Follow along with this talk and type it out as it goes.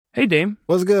Hey, Dame.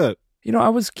 What's good? I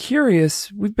was curious.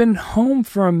 We've been home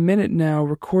for a minute now,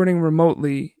 recording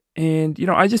remotely. And,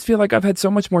 I just feel like I've had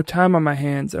so much more time on my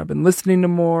hands. I've been listening to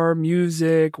more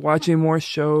music, watching more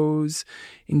shows,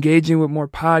 engaging with more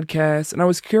podcasts. And I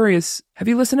was curious, have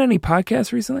you listened to any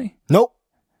podcasts recently? Nope.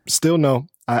 Still no.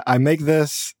 I make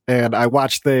this and I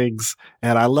watch things,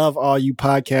 and I love all you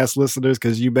podcast listeners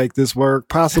because you make this work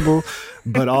possible.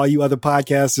 But all you other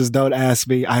podcasters, don't ask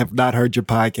me. I have not heard your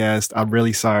podcast. I'm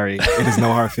really sorry. It is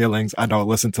no hard feelings. I don't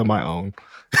listen to my own.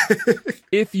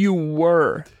 If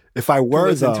I were,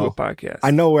 listen though, to a podcast,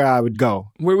 I know where I would go.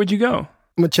 Where would you go? I'm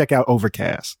going to check out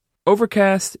Overcast.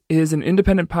 Overcast is an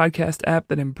independent podcast app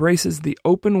that embraces the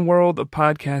open world of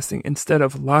podcasting instead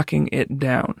of locking it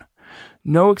down.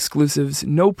 No exclusives,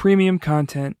 no premium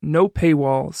content, no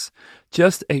paywalls,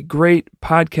 just a great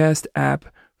podcast app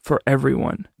for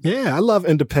everyone. Yeah, I love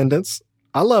independence.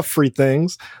 I love free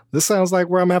things. This sounds like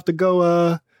where I'm going to have to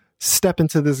go step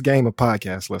into this game of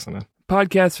podcast listening.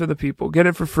 Podcasts for the people. Get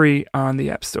it for free on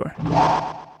the App Store.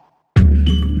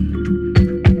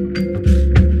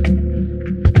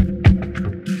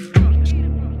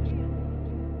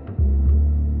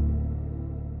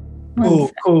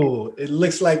 Cool. It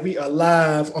looks like we are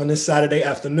live on this Saturday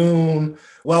afternoon.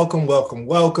 Welcome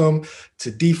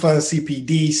to Defund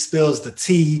CPD Spills the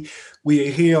Tea. We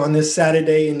are here on this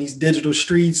Saturday in these digital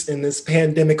streets in this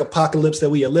pandemic apocalypse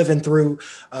that we are living through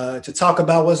to talk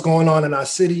about what's going on in our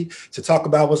city, to talk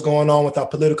about what's going on with our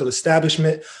political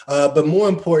establishment. But more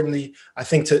importantly, I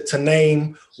think to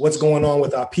name what's going on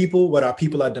with our people, what our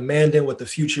people are demanding, what the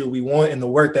future we want, and the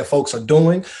work that folks are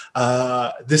doing.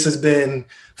 This has been,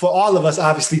 for all of us,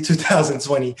 obviously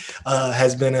 2020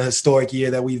 has been a historic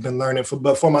year that we've been learning from.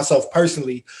 But for myself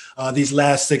personally, these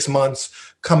last 6 months,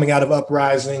 coming out of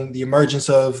Uprising, the emergence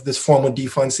of this formal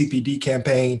Defund CPD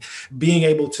campaign, being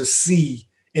able to see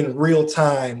in real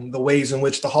time the ways in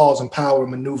which the halls of power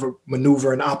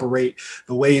maneuver and operate,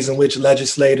 the ways in which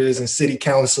legislators and city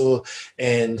council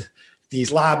and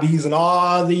these lobbies and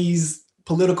all these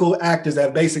political actors that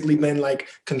have basically been like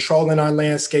controlling our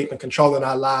landscape and controlling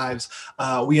our lives.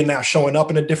 We are now showing up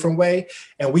in a different way,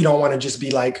 and we don't want to just be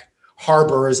like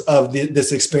harborers of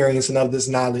this experience and of this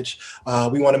knowledge.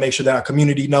 We want to make sure that our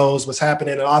community knows what's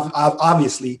happening. And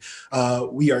obviously,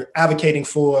 we are advocating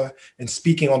for and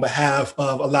speaking on behalf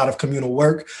of a lot of communal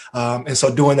work. And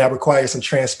so doing that requires some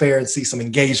transparency, some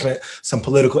engagement, some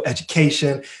political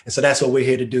education. And so that's what we're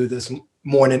here to do this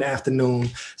morning, afternoon.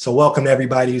 So welcome to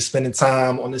everybody who's spending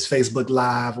time on this Facebook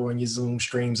Live or in your Zoom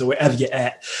streams or wherever you're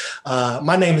at.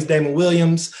 My name is Damon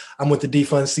Williams. I'm with the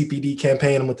Defund CPD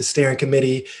campaign. I'm with the steering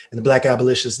committee and the Black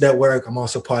Abolitionist Network. I'm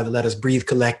also part of the Let Us Breathe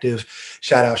Collective.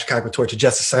 Shout out Chicago Torture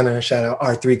Justice Center. Shout out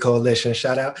R3 Coalition.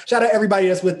 Shout out everybody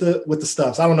that's with the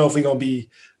stuff. So I don't know if we're gonna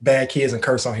be bad kids and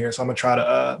curse on here, so I'm gonna try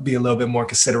to be a little bit more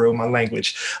considerate with my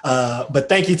language. But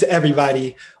thank you to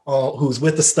everybody who's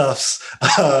with the stuffs,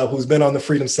 who's been on the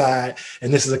freedom side,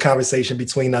 and this is a conversation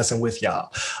between us and with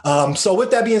y'all. So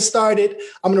with that being started,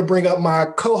 I'm gonna bring up my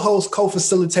co-host,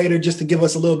 co-facilitator, just to give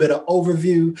us a little bit of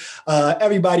overview.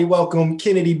 Everybody welcome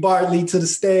Kennedy Bartley to the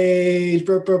stage.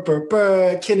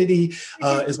 Kennedy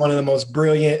is one of the most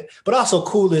brilliant, but also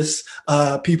coolest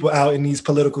people out in these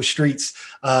political streets.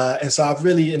 And so I've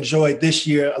really enjoyed this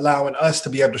year allowing us to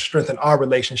be able to strengthen our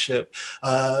relationship.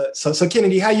 So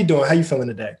Kennedy, how you doing? How you feeling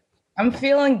today? I'm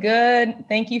feeling good.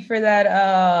 Thank you for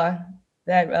that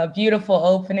beautiful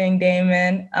opening,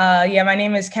 Damon. My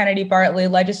name is Kennedy Bartley,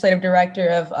 Legislative Director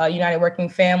of United Working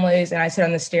Families, and I sit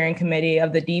on the steering committee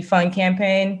of the Defund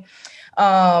campaign.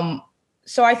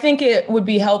 So I think it would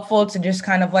be helpful to just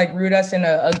kind of like root us in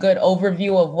a good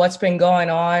overview of what's been going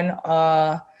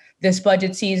on this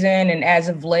budget season. And as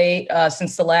of late,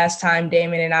 since the last time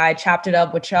Damon and I chopped it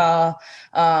up with y'all,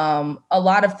 a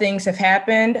lot of things have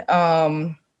happened.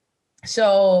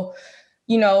 So,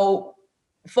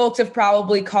 folks have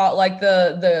probably caught like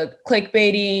the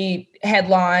clickbaity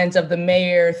headlines of the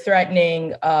mayor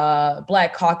threatening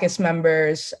Black caucus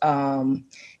members,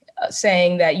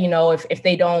 saying that, if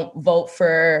they don't vote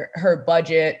for her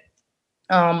budget,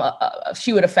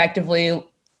 she would effectively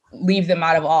leave them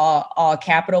out of all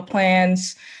capital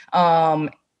plans.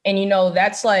 And,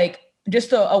 that's like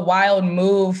just a wild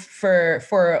move for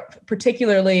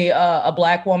particularly a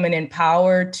Black woman in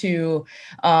power to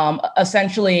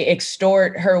essentially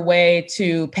extort her way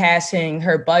to passing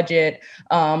her budget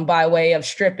by way of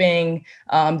stripping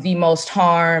the most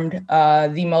harmed,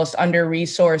 the most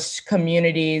under-resourced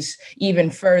communities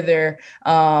even further,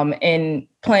 and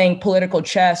playing political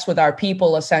chess with our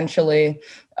people, essentially.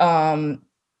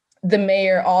 The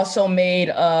mayor also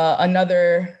made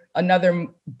another another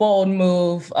bold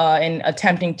move in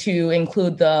attempting to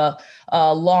include the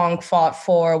long fought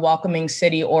for welcoming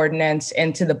city ordinance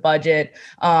into the budget.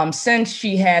 Since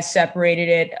she has separated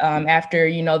it after,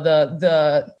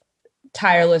 the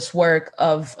tireless work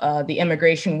of the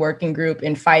immigration working group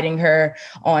in fighting her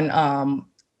on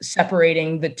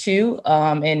separating the two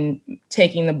and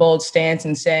taking the bold stance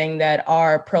and saying that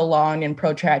our prolonged and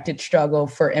protracted struggle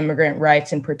for immigrant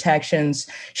rights and protections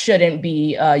shouldn't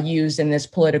be used in this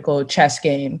political chess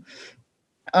game.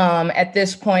 At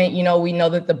this point, we know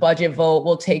that the budget vote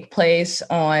will take place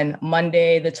on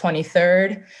Monday, the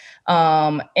 23rd.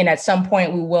 And at some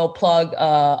point, we will plug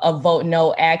a vote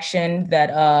no action that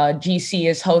GC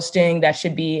is hosting. That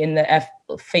should be in the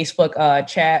Facebook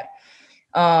chat.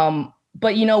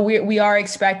 But, we are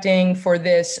expecting for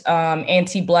this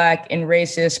anti-Black and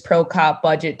racist pro-cop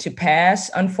budget to pass,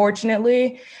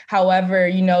 unfortunately. However,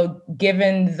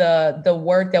 given the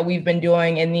work that we've been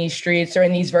doing in these streets, or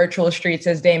in these virtual streets,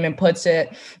 as Damon puts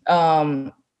it,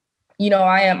 I'm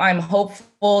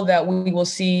hopeful that we will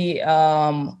see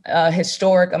a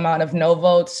historic amount of no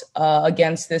votes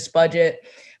against this budget.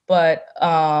 But,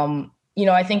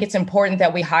 I think it's important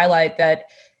that we highlight that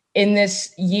in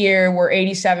this year, where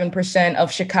 87% of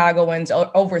Chicagoans,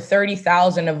 over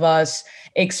 30,000 of us,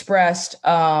 expressed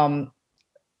outright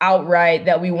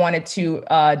that we wanted to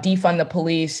defund the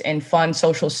police and fund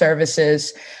social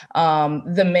services,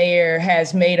 the mayor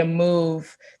has made a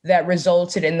move that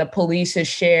resulted in the police's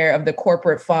share of the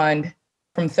corporate fund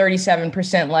from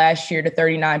 37% last year to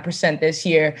 39% this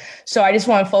year. So I just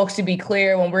want folks to be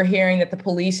clear, when we're hearing that the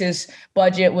police's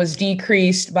budget was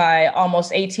decreased by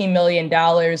almost $18 million,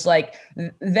 like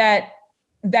that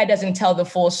doesn't tell the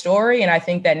full story. And I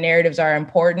think that narratives are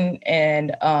important,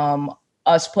 and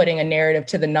us putting a narrative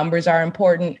to the numbers are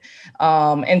important.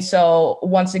 And so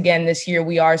once again, this year,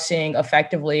 we are seeing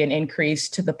effectively an increase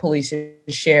to the police's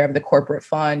share of the corporate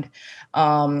fund.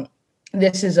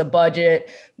 This is a budget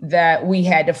that we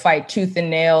had to fight tooth and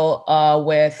nail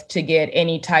with to get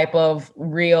any type of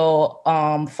real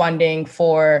funding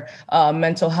for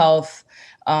mental health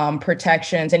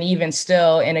protections. And even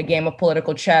still, in a game of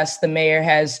political chess, the mayor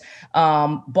has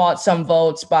bought some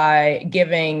votes by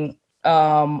giving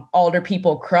older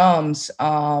people crumbs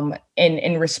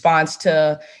in response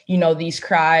to, these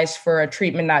cries for a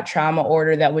treatment, not trauma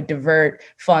order that would divert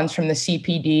funds from the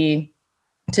CPD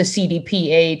to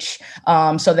CDPH,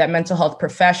 so that mental health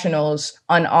professionals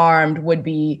unarmed would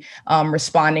be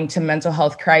responding to mental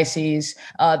health crises.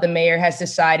 The mayor has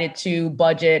decided to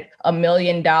budget $1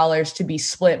 million to be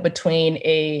split between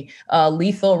a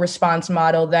lethal response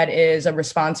model, that is a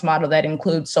response model that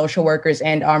includes social workers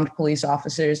and armed police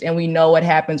officers. And we know what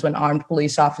happens when armed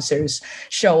police officers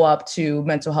show up to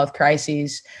mental health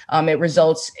crises. It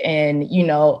results in,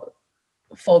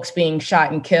 folks being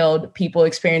shot and killed. People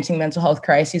experiencing mental health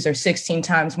crises are 16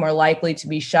 times more likely to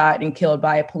be shot and killed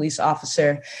by a police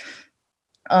officer.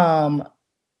 And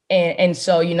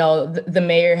so, the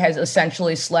mayor has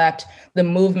essentially slapped the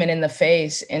movement in the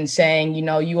face and saying,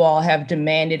 you all have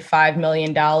demanded $5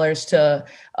 million to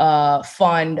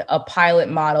fund a pilot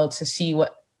model to see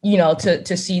what,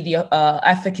 to see the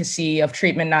efficacy of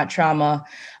treatment, not trauma.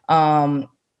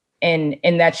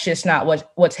 And that's just not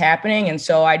what's happening. And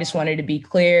so I just wanted to be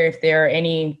clear, if there are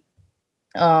any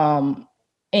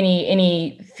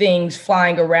things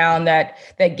flying around that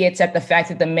gets at the fact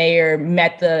that the mayor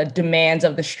met the demands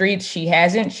of the streets. She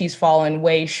hasn't. She's fallen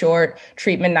way short.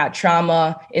 Treatment, not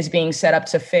trauma, is being set up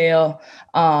to fail.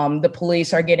 The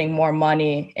police are getting more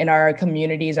money, and our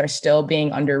communities are still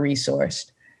being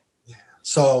under-resourced.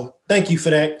 So thank you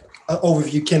for that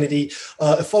overview, Kennedy.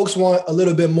 If folks want a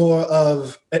little bit more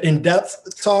of an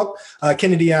in-depth talk,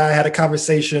 Kennedy and I had a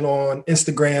conversation on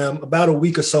Instagram about a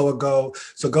week or so ago.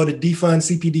 So go to Defund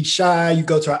CPD Shy. You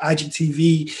go to our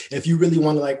IGTV. If you really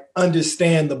want to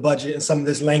understand the budget and some of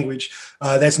this language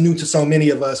that's new to so many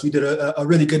of us, we did a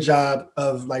really good job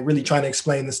of really trying to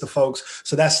explain this to folks.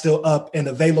 So that's still up and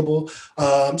available.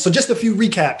 So just a few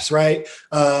recaps, right?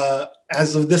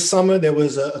 As of this summer, there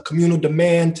was a communal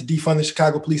demand to defund the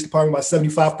Chicago Police Department by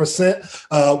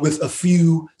 75%, with a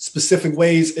few specific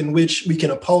ways in which we can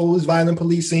oppose violent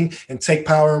policing and take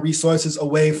power and resources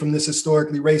away from this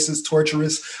historically racist,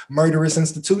 torturous, murderous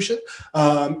institution.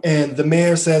 And the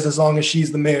mayor says, as long as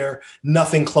she's the mayor,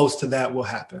 nothing close to that will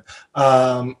happen.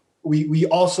 We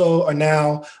also are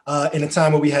now in a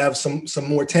time where we have some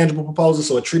more tangible proposals.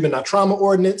 So a treatment, not trauma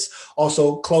ordinance,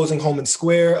 also closing Holman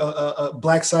Square, a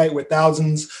Black site where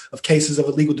thousands of cases of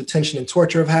illegal detention and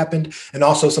torture have happened, and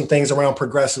also some things around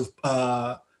progressive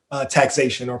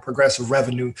taxation or progressive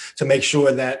revenue to make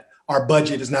sure that our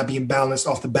budget is not being balanced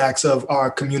off the backs of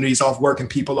our communities, off working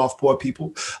people, off poor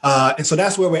people. And so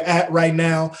that's where we're at right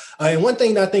now. And one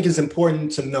thing that I think is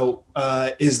important to note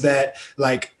is that,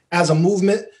 like, as a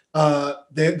movement,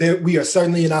 we are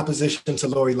certainly in opposition to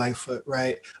Lori Lightfoot,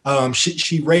 right?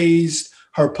 She raised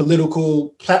her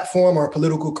political platform or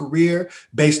political career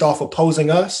based off opposing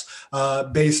us,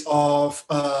 based off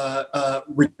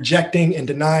rejecting and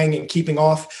denying and keeping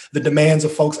off the demands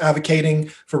of folks advocating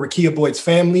for Rekia Boyd's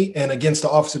family and against the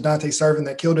officer Dante Servin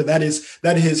that killed her. That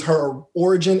is her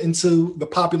origin into the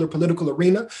popular political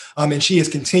arena. And she has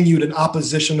continued an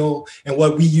oppositional and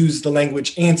what we use the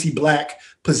language anti-Black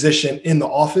position in the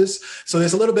office. So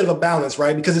there's a little bit of a balance,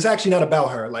 right? Because it's actually not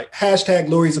about her. Like, hashtag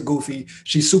Lori's a goofy.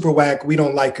 She's super whack. We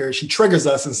don't like her. She triggers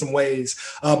us in some ways.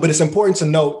 But it's important to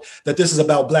note that this is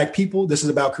about Black people. This is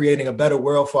about creating a better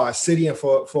world for our city and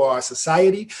for our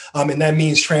society. And that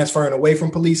means transferring away from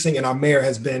policing. And our mayor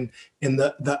has been in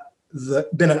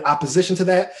been in opposition to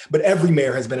that, but every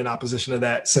mayor has been in opposition to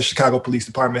that since Chicago Police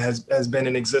Department has been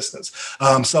in existence.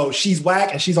 So she's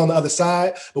whack and she's on the other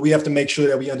side, but we have to make sure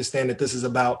that we understand that this is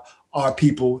about our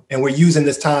people, and we're using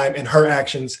this time and her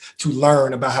actions to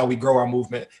learn about how we grow our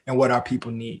movement and what our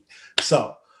people need.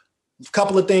 So a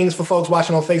couple of things for folks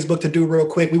watching on Facebook to do real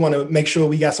quick. We want to make sure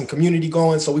we got some community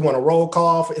going. So we want to roll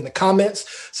call in the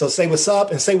comments. So say what's up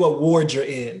and say what ward you're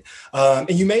in. And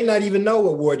you may not even know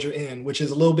what ward you're in, which is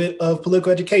a little bit of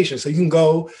political education. So you can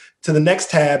go to the next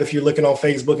tab if you're looking on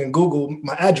Facebook and Google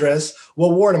my address,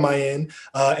 what ward am I in,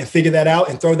 and figure that out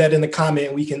and throw that in the comment,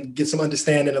 and we can get some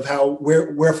understanding of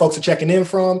where folks are checking in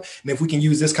from, and if we can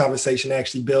use this conversation to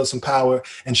actually build some power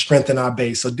and strengthen our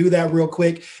base. So do that real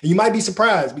quick. And you might be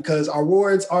surprised because our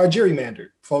wards are gerrymandered.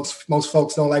 Most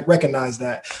folks don't recognize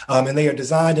that. And they are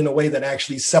designed in a way that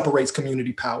actually separates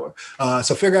community power.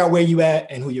 So figure out where you at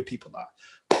and who your people are.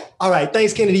 All right.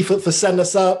 Thanks, Kennedy, for setting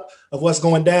us up of what's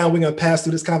going down. We're going to pass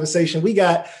through this conversation. We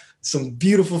got some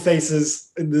beautiful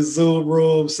faces in the Zoom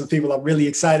room, some people I'm really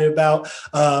excited about.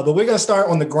 But we're going to start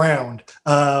on the ground.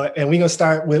 And we're going to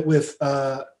start with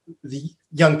the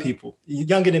young people,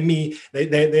 younger than me.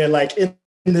 They're like in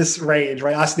this range,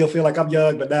 right? I still feel like I'm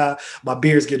young, but now my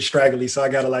beard's getting straggly, so I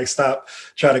gotta stop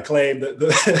trying to claim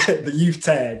the youth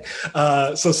tag.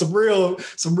 So some real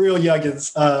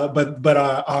youngins, but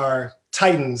are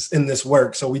titans in this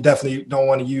work. So we definitely don't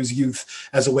want to use youth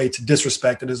as a way to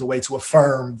disrespect it, as a way to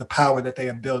affirm the power that they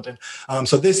are building.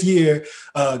 So this year,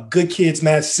 Good Kids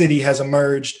Mad City has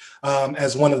emerged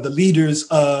as one of the leaders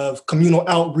of communal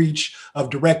outreach, of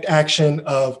direct action,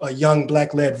 of a young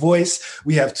Black-led voice.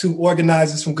 We have two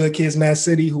organizers from Good Kids Mad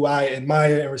City who I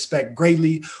admire and respect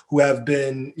greatly, who have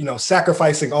been,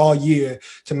 sacrificing all year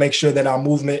to make sure that our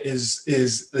movement is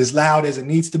as loud as it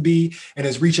needs to be and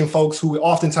is reaching folks who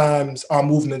oftentimes our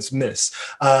movements miss.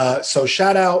 So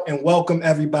shout out and welcome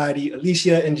everybody,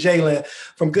 Alicia and Jalen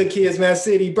from Good Kids Mad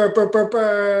City. Burr, burr, burr,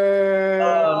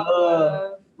 burr.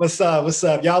 What's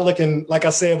up? Y'all looking, like I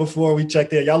said before we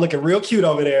checked in, y'all looking real cute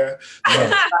over there.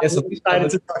 It's excited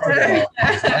to talk about.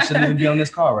 I shouldn't even be on this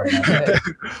call right now.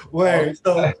 Word.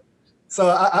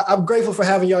 So I'm grateful for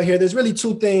having y'all here. There's really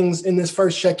two things in this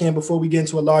first check-in before we get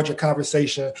into a larger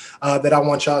conversation that I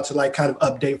want y'all to kind of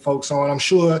update folks on. I'm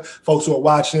sure folks who are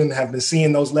watching have been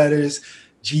seeing those letters,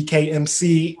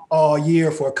 GKMC, all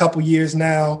year for a couple years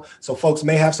now. So folks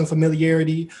may have some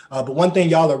familiarity. But one thing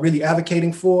y'all are really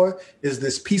advocating for is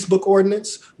this Peace Book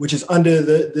Ordinance, which is under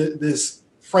this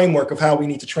framework of how we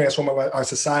need to transform our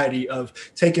society, of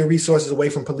taking resources away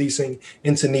from policing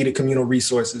into needed communal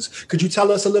resources. Could you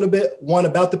tell us a little bit, one,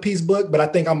 about the Peace Book? But I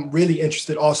think I'm really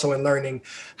interested also in learning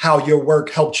how your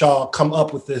work helped y'all come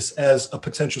up with this as a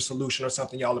potential solution or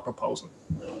something y'all are proposing.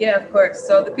 Yeah, of course.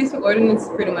 So the Peace Book Ordinance is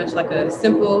pretty much like a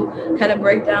simple kind of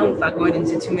breakdown without going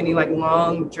into too many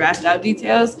long draft out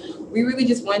details. We really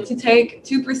just wanted to take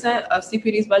 2% of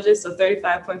CPD's budget, so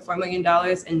 $35.4 million,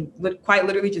 and would quite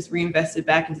literally just reinvest it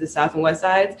back into the South and West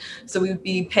sides. So we would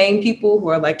be paying people who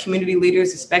are community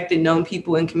leaders, respected, known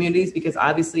people in communities, because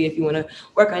obviously if you want to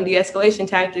work on de-escalation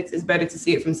tactics, it's better to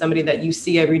see it from somebody that you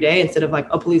see every day instead of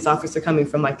a police officer coming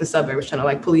from the suburbs trying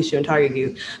to police you and target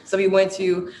you. So we went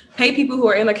to pay people who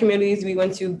are in the communities. We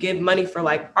went to give money for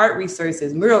art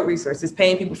resources, mural resources,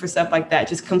 paying people for stuff like that,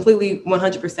 just completely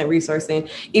 100% resourcing.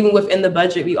 Even within the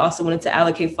budget, we also wanted to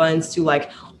allocate funds to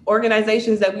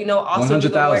organizations that we know also do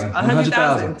the work.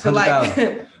 100,000 to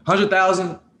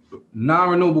 100,000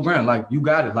 non-renewable grant. You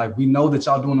got it. We know that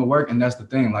y'all doing the work, and that's the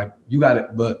thing. You got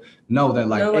it, but know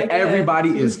that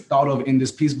everybody is thought of in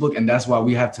this Peace Book, and that's why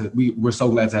we're so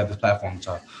glad to have this platform with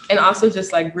y'all. And also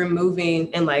just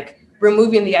removing and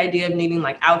removing the idea of needing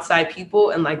like outside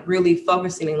people and like really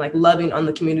focusing and like loving on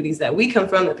the communities that we come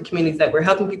from, the communities that we're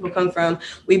helping people come from.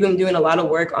 We've been doing a lot of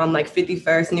work on like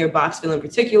 51st near Boxville in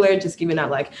particular, just giving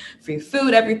out like free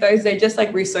food every Thursday, just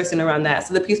like resourcing around that.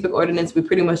 So the Peace Book Ordinance would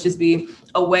pretty much just be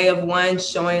a way of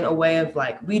showing a way of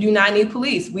like, we do not need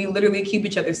police. We literally keep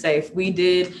each other safe. We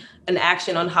did an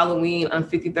action on Halloween on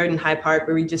 53rd and Hyde Park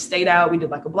where we just stayed out. We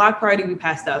did like a block party. We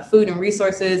passed out food and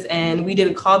resources, and we did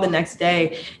a call the next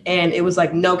day, and it was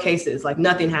like no cases, like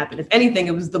nothing happened. If anything,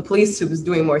 it was the police who was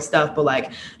doing more stuff, but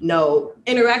like no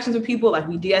interactions with people. Like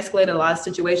we de-escalated a lot of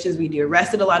situations. We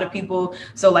de-arrested a lot of people.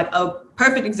 So like a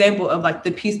perfect example of like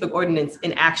the Peace Book Ordinance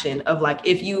in action of like,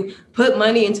 if you put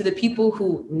money into the people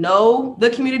who know the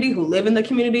community, who live in the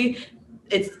community,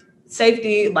 it's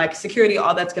safety, like security,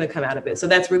 all that's going to come out of it. So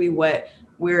that's really what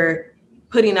we're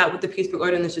putting out with the Peace Book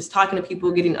Ordinance, just talking to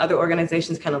people, getting other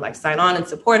organizations kind of like sign on and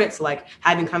support it. So like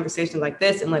having conversations like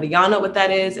this and letting y'all know what that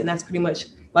is. And that's pretty much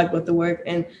like what the work.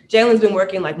 And Jalen's been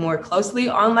working like more closely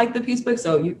on like the Peace Book.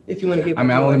 So if you want to give, I'm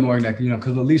only more that,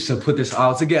 because Alicia put this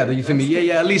all together. You feel me?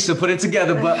 Yeah, Alicia put it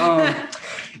together. But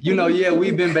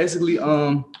we've been basically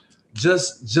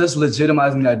just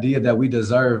legitimizing the idea that we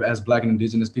deserve as Black and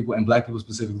Indigenous people, and Black people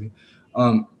specifically,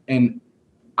 and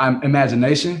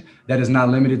imagination that is not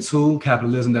limited to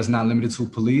capitalism, that's not limited to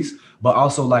police, but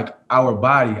also like our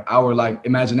body, our like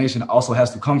imagination also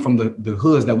has to come from the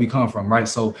hoods that we come from, right?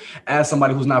 So as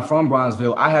somebody who's not from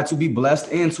Bronzeville, I had to be blessed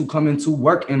into coming to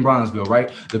work in Bronzeville,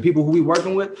 right? The people who we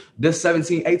working with, this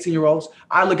 17, 18-year-olds,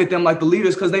 I look at them like the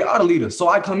leaders because they are the leaders. So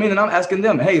I come in and I'm asking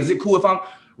them, hey, is it cool if I'm,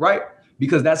 right?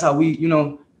 Because that's how we,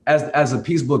 as a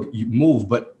peace book, you move.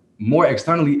 But more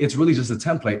externally, it's really just a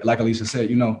template. Like Alicia said,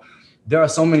 there are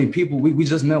so many people. We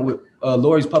just met with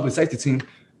Lori's public safety team.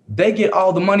 They get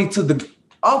all the money to the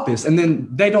office, and then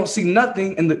they don't see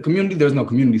nothing in the community. There's no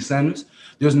community centers.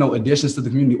 There's no additions to the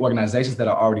community organizations that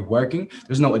are already working.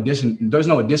 There's no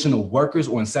additional workers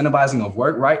or incentivizing of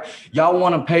work, right? Y'all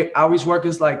want to pay outreach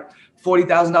workers like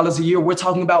 $40,000 a year. We're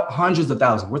talking about hundreds of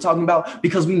thousands. We're talking about,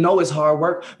 because we know it's hard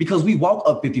work, because we walk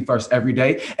up 51st every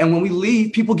day. And when we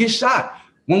leave, people get shot.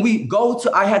 When we go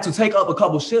I had to take up a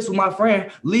couple shifts with my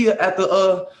friend Leah at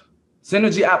the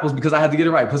Synergy Apples, because I had to get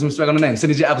it right. Put some straight on the name.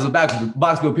 Synergy Apples of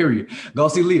Boxville, period. Go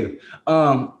see Leah.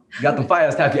 Got them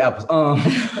fire taffy apples.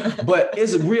 But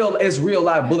it's real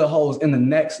live bullet holes in the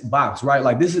next box, right?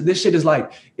 Like this shit is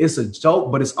like, it's a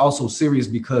joke, but it's also serious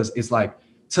because it's like,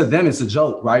 to them, it's a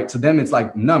joke, right? To them, it's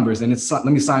like numbers, and it's, let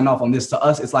me sign off on this. To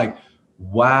us, it's like,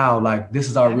 wow, like this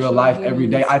is our real life every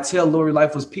day. I tell Lori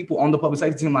Lightfoot's people on the public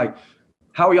safety team, like,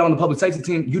 how are y'all on the public safety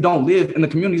team? You don't live in the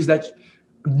communities that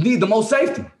need the most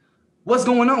safety. What's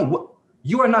going on?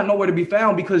 You are not nowhere to be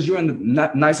found because you're in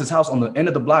the nicest house on the end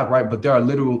of the block, right? But there are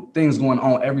literal things going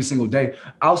on every single day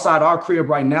outside our crib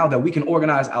right now that we can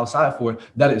organize outside for,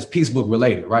 that is Peace Book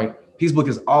related, right? Peace Book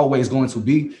is always going to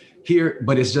be here,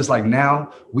 but it's just like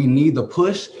now we need the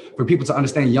push for people to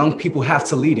understand young people have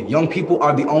to lead it. Young people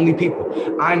are the only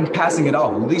people. I'm passing it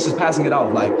off. Alicia's passing it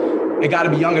off. Like, it got to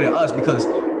be younger than us, because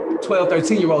 12,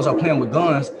 13-year-olds are playing with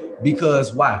guns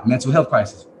because why? Mental health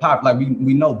crisis. Pop, like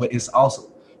we know, but it's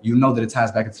also, that it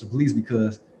ties back into the police,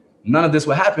 because none of this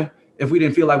would happen if we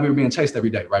didn't feel like we were being chased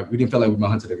every day, right? We didn't feel like we were being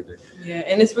hunted every day. Yeah,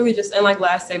 and it's really just, and like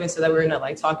last statement, so that we're not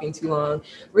like talking too long,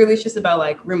 really it's just about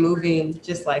like removing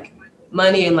just like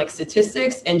money and like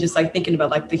statistics, and just like thinking about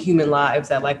like the human lives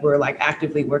that like we're like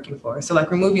actively working for. So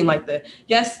like removing like the,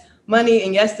 yes, money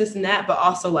and yes, this and that, but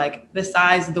also like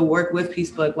besides the work with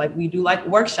Peace Book, like we do like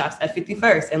workshops at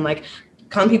 51st, and like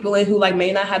come people in who like may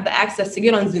not have the access to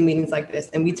get on Zoom meetings like this,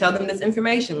 and we tell them this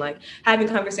information, like having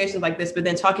conversations like this, but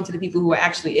then talking to the people who are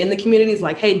actually in the communities,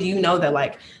 like, hey, do you know that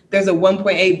like there's a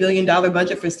 $1.8 billion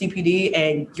budget for CPD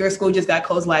and your school just got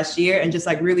closed last year, and just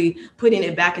like really putting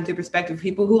it back into perspective for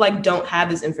people who like don't have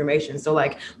this information. So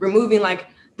like removing like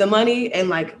the money and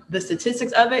like the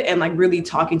statistics of it, and like really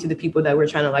talking to the people that we're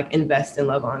trying to like invest and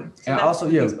love on. So and also,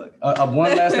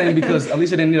 one last thing, because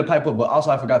Alicia didn't need a pipe up, but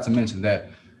also I forgot to mention that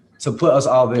to put us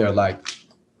all there, like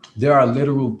there are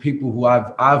literal people who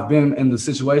I've been in the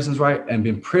situations, right, and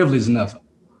been privileged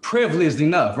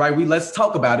enough, right? Let's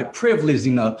talk about it. Privileged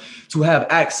enough to have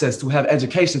access, to have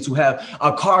education, to have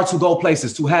a car to go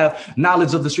places, to have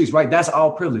knowledge of the streets, right? That's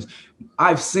all privilege.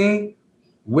 I've seen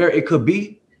where it could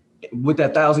be with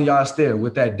that 1,000-yard stare,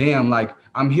 with that damn, like,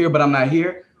 I'm here, but I'm not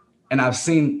here. And I've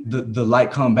seen the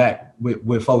light come back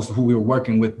with folks who we were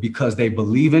working with, because they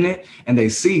believe in it and they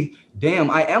see,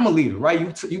 damn, I am a leader,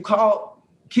 right? You call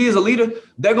kids a leader,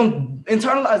 they're going to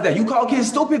internalize that. You call kids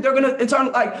stupid, they're going to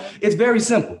internalize. Like, it's very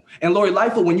simple. And Lori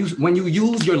Lightfoot, when you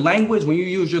use your language, when you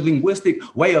use your linguistic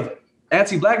way of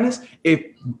anti-blackness,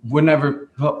 we're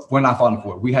not falling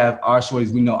for it. We have our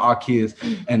shorties, we know our kids,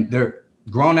 and they're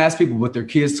grown ass people with their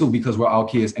kids too, because we're all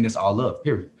kids and it's all love,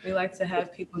 period. We like to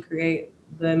have people create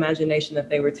the imagination that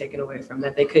they were taken away from,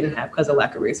 that they couldn't have because of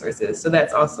lack of resources. So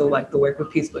that's also like the work with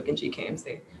Peacebook and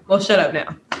GKMC. Well, shut up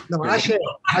now. No, I share.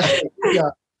 Yeah.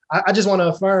 I just want to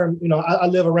affirm, I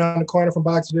live around the corner from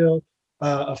Boxville.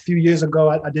 A few years ago,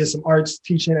 I did some arts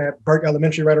teaching at Burke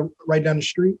Elementary right down the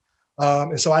street.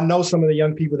 And so I know some of the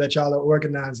young people that y'all are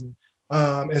organizing.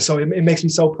 And so it makes me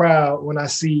so proud when I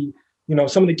see,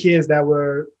 some of the kids that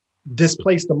were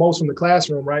displaced the most from the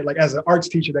classroom, right? Like as an arts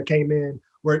teacher that came in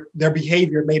where their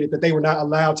behavior made it that they were not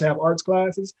allowed to have arts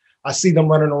classes. I see them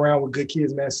running around with Good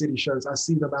Kids, Mad City shirts. I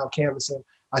see them out canvassing.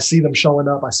 I see them showing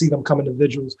up. I see them coming to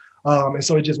vigils. And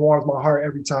so it just warms my heart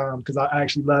every time because I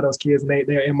actually love those kids and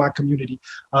they're in my community.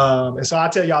 And so I'll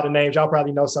tell y'all the names. Y'all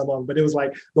probably know some of them, but it was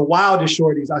like the wildest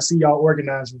shorties I see y'all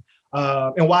organizing,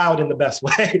 and wild in the best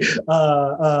way.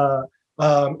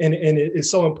 And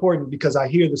it's so important because I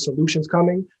hear the solutions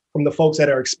coming from the folks that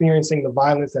are experiencing the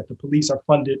violence that the police are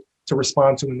funded to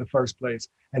respond to in the first place.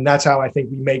 And that's how I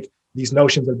think we make these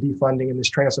notions of defunding and this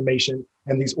transformation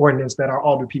and these ordinances that our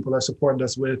older people are supporting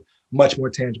us with much more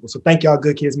tangible. So thank y'all,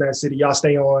 Good Kids, Mad City. Y'all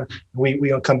stay on. We're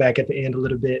going to come back at the end a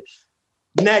little bit.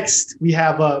 Next, we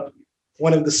have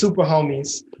one of the super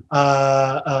homies,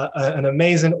 an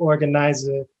amazing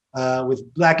organizer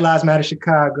with Black Lives Matter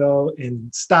Chicago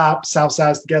and Stop,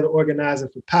 Southside's Together Organizing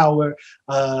for Power,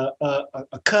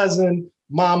 a cousin,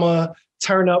 mama,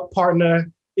 turn-up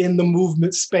partner in the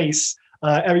movement space.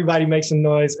 Everybody make some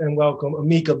noise and welcome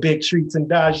Amika Big Treats and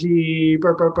Daji.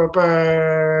 Burr, burr, burr,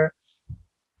 burr.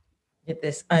 Hit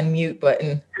this unmute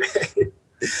button.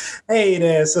 Hey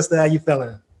there, sister. How you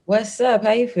feeling? What's up?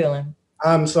 How you feeling?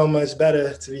 I'm so much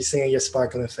better to be seeing your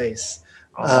sparkling face.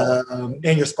 And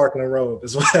your sparkling robe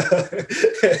as well.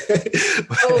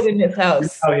 Cold in this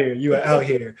house. You are out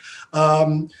here.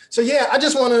 So yeah, I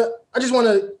just want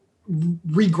to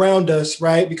reground us,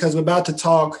 right? Because we're about to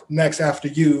talk next after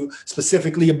you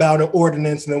specifically about an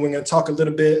ordinance, and then we're going to talk a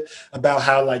little bit about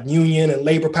how like union and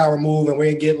labor power move, and we're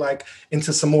going to get like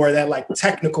into some more of that like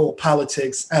technical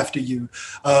politics after you.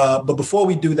 But before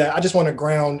we do that, I just want to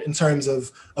ground in terms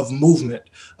of movement.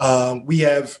 We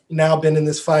have now been in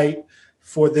this fight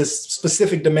for this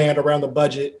specific demand around the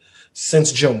budget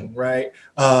since June, right?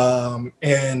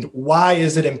 And why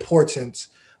is it important?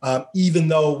 Even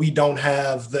though we don't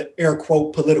have the air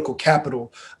quote political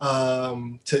capital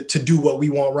to do what we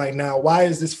want right now, why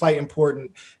is this fight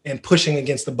important in pushing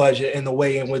against the budget and the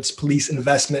way in which police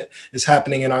investment is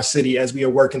happening in our city as we are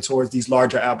working towards these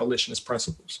larger abolitionist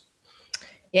principles?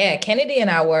 Yeah, Kennedy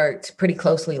and I worked pretty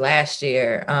closely last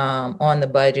year on the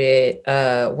budget,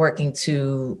 working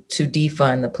to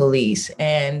defund the police.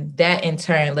 And that in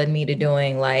turn led me to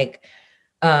doing like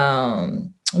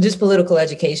just political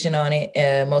education on it,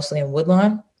 mostly in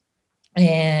Woodlawn.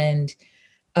 And,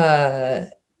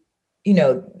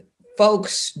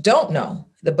 folks don't know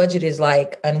the budget is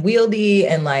like unwieldy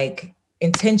and like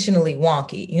intentionally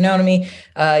wonky. You know what I mean?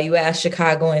 You ask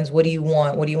Chicagoans, what do you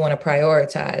want? What do you want to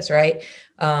prioritize, right?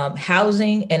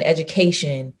 Housing and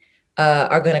education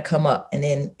are going to come up. And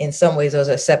then in some ways, those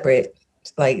are separate,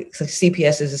 like so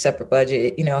CPS is a separate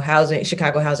budget, housing,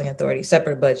 Chicago Housing Authority,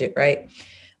 separate budget, right?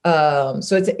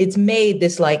 So it's made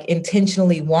this like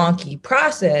intentionally wonky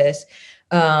process.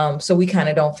 So we kind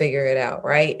of don't figure it out,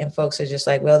 right? And folks are just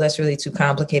like, well, that's really too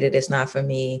complicated. It's not for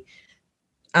me.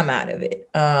 I'm out of it.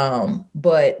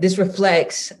 But this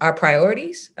reflects our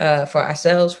priorities for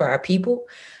ourselves, for our people.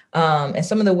 And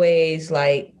some of the ways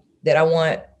like that I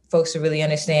want folks to really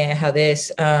understand how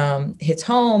this hits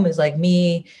home is like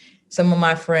me, some of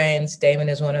my friends, Damon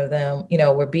is one of them,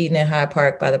 were beaten in Hyde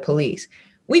Park by the police.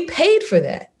 We paid for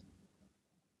that.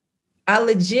 I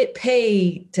legit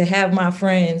paid to have my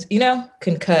friends,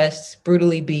 concussed,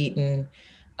 brutally beaten,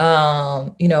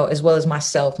 as well as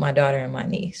myself, my daughter, and my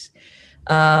niece.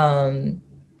 And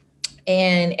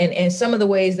some of the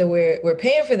ways that we're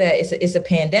paying for that it's a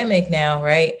pandemic now,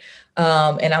 right?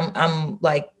 And I'm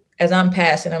like, as I'm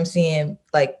passing, I'm seeing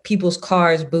like people's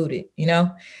cars booted,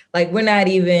 like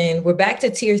we're back to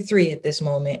tier 3 at this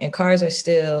moment, and cars are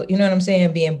still,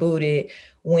 being booted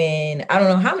when I don't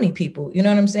know how many people,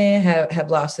 have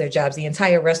lost their jobs. The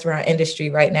entire restaurant industry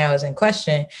right now is in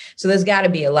question. So there's got to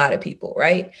be a lot of people,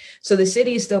 right? So the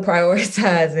city is still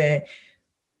prioritizing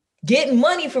getting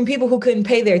money from people who couldn't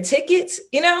pay their tickets,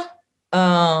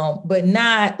 but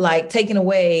not like taking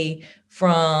away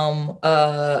from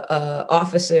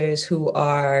officers who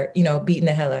are, beating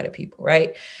the hell out of people,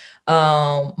 right?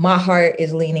 My heart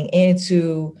is leaning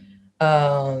into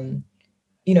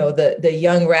the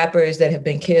young rappers that have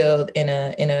been killed in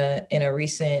a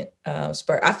recent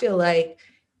spur. I feel like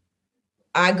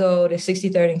I go to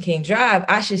 63rd and King Drive,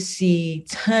 I should see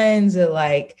tons of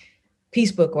like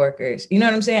peace book workers. You know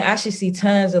what I'm saying? I should see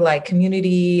tons of like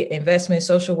community investment,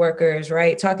 social workers,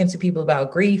 right? Talking to people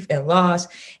about grief and loss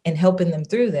and helping them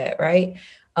through that, right?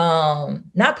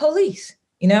 Not police,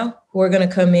 who are going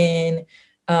to come in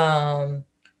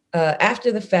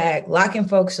after the fact, locking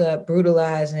folks up,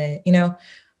 brutalizing,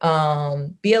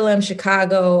 BLM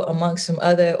Chicago, amongst some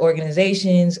other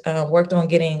organizations, worked on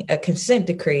getting a consent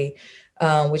decree,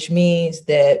 which means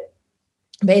that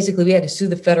basically we had to sue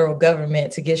the federal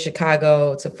government to get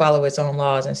Chicago to follow its own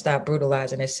laws and stop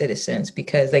brutalizing its citizens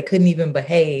because they couldn't even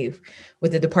behave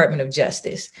with the Department of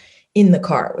Justice in the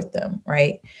car with them,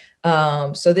 right?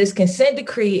 So this consent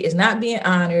decree is not being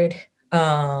honored.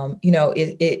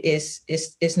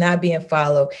 It's not being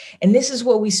followed. And this is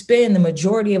what we spend the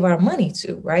majority of our money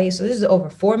to, right? So this is over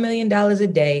 $4 million a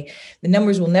day. The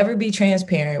numbers will never be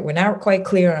transparent. We're not quite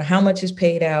clear on how much is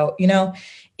paid out,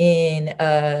 in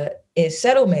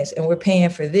settlements. And we're paying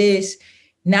for this,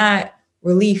 not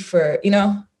relief for,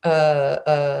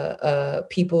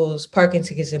 people's parking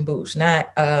tickets and booths,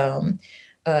 not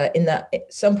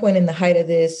some point in the height of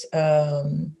this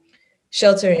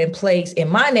shelter in place in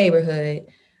my neighborhood,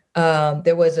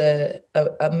 there was a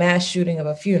mass shooting of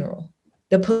a funeral.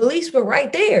 The police were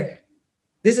right there.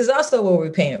 This is also what we're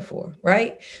paying for,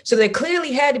 right? So there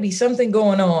clearly had to be something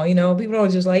going on. People don't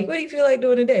just like, what do you feel like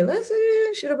doing today? Let's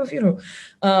shoot up a funeral.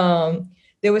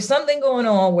 There was something going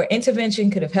on where intervention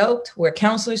could have helped, where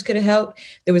counselors could have helped.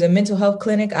 There was a mental health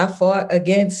clinic I fought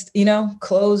against,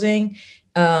 closing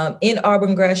in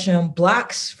Auburn Gresham,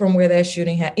 blocks from where that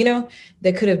shooting happened,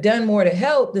 that could have done more to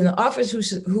help than the officers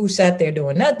who sat there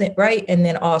doing nothing, right? And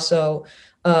then also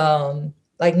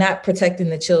like not protecting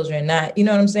the children, not, you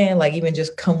know what I'm saying? Like even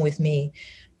just come with me.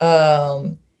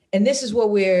 And this is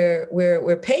what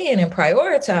we're paying and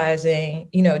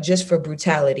prioritizing, just for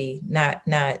brutality, not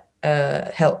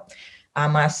help. I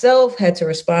myself had to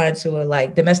respond to a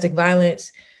like domestic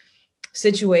violence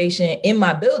situation in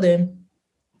my building.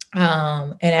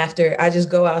 And after I just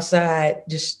go outside,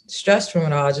 just stressed from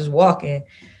it all, just walking,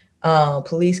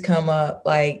 police come up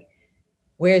like,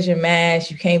 where's your mask?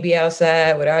 You can't be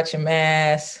outside without your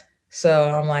mask. So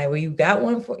I'm like, well, you got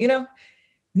one for,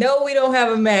 no, we don't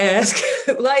have a mask.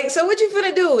 Like, so what you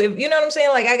finna do? If you know what I'm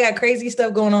saying? Like I got crazy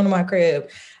stuff going on in my crib.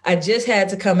 I just had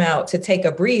to come out to take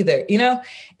a breather,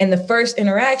 and the first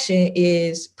interaction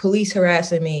is police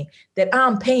harassing me that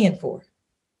I'm paying for.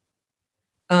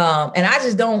 And I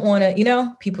just don't want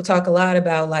to, people talk a lot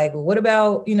about like, well, what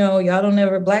about, y'all don't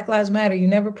ever, Black Lives Matter, you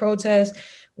never protest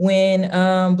when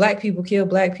Black people kill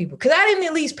Black people. Because I didn't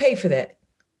at least pay for that.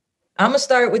 I'm going to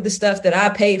start with the stuff that I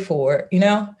paid for,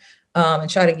 and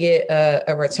try to get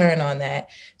a return on that.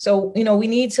 So, we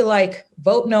need to like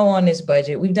vote no on this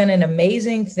budget. We've done an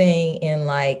amazing thing in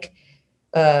like,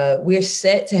 we're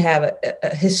set to have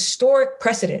a historic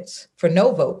precedence for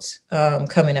no votes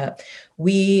coming up.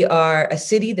 We are a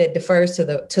city that defers to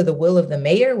the will of the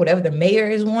mayor. Whatever the mayor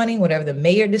is wanting, whatever the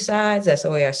mayor decides, that's the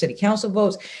way our city council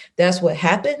votes. That's what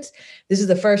happens. This is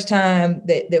the first time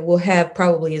that we'll have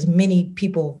probably as many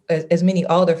people, as many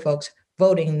alder folks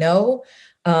voting no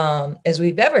as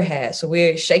we've ever had. So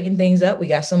we're shaking things up. We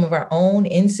got some of our own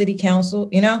in city council,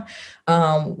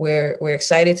 we're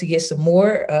excited to get some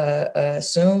more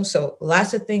soon. So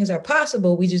lots of things are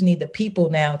possible. We just need the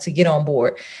people now to get on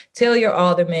board. Tell your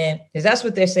aldermen, because that's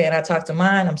what they're saying. I talked to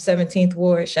mine. I'm 17th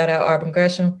Ward. Shout out Auburn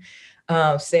Gresham,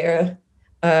 Sarah.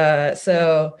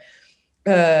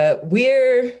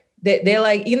 They're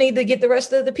like, you need to get the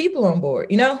rest of the people on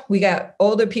board. We got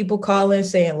older people calling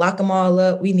saying, lock them all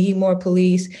up. We need more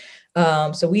police.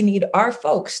 So we need our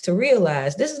folks to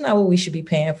realize this is not what we should be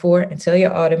paying for, and tell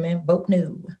your alderman, vote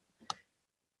no.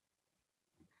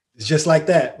 It's just like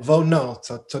that. Vote no.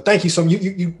 So thank you. So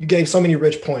you gave so many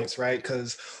rich points, right?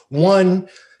 Because one,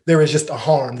 there is just a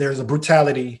harm. There's a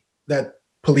brutality that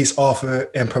police offer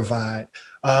and provide.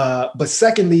 But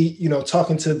secondly,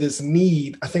 talking to this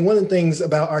need, I think one of the things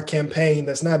about our campaign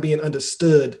that's not being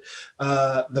understood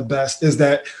the best is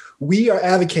that we are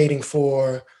advocating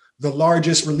for the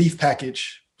largest relief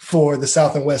package for the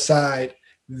South and West Side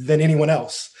than anyone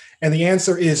else. And the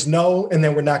answer is no, and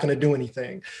then we're not going to do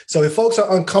anything. So if folks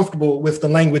are uncomfortable with the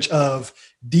language of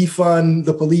defund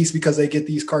the police because they get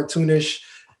these cartoonish,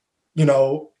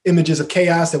 images of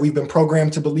chaos that we've been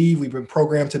programmed to believe, we've been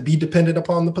programmed to be dependent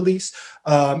upon the police.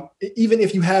 Even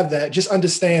if you have that, just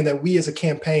understand that we as a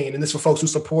campaign, and this for folks who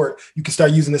support, you can start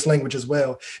using this language as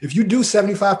well. If you do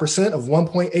 75% of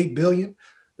 1.8 billion,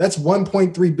 that's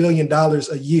 $1.3 billion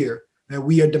a year that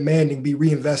we are demanding be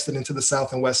reinvested into the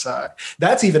South and West Side.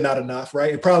 That's even not enough,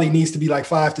 right? It probably needs to be like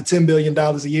 $5 to $10 billion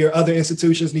a year. Other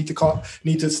institutions need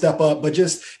to step up. But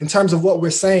just in terms of what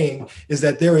we're saying is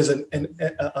that there is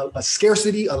a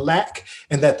scarcity, a lack,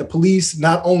 and that the police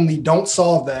not only don't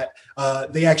solve that,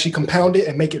 they actually compound it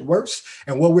and make it worse.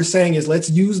 And what we're saying is let's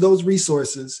use those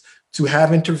resources to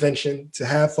have intervention, to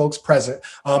have folks present,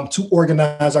 to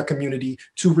organize our community,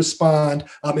 to respond,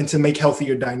 and to make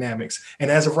healthier dynamics. And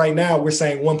as of right now, we're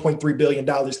saying $1.3 billion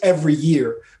every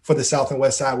year for the South and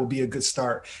West Side will be a good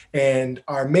start. And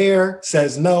our mayor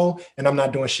says no, and I'm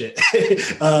not doing shit.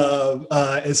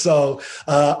 And so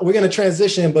we're going to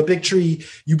transition. But Big Tree,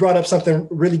 you brought up something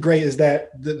really great, is that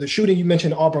the shooting you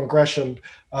mentioned, Auburn Gresham,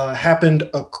 happened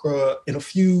in a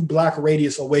few block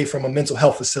radius away from a mental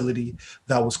health facility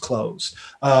that was closed.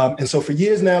 And so for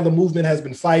years now, the movement has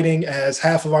been fighting as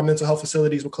half of our mental health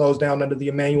facilities were closed down under the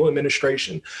Emanuel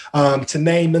administration, to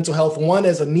name mental health, one,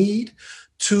 as a need,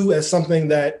 two, as something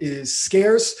that is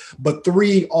scarce, but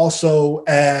three, also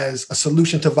as a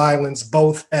solution to violence,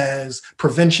 both as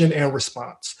prevention and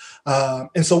response.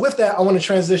 And so with that, I want to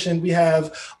transition. We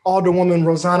have Alderwoman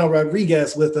Rossana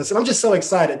Rodriguez with us, and I'm just so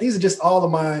excited. These are just all of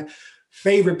my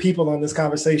favorite people on this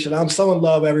conversation. I'm so in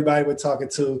love with everybody we're talking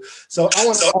to. So I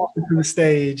want to offer to the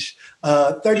stage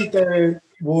 33rd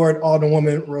Ward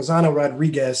Alderwoman Rossana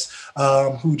Rodriguez,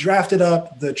 who drafted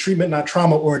up the Treatment Not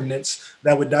Trauma Ordinance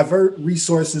that would divert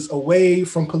resources away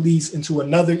from police into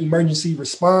another emergency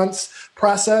response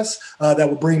process that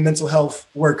would bring mental health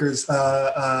workers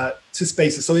to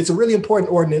spaces. So it's a really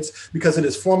important ordinance because it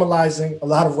is formalizing a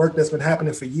lot of work that's been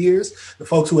happening for years. The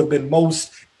folks who have been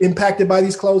most impacted by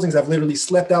these closings have literally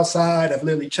slept outside, have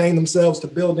literally chained themselves to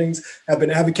buildings, have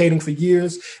been advocating for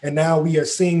years. And now we are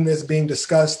seeing this being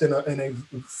discussed in a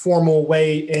formal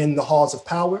way in the halls of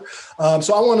power.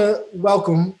 So I want to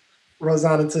welcome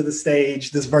Rossana to the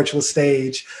stage, this virtual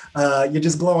stage. You're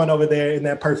just glowing over there in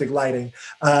that perfect lighting.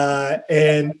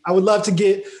 And I would love to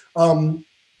get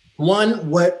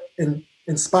what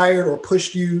inspired or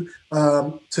pushed you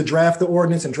to draft the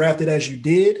ordinance and draft it as you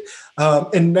did.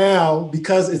 And now,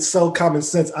 because it's so common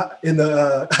sense, in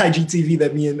the IGTV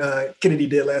that me and Kennedy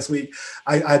did last week,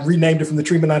 I renamed it from the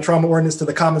Treatment Not Trauma Ordinance to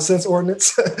the Common Sense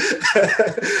Ordinance.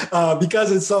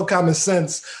 Because it's so common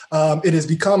sense, it has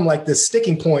become like this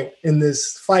sticking point in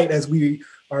this fight as we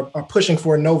are pushing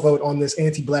for a no vote on this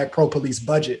anti-Black pro-police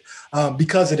budget,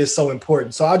 because it is so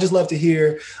important. So I'd just love to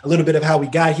hear a little bit of how we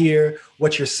got here,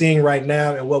 what you're seeing right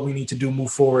now, and what we need to do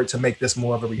move forward to make this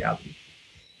more of a reality.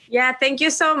 Yeah, thank you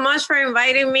so much for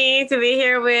inviting me to be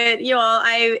here with you all.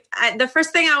 The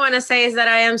first thing I want to say is that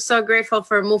I am so grateful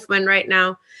for movement right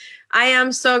now. I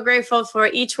am so grateful for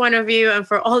each one of you and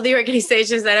for all the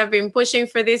organizations that have been pushing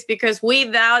for this, because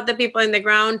without the people in the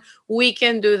ground, we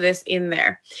can do this in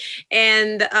there.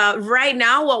 And right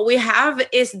now, what we have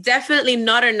is definitely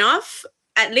not enough,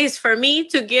 at least for me,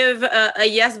 to give a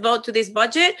yes vote to this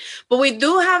budget. But we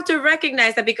do have to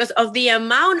recognize that because of the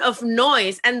amount of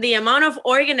noise and the amount of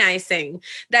organizing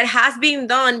that has been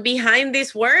done behind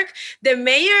this work, the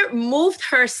mayor moved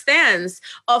her stance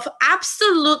of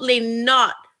absolutely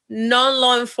not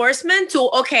non-law enforcement to,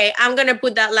 okay, I'm going to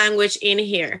put that language in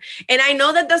here. And I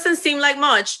know that doesn't seem like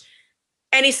much,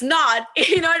 and it's not,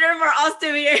 in order for us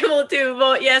to be able to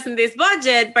vote yes in this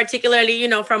budget, particularly,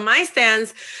 from my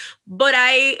stance. But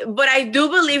I do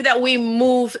believe that we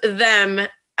move them.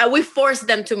 We force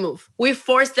them to move. We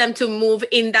force them to move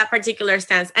in that particular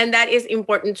stance. And that is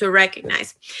important to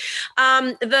recognize.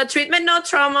 The Treatment Not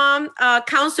Trauma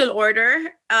Council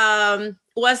Order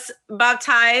was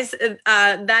baptized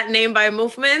that name by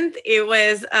movement. It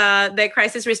was the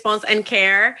Crisis Response and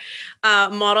Care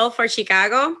model for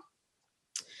Chicago.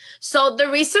 So the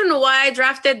reason why I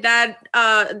drafted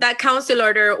that council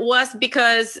order was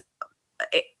because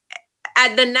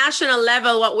at the national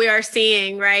level, what we are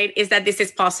seeing, right, is that this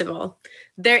is possible.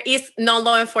 There is no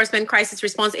law enforcement crisis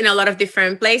response in a lot of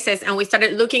different places. And we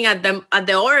started looking at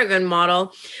the Oregon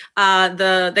model,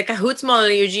 the Cahoots model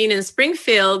in Eugene and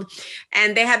Springfield.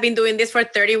 And they have been doing this for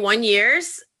 31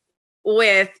 years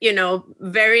with,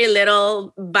 very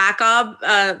little backup,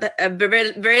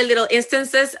 very, very little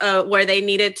instances where they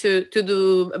needed to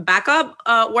do backup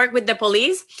work with the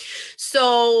police.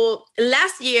 So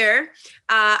last year,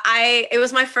 it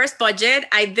was my first budget.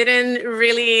 I didn't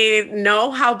really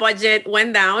know how budget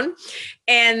went down.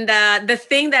 And the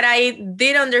thing that I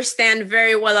did understand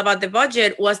very well about the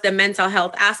budget was the mental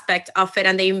health aspect of it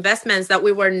and the investments that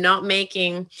we were not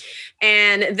making.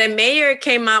 And the mayor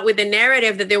came out with the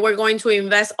narrative that they were going to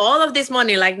invest all of this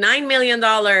money, like $9 million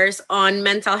on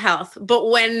mental health. But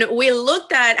when we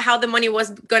looked at how the money was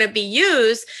going to be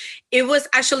used, it was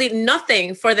actually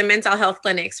nothing for the mental health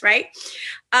clinics, right?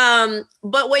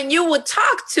 But when you would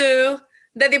talk to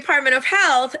the Department of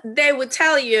Health, they would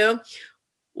tell you,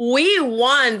 we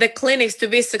want the clinics to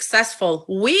be successful.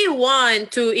 We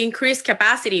want to increase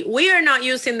capacity. We are not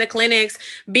using the clinics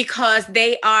because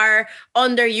they are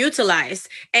underutilized.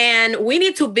 And we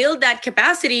need to build that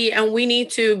capacity and we need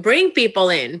to bring people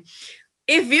in.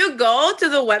 If you go to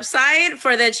the website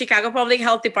for the Chicago Public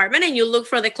Health Department and you look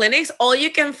for the clinics, all you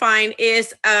can find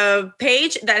is a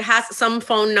page that has some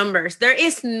phone numbers. There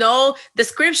is no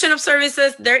description of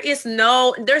services. There's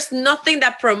nothing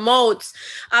that promotes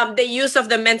the use of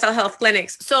the mental health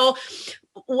clinics. So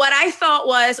what I thought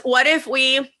was, what if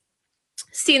we,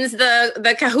 since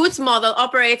the Cahoots model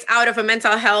operates out of a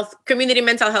community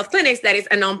mental health clinics that is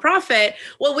a nonprofit,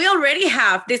 well, we already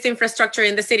have this infrastructure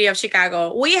in the city of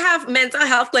Chicago. We have mental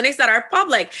health clinics that are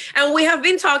public, and we have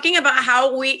been talking about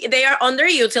how they are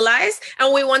underutilized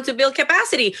and we want to build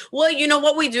capacity. Well, you know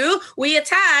what we do? We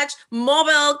attach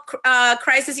mobile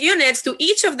crisis units to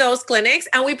each of those clinics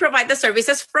and we provide the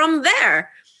services from there.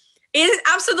 It is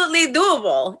absolutely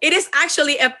doable. It is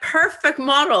actually a perfect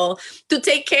model to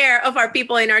take care of our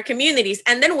people in our communities.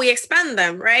 And then we expand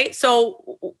them, right?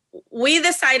 So we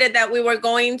decided that we were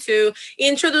going to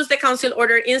introduce the council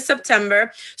order in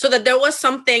September so that there was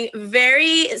something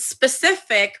very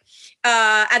specific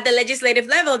at the legislative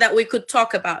level that we could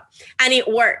talk about. And it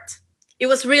worked. It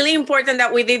was really important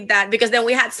that we did that because then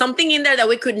we had something in there that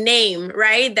we could name,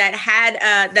 right? That had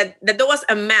that there was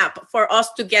a map for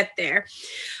us to get there.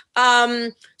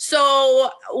 So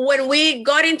when we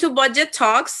got into budget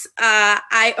talks,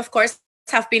 I, of course,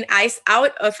 have been iced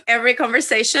out of every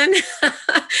conversation.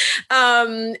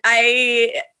 There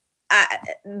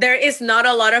is not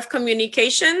a lot of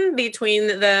communication between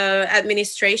the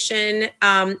administration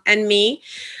and me.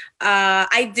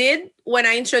 I did, when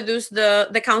I introduced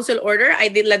the council order, I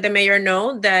did let the mayor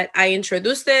know that I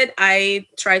introduced it. I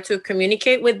tried to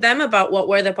communicate with them about what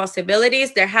were the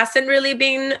possibilities. There hasn't really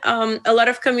been a lot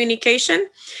of communication,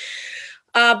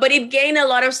 but it gained a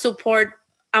lot of support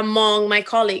among my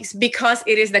colleagues because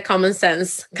it is the common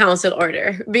sense council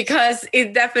order, because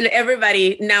it definitely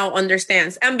everybody now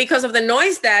understands. And because of the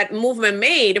noise that movement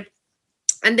made,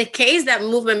 and the case that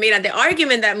movement made and the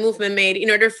argument that movement made in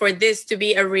order for this to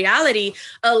be a reality,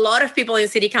 a lot of people in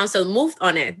city council moved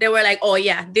on it. They were like, oh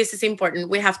yeah, this is important.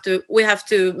 We have to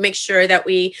make sure that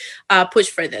we push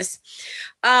for this.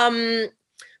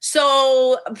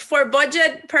 So for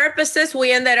budget purposes,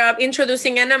 we ended up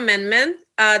introducing an amendment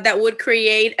that would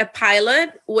create a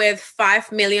pilot with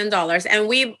 $5 million. And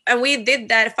we did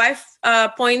that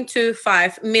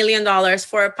 $5.25 million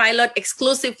for a pilot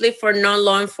exclusively for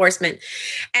non-law enforcement.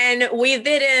 And we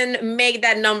didn't make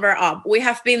that number up. We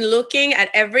have been looking at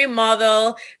every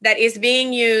model that is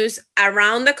being used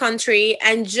around the country.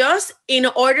 And just in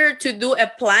order to do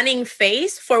a planning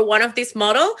phase for one of these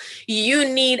models, you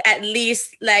need at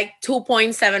least like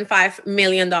 $2.75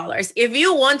 million. If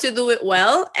you want to do it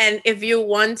well, and if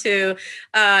you want to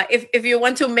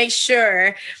make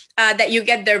sure that you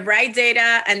get the right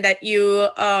data and that you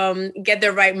get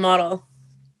the right model.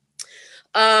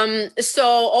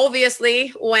 So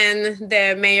obviously, when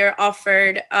the mayor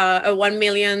offered a $1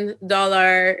 million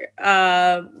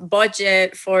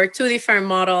budget for two different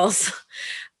models,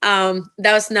 that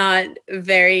was not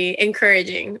very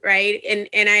encouraging, right? And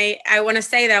I want to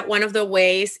say that one of the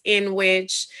ways in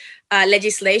which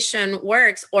legislation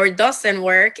works or doesn't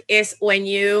work is when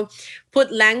you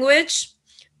put language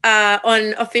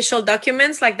on official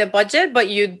documents like the budget, but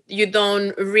you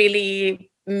don't really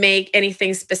make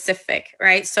anything specific,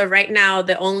 right? So right now,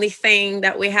 the only thing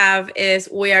that we have is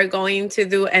we are going to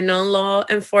do a non-law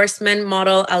enforcement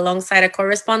model alongside a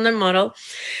correspondent model.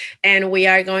 And we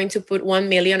are going to put 1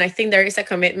 million. I think there is a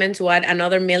commitment to add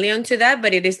another $1 million to that,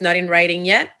 but it is not in writing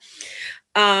yet.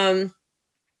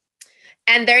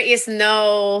 And there is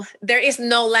no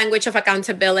language of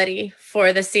accountability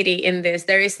for the city in this.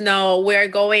 There is no, we're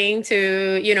going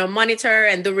to, monitor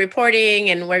and do reporting,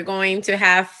 and we're going to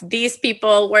have these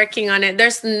people working on it.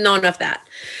 There's none of that.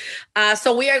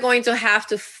 So we are going to have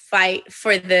to fight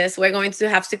for this. We're going to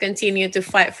have to continue to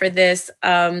fight for this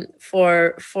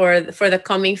for the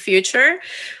coming future.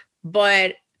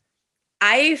 But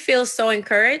I feel so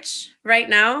encouraged right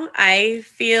now. I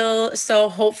feel so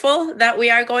hopeful that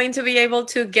we are going to be able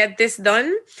to get this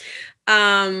done.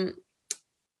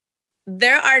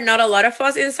 there are not a lot of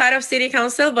us inside of city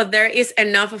council, but there is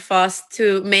enough of us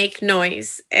to make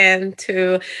noise and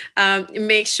to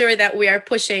make sure that we are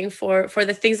pushing for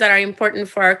the things that are important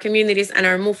for our communities and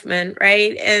our movement,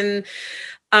 right? And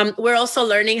we're also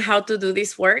learning how to do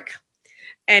this work.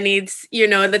 And it's,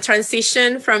 the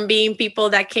transition from being people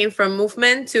that came from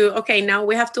movement to, okay, now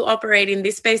we have to operate in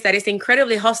this space that is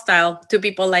incredibly hostile to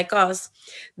people like us,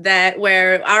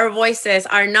 where our voices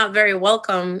are not very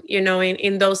welcome,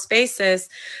 in those spaces.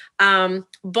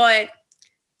 But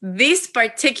this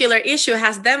particular issue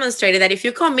has demonstrated that if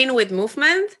you come in with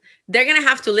movement, they're going to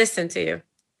have to listen to you.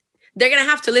 They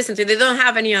don't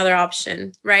have any other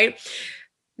option, right?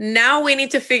 Now we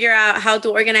need to figure out how to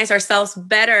organize ourselves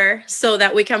better so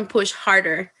that we can push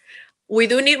harder. We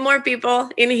do need more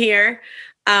people in here.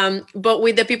 But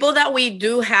with the people that we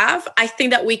do have, I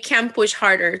think that we can push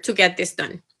harder to get this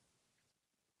done.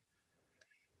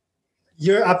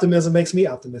 Your optimism makes me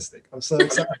optimistic. I'm so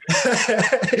excited.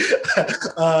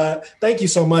 Thank you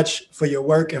so much for your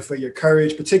work and for your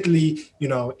courage, particularly,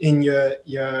 in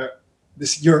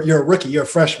you're a rookie, you're a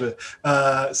freshman.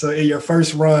 So in your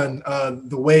first run,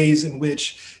 the ways in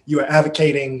which you are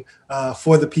advocating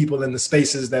for the people in the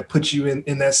spaces that put you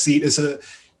in that seat is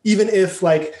even if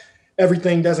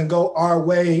everything doesn't go our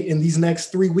way in these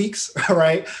next 3 weeks,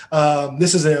 right?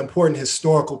 This is an important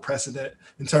historical precedent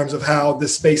in terms of how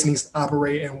this space needs to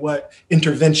operate and what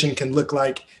intervention can look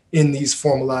like in these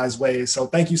formalized ways. So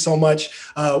thank you so much.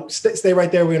 Stay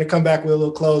right there. We're going to come back with a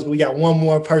little close, but we got one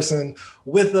more person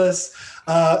with us.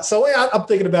 So I'm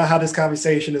thinking about how this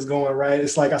conversation is going, right?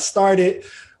 It's like I started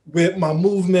with my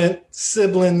movement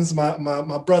siblings,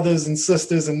 my brothers and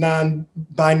sisters and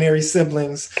non-binary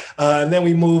siblings. And then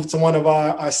we moved to one of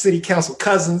our city council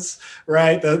cousins,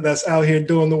 right? That's out here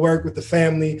doing the work with the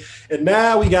family. And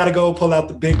now we got to go pull out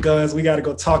the big guns. We got to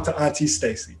go talk to Auntie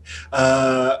Stacy.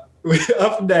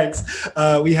 Up next,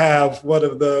 we have one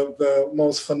of the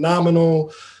most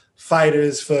phenomenal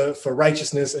fighters for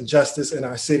righteousness and justice in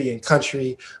our city and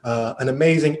country, an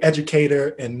amazing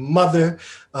educator and mother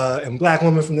and Black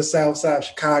woman from the South Side of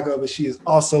Chicago, but she has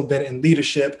also been in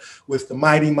leadership with the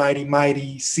mighty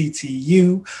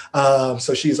CTU.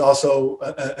 So she's also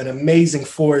an amazing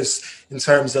force in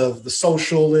terms of the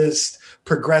socialist,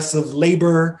 progressive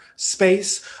labor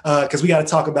space, because we got to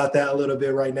talk about that a little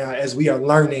bit right now as we are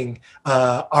learning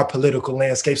our political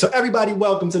landscape. So everybody,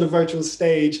 welcome to the virtual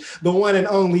stage, the one and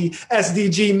only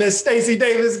SDG, Miss Stacy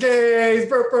Davis Gaines.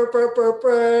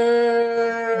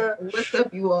 What's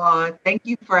up, you all? Thank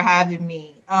you for having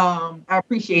me. I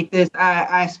appreciate this.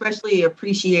 I especially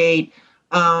appreciate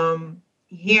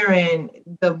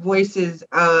hearing the voices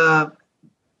of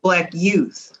Black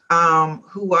youth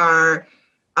who are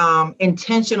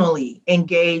intentionally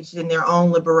engaged in their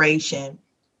own liberation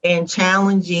and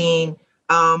challenging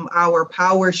our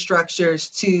power structures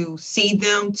to see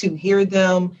them, to hear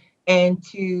them, and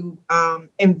to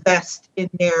invest in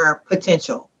their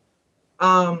potential.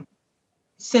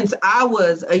 Since I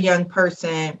was a young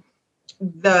person,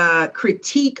 the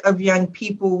critique of young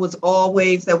people was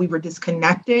always that we were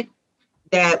disconnected,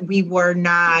 that we were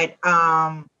not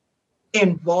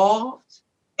involved,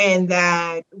 and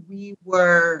that we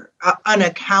were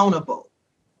unaccountable.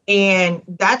 And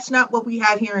that's not what we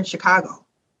have here in Chicago.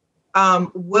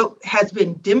 What has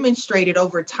been demonstrated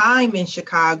over time in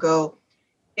Chicago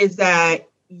is that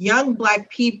young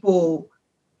Black people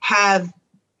have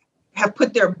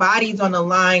put their bodies on the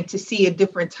line to see a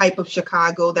different type of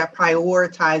Chicago that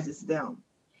prioritizes them.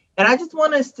 And I just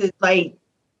want us to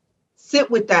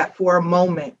sit with that for a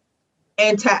moment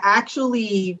and to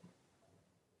actually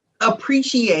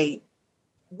appreciate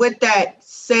what that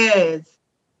says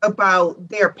about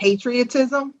their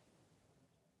patriotism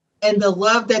and the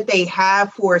love that they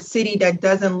have for a city that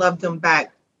doesn't love them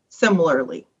back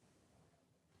similarly.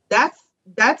 That's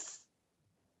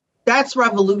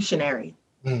revolutionary.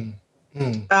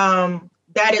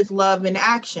 That is love in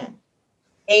action.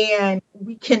 And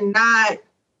we cannot,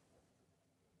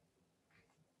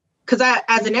 because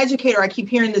as an educator, I keep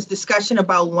hearing this discussion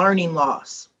about learning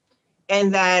loss.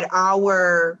 And that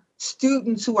our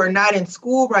students who are not in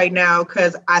school right now,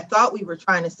 because I thought we were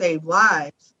trying to save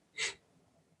lives,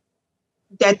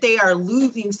 that they are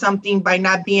losing something by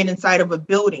not being inside of a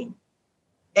building.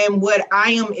 And what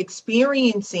I am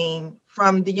experiencing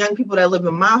from the young people that live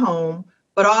in my home,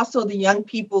 but also the young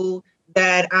people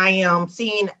that I am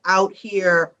seeing out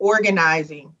here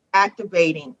organizing,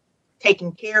 activating,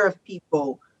 taking care of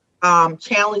people,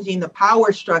 challenging the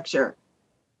power structure,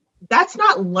 that's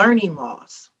not learning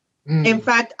loss. In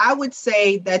fact, I would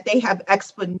say that they have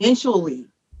exponentially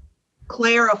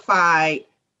clarified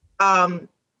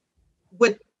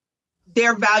what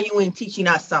they're valuing teaching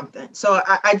us something. So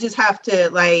I just have to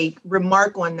like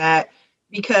remark on that,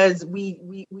 because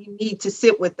we need to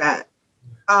sit with that.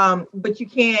 But you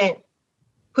can't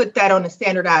put that on a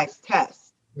standardized test.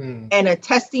 And a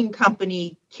testing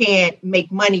company can't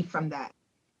make money from that.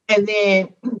 And then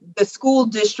the school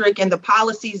district and the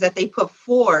policies that they put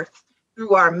forth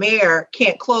through our mayor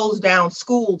can't close down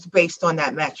schools based on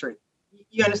that metric.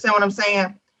 You understand what I'm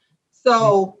saying?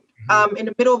 So in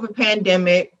the middle of a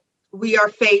pandemic, we are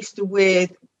faced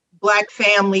with Black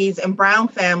families and brown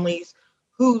families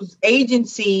whose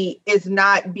agency is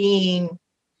not being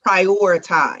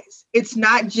prioritized. It's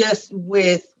not just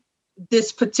with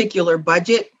this particular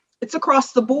budget, it's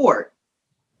across the board.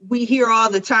 We hear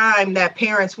all the time that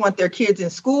parents want their kids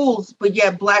in schools, but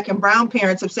yet Black and brown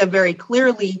parents have said very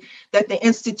clearly that the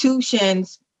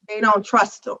institutions, they don't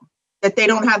trust them, that they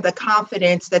don't have the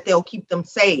confidence that they'll keep them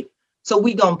safe. So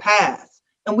we gonna pass.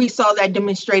 And we saw that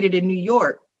demonstrated in New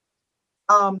York.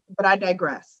 But I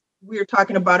digress. We're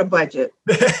talking about a budget.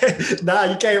 Nah,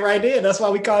 you came right in. That's why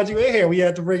we called you in here. We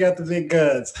had to bring out the big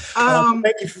guns.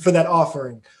 Thank you for that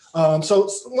offering. So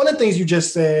one of the things you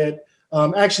just said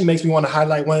actually makes me want to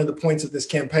highlight one of the points of this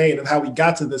campaign of how we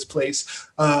got to this place,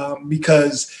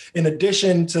 because in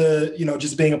addition to,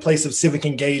 just being a place of civic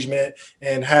engagement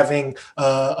and having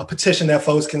a petition that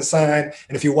folks can sign,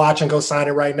 and if you're watching, go sign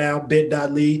it right now,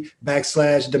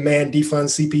 bit.ly/demand defund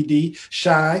CPD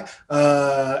shy.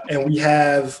 And we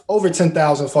have over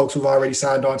 10,000 folks who've already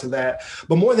signed on to that.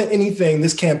 But more than anything,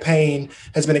 this campaign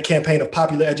has been a campaign of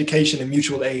popular education and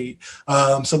mutual aid.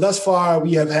 So thus far,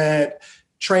 we have had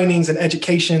trainings and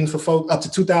education for folk up to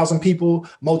 2,000 people,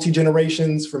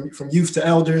 multi-generations from youth to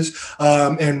elders.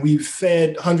 And we've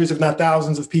fed hundreds, if not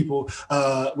thousands of people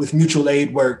with mutual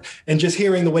aid work. And just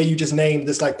hearing the way you just named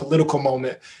this like political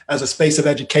moment as a space of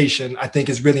education, I think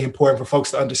is really important for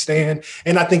folks to understand.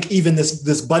 And I think even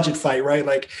this budget fight, right?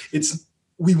 Like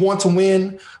we want to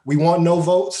win. We want no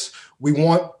votes. We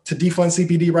want to defund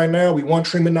CPD right now. We want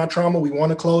treatment, not trauma. We want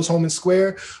to close Home and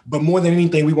Square. But more than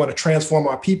anything, we want to transform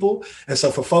our people. And so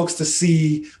for folks to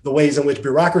see the ways in which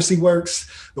bureaucracy works,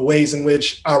 the ways in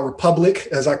which our republic,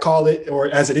 as I call it, or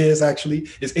as it is actually,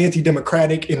 is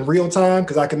anti-democratic in real time,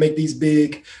 because I can make these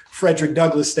big Frederick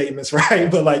Douglass statements, right?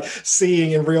 But like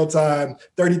seeing in real time,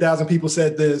 30,000 people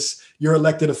said this, your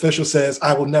elected official says,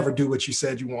 I will never do what you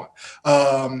said you want.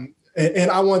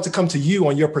 And I want to come to you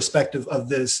on your perspective of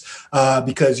this,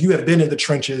 because you have been in the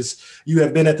trenches, you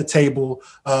have been at the table,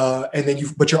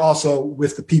 but you're also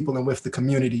with the people and with the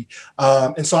community.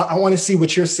 And so I want to see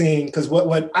what you're seeing, because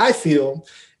what I feel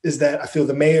is that I feel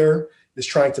the mayor is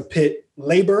trying to pit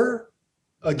labor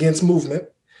against movement.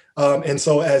 And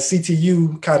so as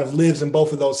CTU kind of lives in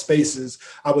both of those spaces,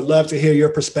 I would love to hear your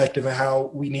perspective and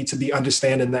how we need to be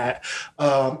understanding that.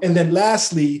 And then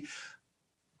lastly,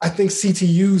 I think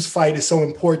CTU's fight is so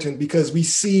important because we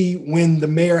see when the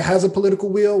mayor has a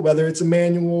political will, whether it's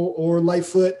Emanuel or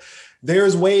Lightfoot,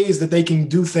 there's ways that they can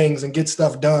do things and get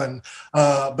stuff done.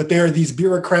 But there are these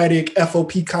bureaucratic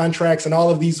FOP contracts and all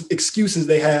of these excuses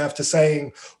they have to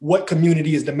saying what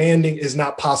community is demanding is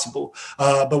not possible.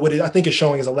 But what I think is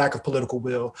showing is a lack of political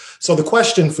will. So the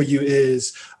question for you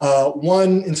is,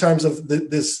 one, in terms of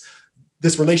this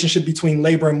relationship between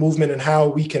labor and movement and how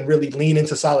we can really lean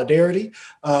into solidarity.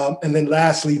 And then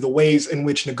lastly, the ways in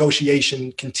which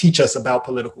negotiation can teach us about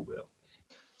political will.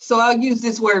 So I'll use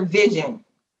this word vision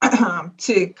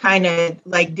to kind of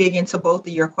like dig into both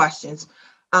of your questions.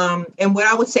 And what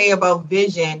I would say about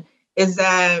vision is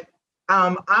that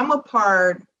I'm a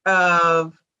part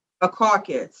of a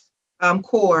caucus,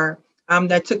 CORE,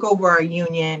 that took over our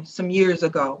union some years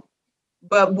ago.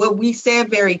 But what we said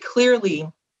very clearly,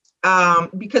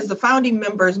 because the founding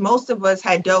members, most of us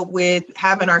had dealt with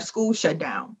having our school shut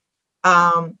down,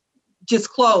 just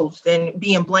closed and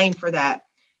being blamed for that,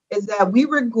 is that we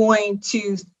were going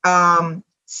to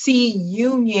see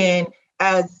union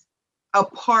as a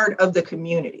part of the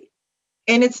community.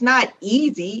 And it's not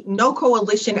easy. No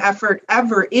coalition effort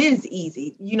ever is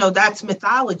easy. That's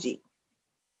mythology.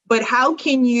 But how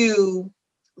can you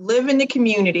live in the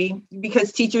community,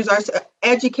 because teachers are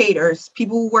educators,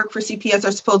 people who work for CPS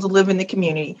are supposed to live in the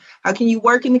community. How can you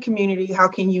work in the community? How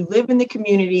can you live in the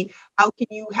community? How can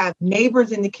you have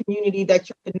neighbors in the community that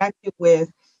you're connected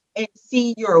with and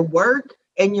see your work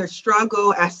and your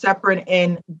struggle as separate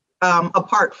and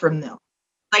apart from them?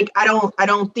 Like, I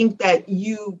don't think that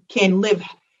you can live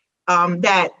in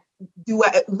that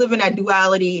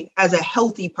duality as a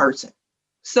healthy person.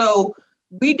 So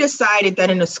we decided that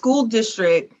in a school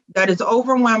district that is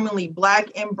overwhelmingly Black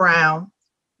and brown,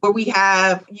 where we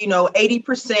have,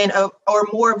 80% of or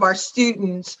more of our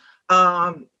students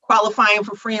qualifying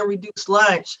for free and reduced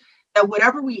lunch, that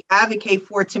whatever we advocate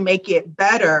for to make it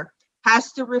better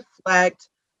has to reflect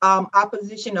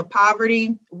opposition to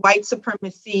poverty, white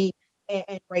supremacy,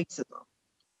 and racism.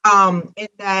 And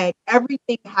that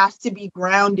everything has to be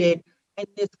grounded in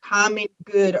this common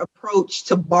good approach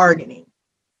to bargaining.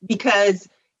 Because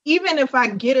even if I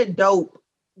get a dope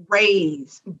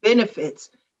raise, benefits,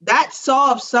 that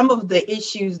solves some of the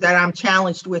issues that I'm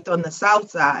challenged with on the South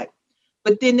Side.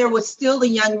 But then there was still a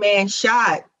young man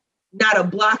shot not a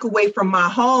block away from my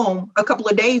home a couple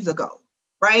of days ago,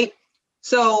 right?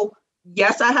 So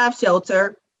yes, I have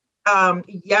shelter.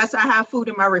 Yes, I have food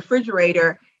in my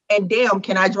refrigerator. And damn,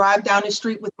 can I drive down the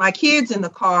street with my kids in the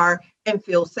car and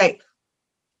feel safe,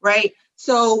 right?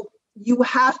 So you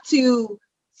have to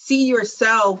see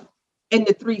yourself in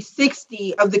the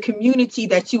 360 of the community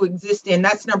that you exist in.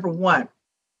 That's number one.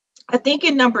 I think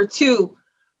in number two,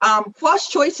 false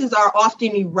choices are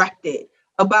often erected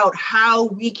about how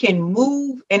we can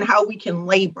move and how we can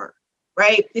labor,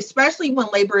 right? Especially when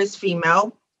labor is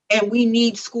female and we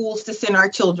need schools to send our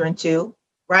children to,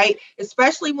 right?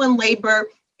 Especially when labor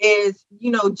is,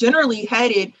 generally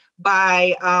headed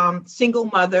by single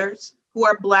mothers who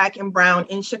are Black and brown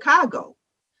in Chicago.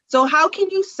 So how can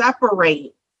you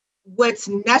separate what's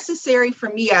necessary for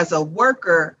me as a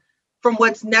worker from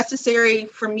what's necessary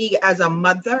for me as a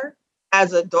mother,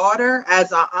 as a daughter,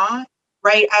 as an aunt,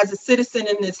 right? As a citizen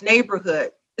in this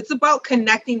neighborhood? It's about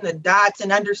connecting the dots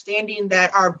and understanding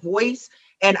that our voice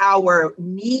and our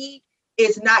need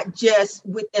is not just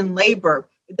within labor,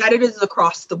 that it is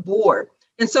across the board.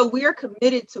 And so we are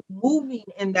committed to moving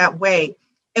in that way.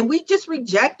 And we just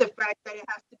reject the fact that it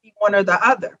has to be one or the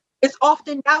other. It's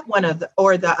often not one of the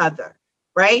or the other,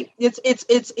 right?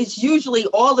 It's usually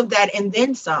all of that and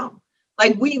then some.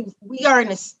 Like we are in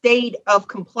a state of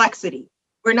complexity.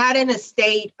 We're not in a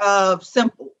state of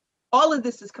simple. All of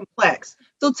this is complex.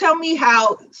 So tell me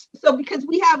how, because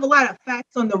we have a lot of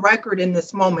facts on the record in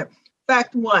this moment.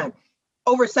 Fact one,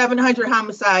 over 700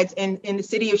 homicides in the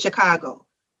city of Chicago.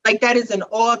 Like that is an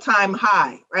all-time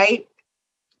high, right?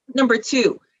 Number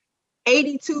two,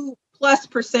 82+%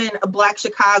 of Black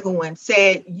Chicagoans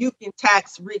said you can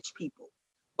tax rich people,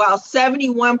 while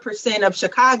 71% of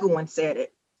Chicagoans said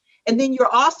it. And then you're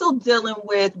also dealing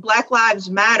with Black Lives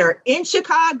Matter in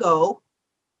Chicago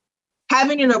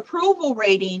having an approval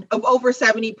rating of over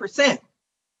 70%,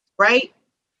 right?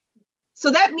 So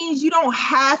that means you don't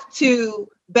have to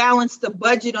balance the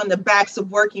budget on the backs of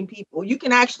working people. You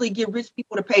can actually get rich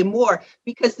people to pay more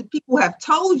because the people have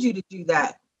told you to do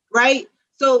that, right?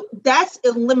 So that's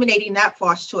eliminating that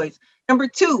false choice. Number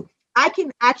two, I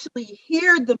can actually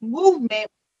hear the movement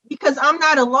because I'm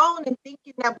not alone in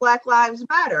thinking that Black Lives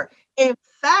Matter. In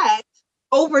fact,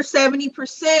 over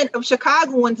 70% of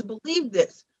Chicagoans believe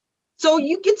this. So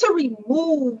you get to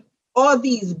remove all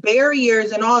these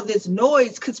barriers and all this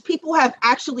noise because people have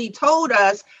actually told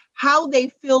us how they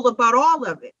feel about all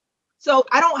of it. So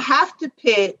I don't have to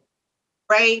pit,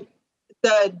 right,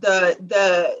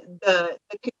 the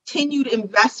continued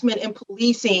investment in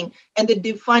policing and the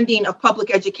defunding of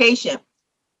public education.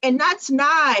 And that's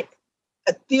not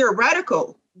a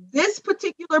theoretical. This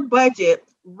particular budget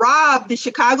robbed the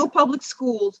Chicago Public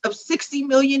Schools of $60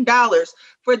 million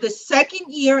for the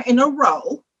second year in a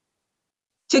row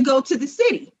to go to the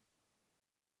city.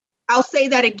 I'll say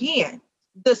that again.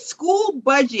 The school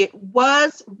budget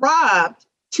was robbed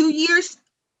 2 years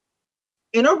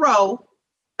in a row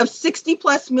of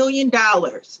 $60+ million,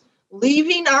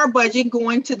 leaving our budget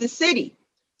going to the city.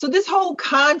 So this whole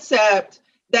concept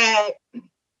that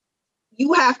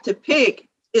you have to pick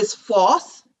is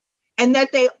false, and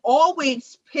that they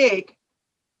always pick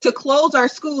to close our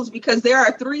schools because there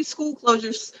are 3 school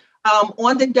closures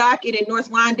on the docket in North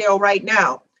Lawndale right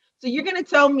now. So you're going to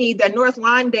tell me that North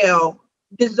Lawndale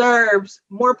deserves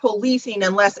more policing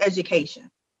and less education?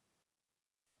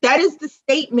 That is the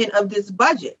statement of this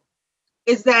budget,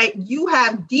 is that you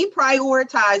have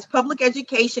deprioritized public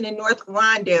education in North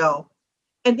Lawndale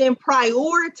and then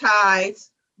prioritize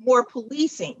more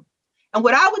policing. And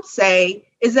what I would say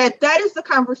is that that is the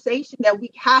conversation that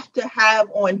we have to have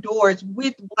on doors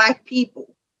with Black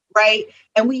people, right?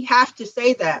 And we have to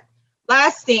say that.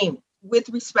 Last thing, with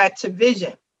respect to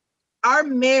vision, our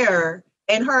mayor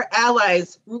and her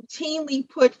allies routinely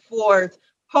put forth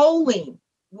polling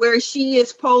where she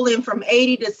is polling from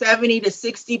 80 to 70 to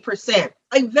 60%,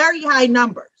 like very high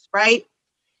numbers, right?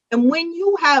 And when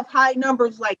you have high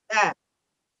numbers like that,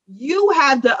 you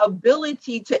have the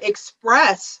ability to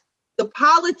express the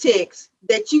politics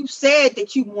that you said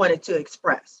that you wanted to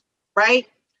express, right?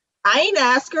 I ain't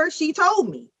asked her, she told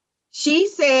me. She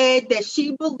said that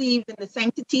she believed in the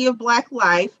sanctity of Black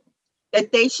life,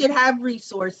 that they should have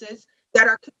resources, that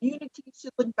our communities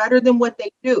should look better than what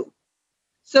they do.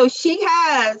 So she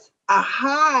has a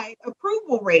high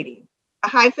approval rating, a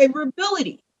high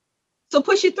favorability. So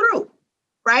push it through,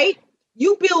 right?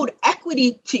 You build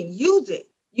equity to use it.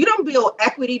 You don't build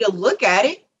equity to look at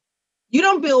it. You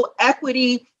don't build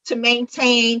equity to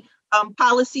maintain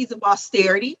policies of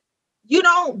austerity. You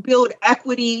don't build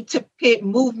equity to pit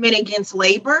movement against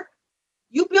labor.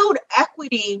 You build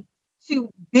equity to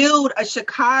build a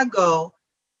Chicago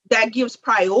that gives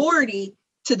priority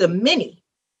to the many,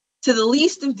 to the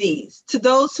least of these, to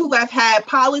those who have had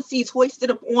policies hoisted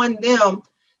upon them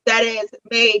that has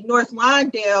made North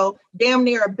Lawndale damn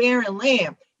near a barren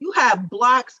land. You have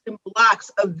blocks and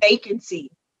blocks of vacancy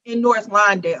in North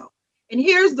Lawndale. And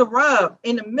here's the rub.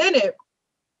 In a minute,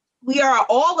 we are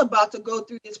all about to go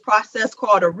through this process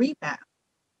called a remap.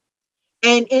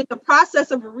 And in the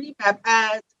process of a remap,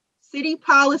 as city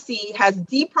policy has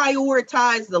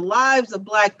deprioritized the lives of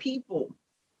Black people,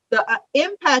 the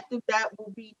impact of that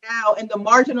will be now in the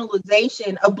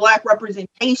marginalization of Black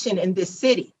representation in this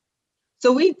city.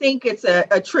 So we think it's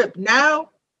a trip now.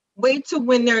 Wait till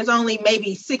when there's only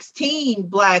maybe 16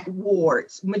 Black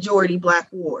wards, majority Black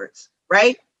wards,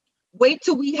 right? Wait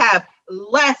till we have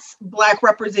less Black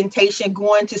representation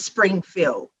going to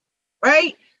Springfield,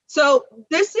 right? So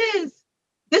this is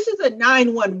a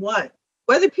 911.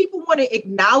 Whether people want to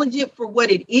acknowledge it for what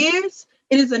it is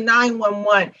a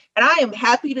 911. And I am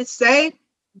happy to say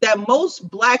that most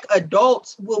Black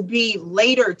adults will be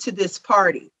later to this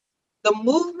party. The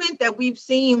movement that we've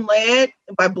seen led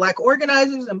by Black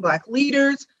organizers and Black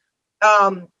leaders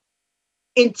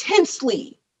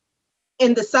intensely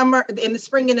in the summer, in the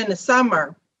spring and in the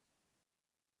summer,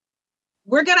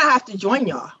 we're going to have to join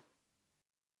y'all.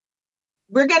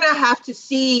 We're going to have to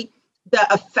see the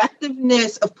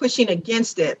effectiveness of pushing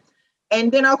against it.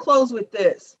 And then I'll close with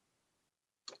this.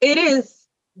 It is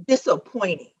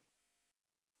disappointing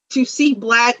to see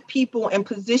Black people in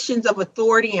positions of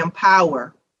authority and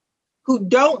power who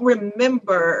don't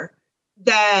remember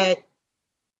that,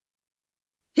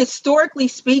 historically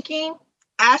speaking,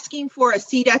 asking for a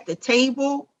seat at the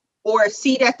table or a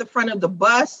seat at the front of the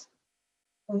bus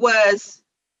was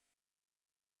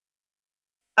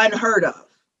unheard of.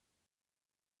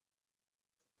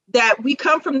 That we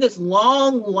come from this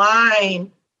long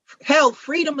line, hell,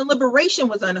 freedom and liberation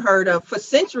was unheard of for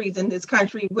centuries in this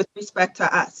country with respect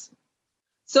to us.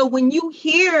 So when you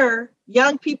hear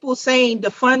young people saying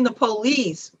defund the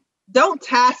police, don't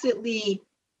tacitly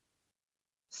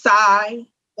sigh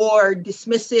or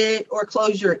dismiss it or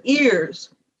close your ears.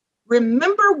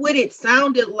 Remember what it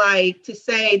sounded like to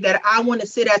say that I want to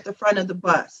sit at the front of the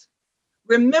bus.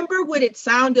 Remember what it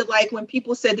sounded like when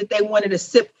people said that they wanted to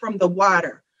sip from the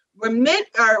water. Or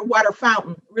water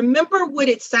fountain. Remember what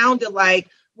it sounded like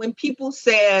when people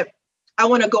said, I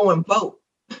want to go and vote.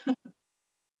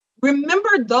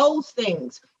 Remember those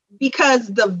things, because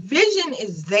the vision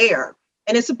is there,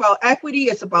 and it's about equity,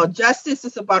 it's about justice,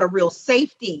 it's about a real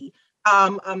safety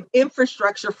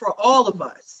infrastructure for all of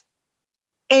us.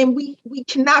 And we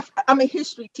cannot. I'm a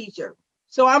history teacher,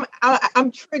 so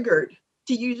I'm triggered,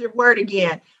 to use your word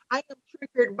again. I am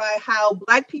triggered by how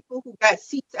Black people who got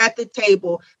seats at the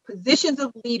table, positions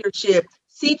of leadership,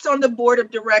 seats on the board of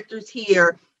directors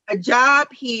here, a job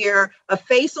here, a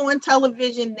face on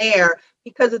television there,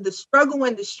 because of the struggle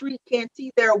in the street, can't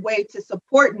see their way to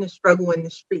supporting the struggle in the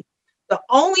street. The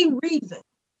only reason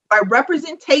why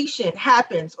representation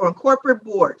happens on corporate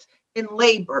boards, in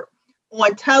labor,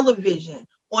 on television,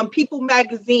 on People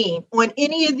magazine, on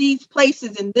any of these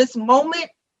places in this moment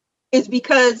is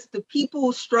because the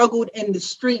people struggled in the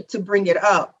street to bring it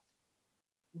up.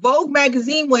 Vogue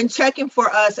magazine wasn't checking for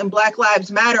us and Black Lives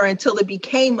Matter until it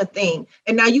became a thing.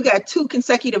 And now you got 2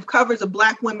 consecutive covers of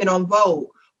Black women on Vogue.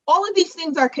 All of these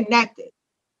things are connected.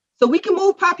 So we can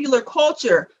move popular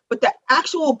culture, but the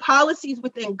actual policies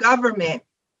within government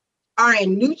are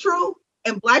in neutral,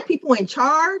 and Black people in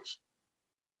charge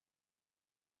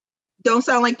don't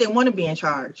sound like they want to be in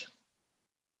charge.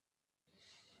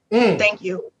 Thank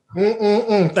you.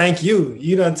 Thank you.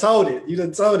 You done told it. You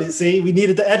done told it. See, we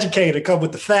needed the educator to come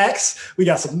with the facts. We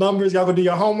got some numbers. Y'all gonna do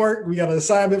your homework. We got an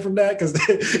assignment from that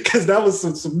because that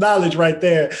was some knowledge right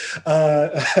there.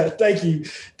 Thank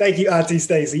you, Auntie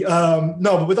Stacey. No,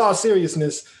 but with all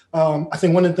seriousness, I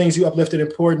think one of the things you uplifted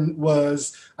important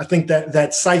was, I think that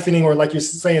siphoning, or like you're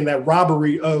saying, that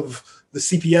robbery of the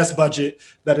CPS budget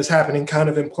that is happening kind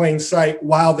of in plain sight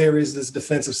while there is this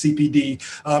defense of CPD.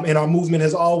 And our movement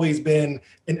has always been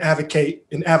an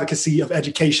advocacy of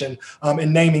education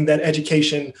and naming that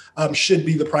education should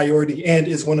be the priority and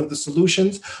is one of the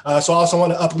solutions. So I also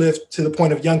want to uplift to the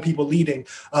point of young people leading.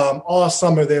 All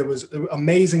summer, there was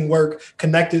amazing work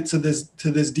connected to this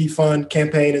defund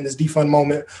campaign and this defund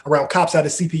moment around cops out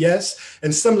of CPS.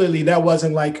 And similarly, that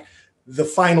wasn't like the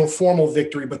final formal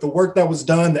victory, but the work that was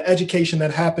done, the education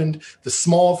that happened, the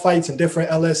small fights in different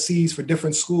LSCs for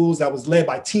different schools that was led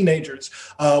by teenagers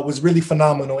was really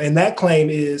phenomenal. And that claim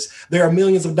is there are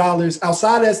millions of dollars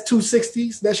outside as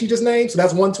 260s that she just named. So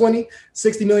that's 120,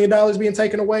 $60 million being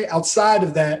taken away. Outside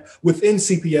of that, within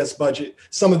CPS budget,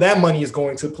 some of that money is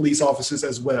going to police officers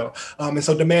as well. And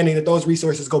so demanding that those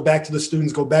resources go back to the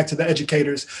students, go back to the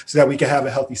educators so that we can have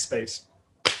a healthy space.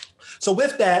 So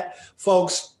with that,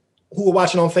 folks, who are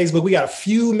watching on Facebook, we got a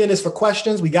few minutes for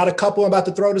questions. We got a couple I'm about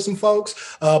to throw to some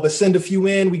folks, but send a few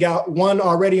in. We got one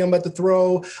already I'm about to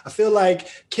throw. I feel like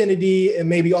Kennedy and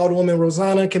maybe Alderwoman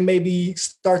Rosanna can maybe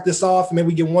start this off. Maybe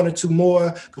we get one or two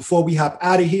more before we hop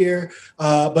out of here.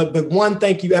 But one,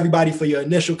 thank you everybody for your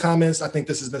initial comments. I think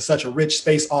this has been such a rich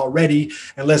space already,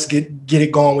 and let's get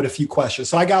it going with a few questions.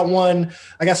 So I got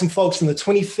some folks from the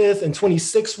 25th and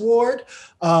 26th ward.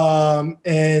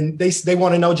 And they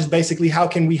want to know just basically how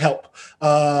can we help.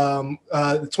 The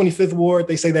 25th ward,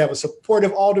 they say they have a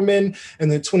supportive alderman,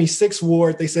 and the 26th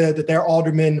ward, they said that their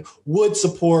alderman would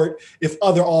support if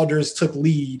other alders took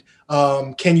lead.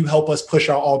 Can you help us push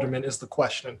our alderman is the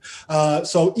question.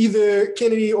 So either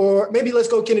Kennedy or maybe let's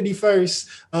go Kennedy first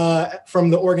from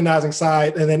the organizing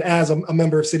side. And then as a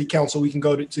member of city council, we can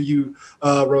go to you,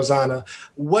 Rosanna.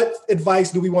 What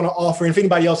advice do we want to offer? And if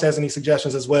anybody else has any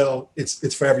suggestions as well,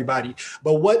 it's for everybody.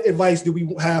 But what advice do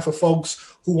we have for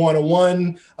folks who want to,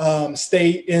 one,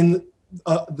 stay in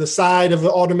the side of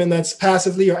the alderman that's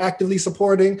passively or actively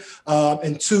supporting,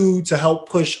 and two, to help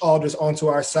push alders onto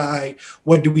our side?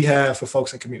 What do we have for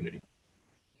folks in community?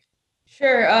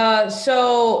 Sure.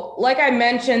 So like I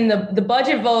mentioned, the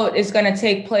budget vote is going to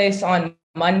take place on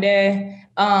Monday.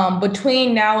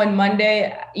 Between now and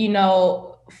Monday,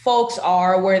 folks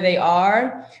are where they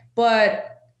are. But,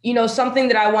 something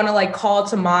that I want to call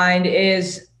to mind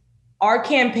is our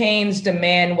campaign's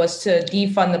demand was to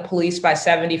defund the police by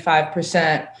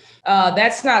 75%.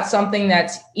 That's not something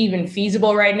that's even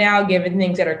feasible right now, given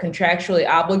things that are contractually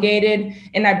obligated.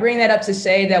 And I bring that up to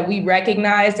say that we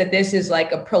recognize that this is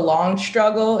like a prolonged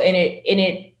struggle, and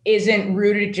it isn't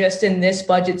rooted just in this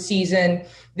budget season.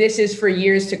 This is for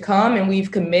years to come, and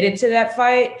we've committed to that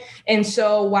fight. And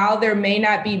so while there may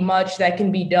not be much that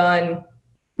can be done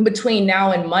between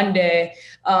now and Monday,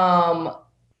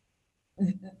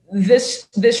 this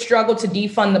struggle to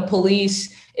defund the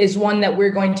police is one that we're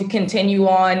going to continue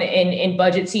on in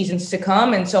budget seasons to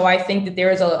come. And so I think that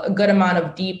there is a good amount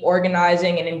of deep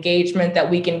organizing and engagement that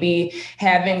we can be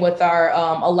having with our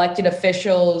elected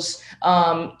officials,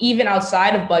 even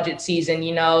outside of budget season,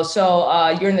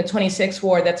 So you're in the 26th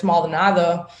ward, that's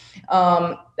Maldonado.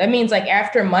 That means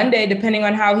after Monday, depending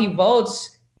on how he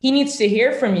votes, he needs to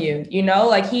hear from you, he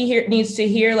needs to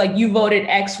hear you voted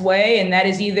X way, and that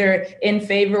is either in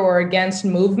favor or against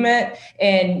movement,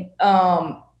 and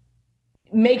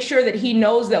make sure that he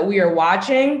knows that we are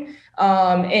watching.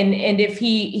 And if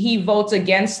he votes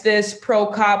against this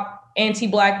pro-cop,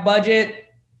 anti-Black budget,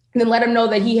 then let him know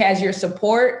that he has your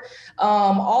support.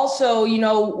 Also,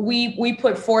 we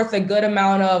put forth a good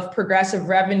amount of progressive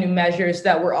revenue measures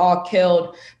that were all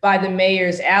killed by the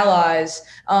mayor's allies.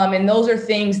 And those are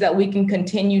things that we can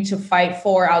continue to fight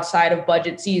for outside of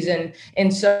budget season.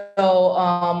 And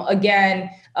so, again,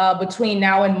 between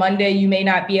now and Monday, you may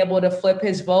not be able to flip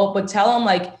his vote, but tell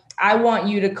him I want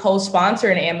you to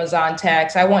co-sponsor an Amazon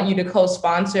tax. I want you to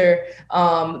co-sponsor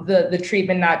the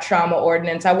treatment, not trauma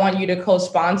ordinance. I want you to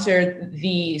co-sponsor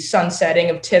the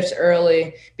sunsetting of TIFs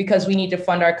early, because we need to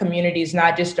fund our communities,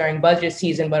 not just during budget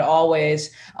season, but always.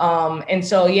 And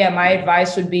so, my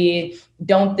advice would be,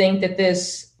 don't think that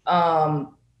this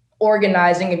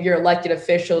organizing of your elected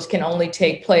officials can only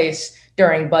take place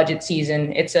during budget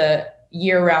season. It's a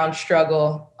year-round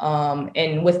struggle.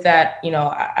 And with that,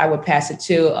 I would pass it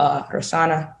to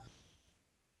Rosanna.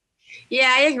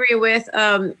 Yeah, I agree with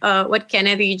what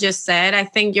Kennedy just said. I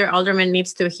think your alderman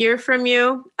needs to hear from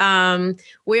you.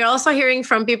 We're also hearing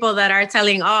from people that are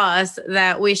telling us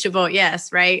that we should vote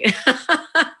yes, right?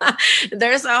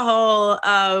 There's a whole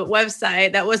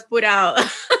website that was put out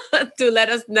to let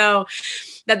us know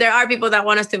that there are people that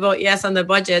want us to vote yes on the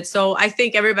budget. So I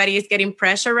think everybody is getting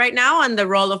pressure right now, and the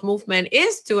role of movement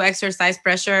is to exercise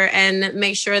pressure and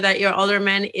make sure that your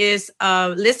alderman is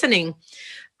listening.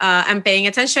 and paying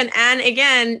attention. And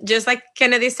again, just like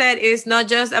Kennedy said, it's not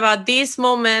just about this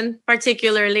moment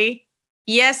particularly.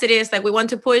 Yes, it is like we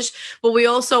want to push, but we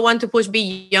also want to push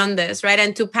beyond this, right?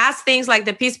 And to pass things like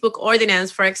the Peace Book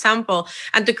Ordinance, for example,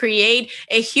 and to create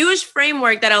a huge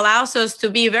framework that allows us to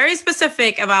be very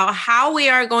specific about how we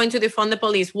are going to defund the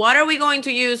police. What are we going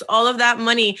to use all of that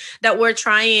money that we're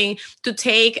trying to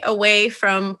take away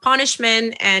from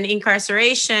punishment and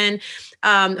incarceration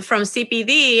from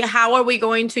CPD, how are we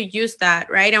going to use that,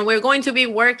 right? And we're going to be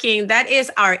working, that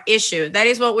is our issue. That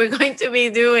is what we're going to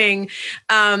be doing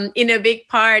in a big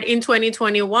part in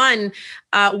 2021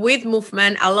 with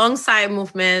movement, alongside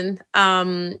movement,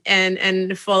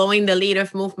 and following the lead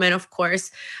of movement, of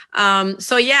course.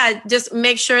 So yeah, just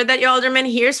make sure that your alderman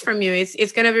hears from you.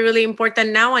 It's going to be really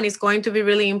important now, and it's going to be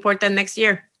really important next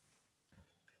year.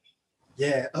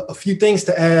 Yeah, a few things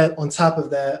to add on top of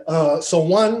that. So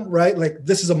one, right, like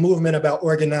this is a movement about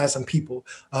organizing people.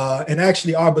 And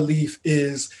actually our belief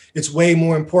is it's way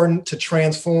more important to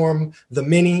transform the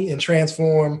many and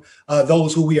transform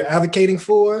those who we are advocating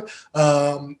for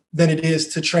than it is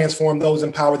to transform those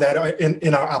in power that are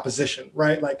in our opposition,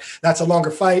 right? Like that's a longer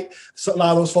fight. So a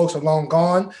lot of those folks are long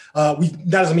gone. That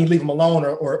doesn't mean leave them alone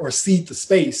or cede the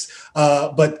space.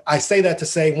 But I say that to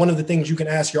say one of the things you can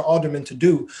ask your alderman to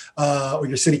do, or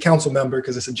your city council member,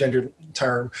 because it's a gendered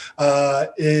term,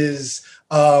 is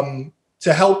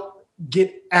to help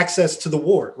get access to the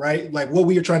ward, right? Like what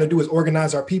we are trying to do is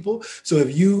organize our people. So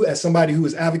if you, as somebody who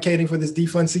is advocating for this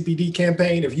Defund CPD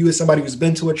campaign, if you as somebody who's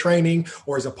been to a training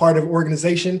or is a part of an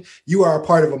organization, you are a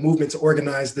part of a movement to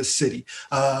organize this city.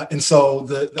 And so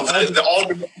the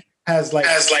alderman has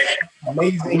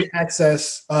amazing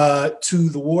access to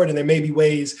the ward, and there may be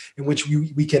ways in which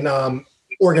we can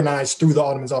organized through the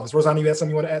alderman's office. Rosanna, you had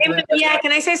something you want to add to that? Yeah,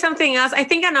 can I say something else? I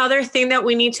think another thing that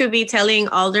we need to be telling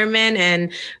aldermen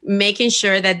and making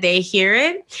sure that they hear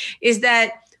it is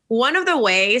that one of the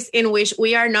ways in which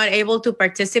we are not able to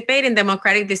participate in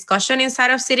democratic discussion inside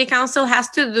of city council has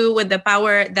to do with the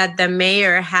power that the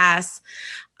mayor has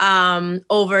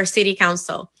over city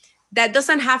council. That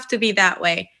doesn't have to be that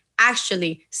way.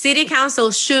 Actually, city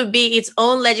council should be its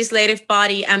own legislative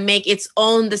body and make its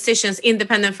own decisions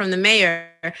independent from the mayor.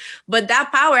 But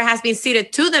that power has been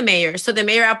ceded to the mayor. So the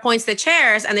mayor appoints the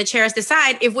chairs and the chairs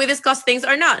decide if we discuss things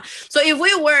or not. So if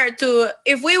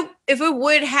we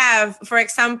would have, for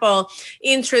example,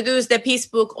 introduced the Peace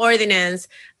Book Ordinance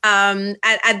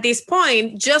at this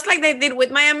point, just like they did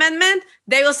with my amendment,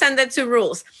 they will send it to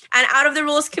rules. And out of the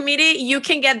rules committee, you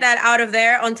can get that out of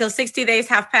there until 60 days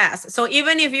have passed. So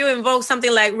even if you invoke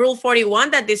something like Rule 41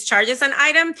 that discharges an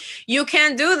item, you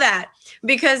can't do that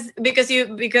because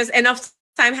enough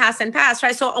time hasn't passed,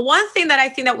 right? So one thing that I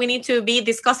think that we need to be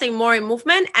discussing more in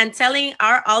movement and telling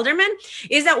our aldermen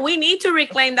is that we need to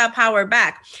reclaim that power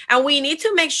back. And we need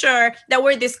to make sure that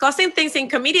we're discussing things in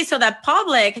committee so that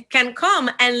public can come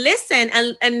and listen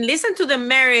and listen to the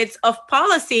merits of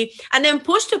policy and then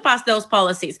push to pass those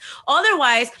policies.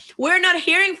 Otherwise, we're not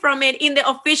hearing from it in the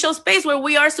official space where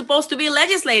we are supposed to be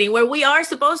legislating, where we are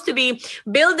supposed to be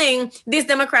building these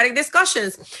democratic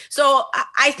discussions. So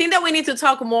I think that we need to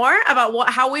talk more about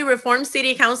how we reform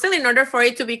city council in order for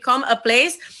it to become a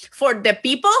place for the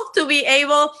people to be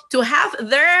able to have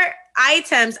their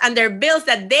items and their bills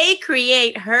that they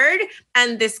create heard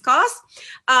and discussed.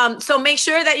 So make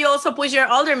sure that you also push your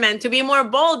aldermen to be more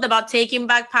bold about taking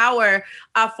back power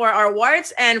for our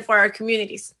wards and for our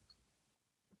communities.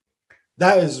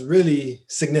 That is really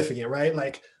significant, right?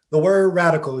 Like the word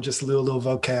radical, just a little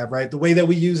vocab, right? The way that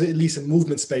we use it, at least in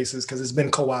movement spaces, because it's been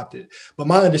co-opted. But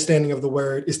my understanding of the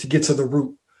word is to get to the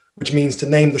root, which means to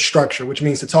name the structure, which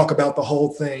means to talk about the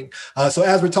whole thing. So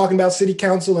as we're talking about city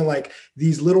council and like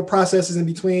these little processes in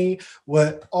between,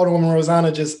 what Alderwoman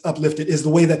Rosanna just uplifted is the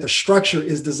way that the structure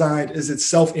is designed is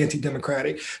itself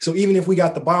anti-democratic. So even if we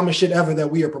got the bombest shit ever that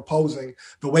we are proposing,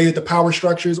 the way that the power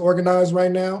structure is organized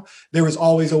right now, there is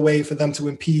always a way for them to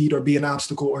impede or be an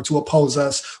obstacle or to oppose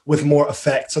us with more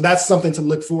effect. So that's something to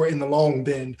look for in the long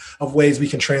bend of ways we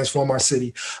can transform our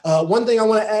city. One thing I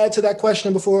want to add to that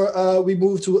question before we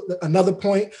move to another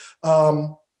point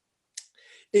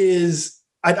is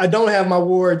I don't have my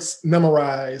wards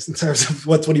memorized in terms of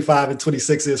what 25 and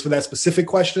 26 is for that specific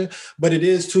question, but it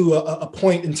is to a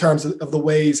point in terms of the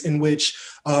ways in which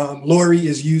Lori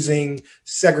is using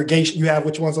segregation. You have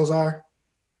which ones those are?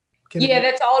 Yeah,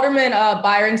 that's Alderman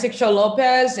Byron Sixto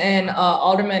Lopez and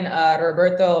Alderman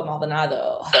Roberto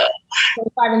Maldonado.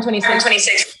 25 and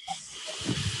 26.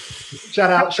 Shout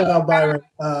out Byron.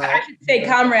 I should say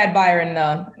Comrade Byron,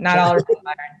 though, not Alderman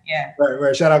Byron. Yeah.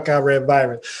 Right. Shout out Comrade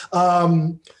Byron.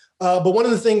 But one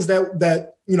of the things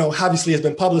that obviously has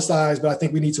been publicized, but I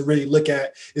think we need to really look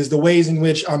at is the ways in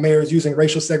which our mayor is using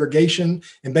racial segregation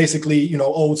and basically,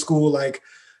 old school, like,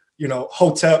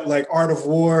 hotel, like art of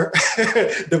war,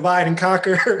 divide and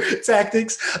conquer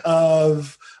tactics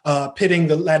of pitting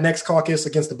the Latinx caucus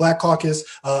against the Black caucus,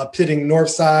 pitting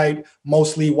North Side,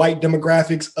 mostly white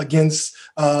demographics against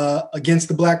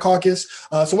the Black caucus.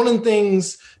 So one of the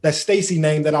things that Stacey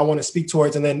named that I want to speak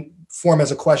towards and then form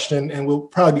as a question, and we'll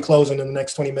probably be closing in the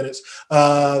next 20 minutes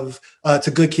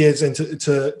to Good Kids and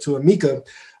to Amika,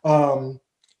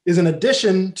 is in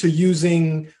addition to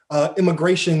using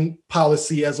immigration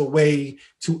policy as a way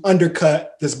to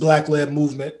undercut this Black-led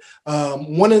movement.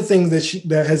 One of the things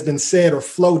that has been said or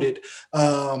floated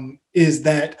is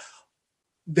that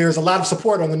there's a lot of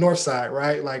support on the North Side,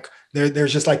 right? Like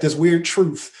there's just like this weird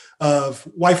truth of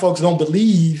white folks don't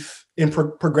believe in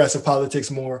progressive politics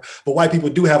more, but white people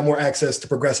do have more access to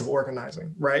progressive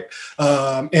organizing, right?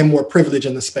 And more privilege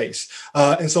in the space.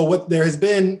 And so there has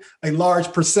been a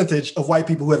large percentage of white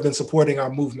people who have been supporting our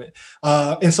movement.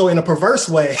 And so in a perverse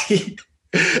way,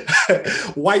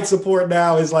 white support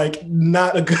now is like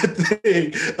not a good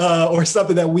thing or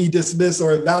something that we dismiss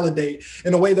or validate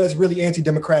in a way that's really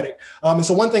anti-democratic. And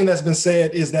so one thing that's been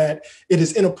said is that it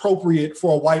is inappropriate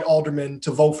for a white alderman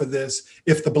to vote for this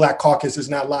if the Black caucus is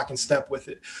not lock in step with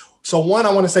it. So one,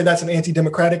 I want to say that's an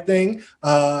anti-democratic thing.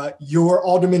 Your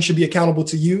alderman should be accountable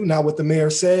to you, not what the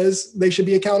mayor says they should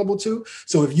be accountable to.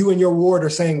 So if you and your ward are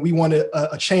saying we want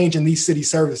a change in these city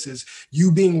services,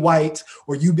 you being white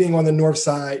or you being on the North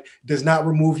Side does not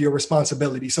remove your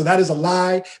responsibility. So that is a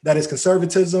lie. That is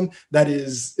conservatism. That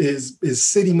is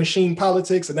city machine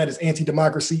politics, and that is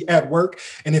anti-democracy at work.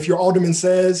 And if your alderman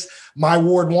says, my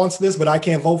ward wants this, but I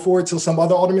can't vote for it till some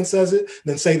other alderman says it,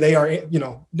 then say they are,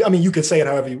 you can say it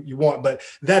however you want, but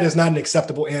that is not an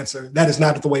acceptable answer. That is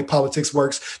not the way politics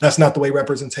works. That's not the way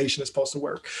representation is supposed to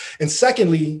work. And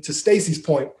secondly, to Stacey's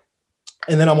point,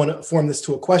 and then I want to form this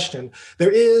to a question,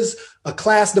 there is a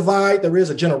class divide, there is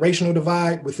a generational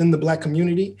divide within the Black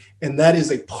community, and that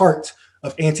is a part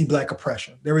of anti-Black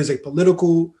oppression. There is a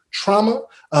political trauma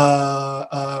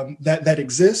that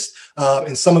exists,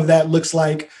 and some of that looks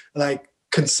like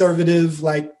conservative,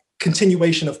 like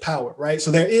continuation of power, right?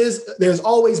 So there's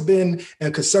always been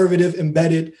a conservative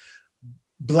embedded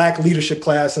Black leadership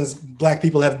class, since Black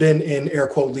people have been in air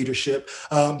quote leadership,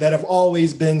 that have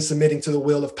always been submitting to the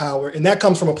will of power. And that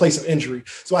comes from a place of injury.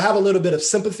 So I have a little bit of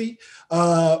sympathy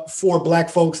for Black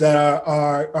folks that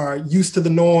are used to the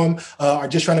norm, are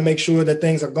just trying to make sure that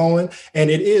things are going.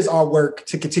 And it is our work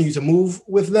to continue to move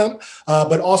with them.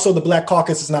 But also the Black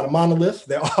caucus is not a monolith.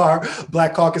 There are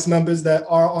Black caucus members that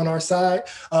are on our side,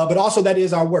 but also that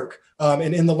is our work.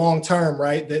 And in the long term,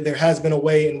 right, there has been a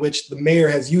way in which the mayor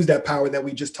has used that power that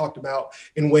we just talked about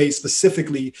in ways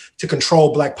specifically to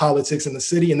control Black politics in the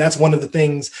city. And that's one of the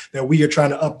things that we are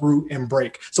trying to uproot and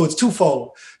break. So it's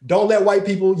twofold. Don't let white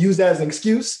people use that as an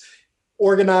excuse.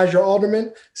 Organize your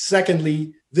alderman.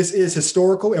 Secondly, this is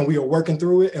historical and we are working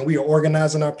through it and we are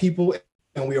organizing our people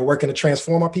and we are working to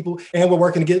transform our people. And we're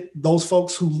working to get those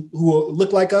folks who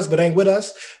look like us but ain't with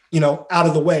us, out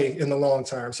of the way in the long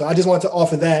term. So I just wanted to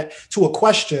offer that to a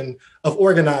question of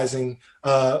organizing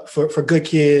for Good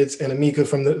Kids and Amika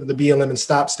from the BLM and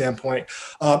Stop standpoint.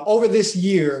 Over this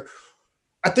year,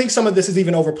 I think some of this is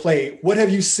even overplayed. What have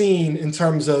you seen in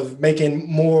terms of making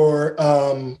more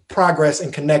progress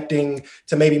in connecting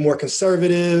to maybe more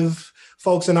conservative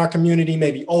folks in our community,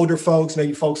 maybe older folks,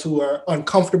 maybe folks who are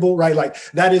uncomfortable, right? Like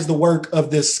that is the work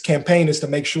of this campaign, is to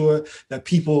make sure that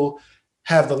people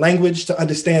have the language to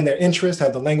understand their interests,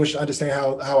 have the language to understand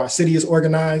how our city is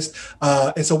organized.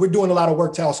 And so we're doing a lot of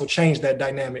work to also change that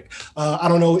dynamic. I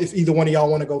don't know if either one of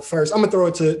y'all want to go first. I'm gonna throw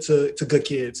it to Good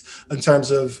Kids in terms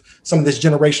of some of this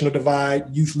generational divide,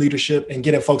 youth leadership, and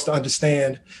getting folks to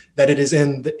understand that it is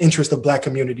in the interest of Black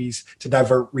communities to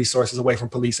divert resources away from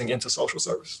policing into social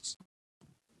services.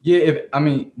 Yeah,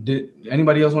 did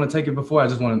anybody else want to take it before? I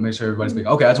just want to make sure everybody's speaking.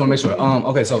 Okay, I just want to make sure.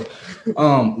 Okay, so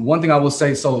one thing I will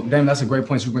say, so Damon, that's a great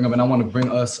point you bring up, and I want to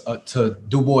bring us to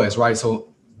Du Bois, right?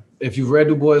 So if you've read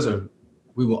Du Bois, or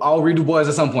we will all read Du Bois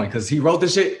at some point, because he wrote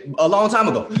this shit a long time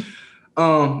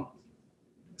ago.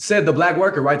 Said the Black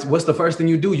worker, right? What's the first thing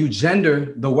you do? You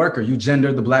gender the worker, you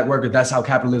gender the Black worker. That's how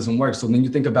capitalism works. So then you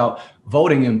think about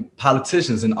voting and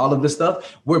politicians and all of this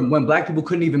stuff, when Black people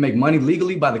couldn't even make money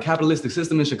legally by the capitalistic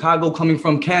system in Chicago, coming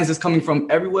from Kansas, coming from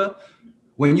everywhere.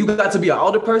 When you got to be an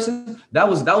older person, that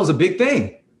was a big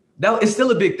thing. That is still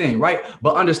a big thing, right?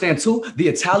 But understand too, the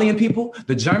Italian people,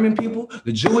 the German people,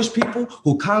 the Jewish people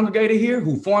who congregated here,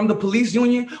 who formed the police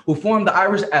union, who formed the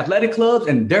Irish athletic clubs,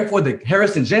 and therefore the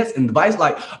Harrison Gents and the Vice,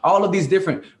 like all of these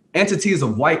different entities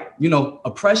of white,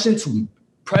 oppression to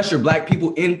pressure Black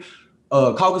people in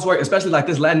caucus work, especially like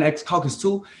this Latinx caucus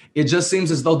too. It just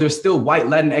seems as though there's still white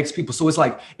Latinx people. So it's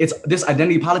like, it's this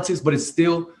identity politics, but it's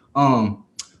still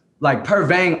like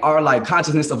purveying our like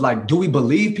consciousness of like, do we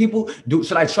believe people?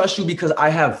 Should I trust you because I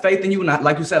have faith in you? And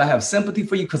like you said, I have sympathy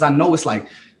for you because I know it's like,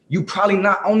 you probably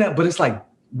not on that, but it's like,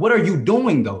 what are you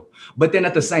doing though? But then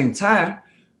at the same time,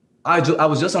 I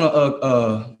was just on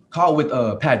a call with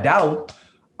Pat Dowell.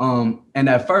 And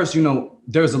at first,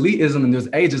 there's elitism and there's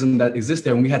ageism that exists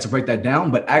there, and we had to break that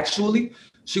down. But actually,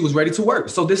 she was ready to work.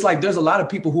 So there's a lot of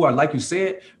people who are, like you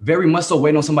said, very much so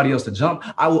waiting on somebody else to jump.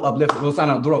 I will uplift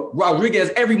Rosanna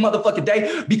Rodriguez every motherfucking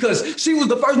day because she was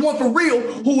the first one for real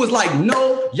who was like,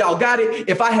 no, y'all got it.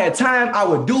 If I had time, I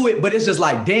would do it. But it's just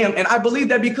like, damn. And I believe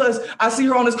that because I see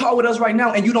her on this call with us right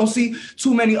now, and you don't see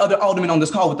too many other aldermen on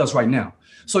this call with us right now.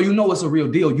 So it's a real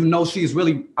deal. She's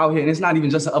really out here, and it's not even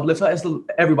just to uplift her, it's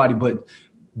everybody. But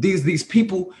these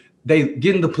people, they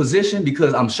get in the position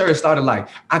because I'm sure it started like,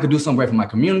 I could do something right for my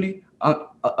community.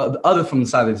 Other from the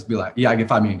side, they just be like, yeah, I get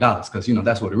 $5 million because,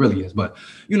 that's what it really is. But,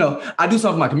 I do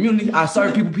something for my community. I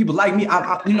serve people like me,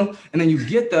 and then you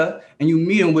get there and you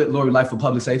meet them with Lori Life for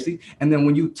Public Safety. And then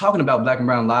when you talking about Black and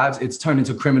brown lives, it's turned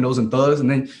into criminals and thugs. And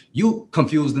then you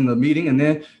confused in the meeting. And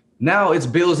then now it's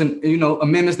bills and,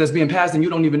 amendments that's being passed and you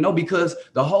don't even know because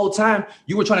the whole time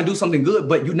you were trying to do something good,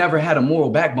 but you never had a moral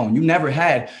backbone. You never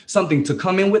had something to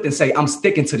come in with and say, I'm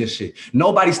sticking to this shit.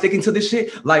 Nobody's sticking to this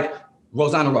shit. Like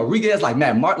Rosanna Rodriguez, like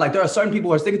Matt Martin, like there are certain people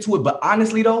who are sticking to it. But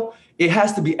honestly, though, it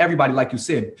has to be everybody, like you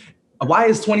said. Why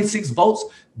is 26 votes?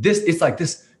 It's like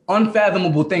this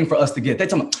unfathomable thing for us to get. They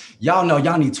tell me, y'all know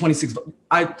y'all need 26 votes.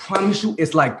 I promise you,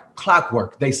 it's like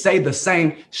clockwork. They say the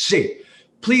same shit.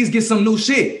 Please get some new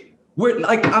shit. We're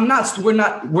not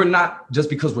just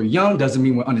because we're young doesn't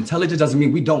mean we're unintelligent, doesn't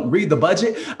mean we don't read the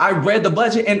budget. I read the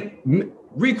budget and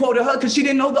re-quoted her because she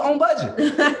didn't know the own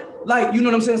budget. Like, you know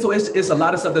what I'm saying? So it's a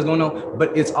lot of stuff that's going on,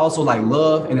 but it's also like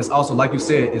love. And it's also, like you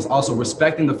said, it's also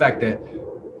respecting the fact that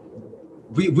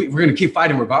we're going to keep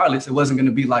fighting regardless. It wasn't going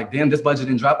to be like, damn, this budget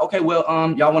didn't drop. Okay, well,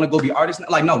 y'all want to go be artists?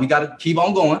 Like, no, we got to keep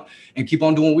on going and keep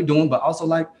on doing what we're doing. But also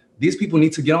like, these people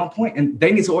need to get on point and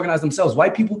they need to organize themselves.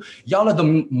 White people, y'all are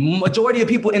the majority of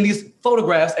people in these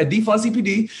photographs at Defund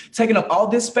CPD, taking up all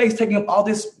this space, taking up all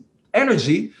this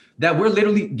energy that we're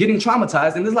literally getting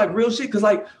traumatized. And it's like real shit because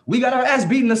like we got our ass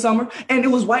beaten this summer and it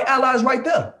was white allies right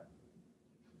there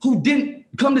who didn't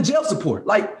come to jail support.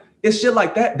 Like it's shit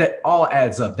like that all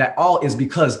adds up. That all is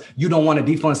because you don't want to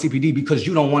defund CPD because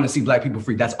you don't want to see Black people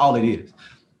free. That's all it is.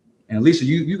 And Alicia,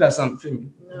 you got something for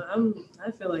me? No,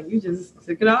 I feel like you just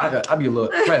took it off. I'll be a little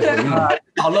pressed.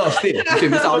 I love still.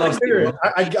 It's all love still.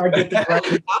 I get this right.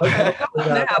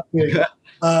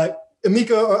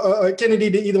 Emeka or Kennedy,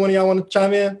 did either one of y'all want to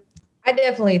chime in? I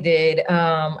definitely did.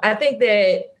 I think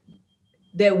that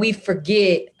we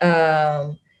forget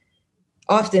often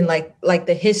like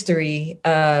the history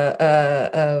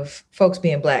of folks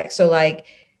being Black. So like,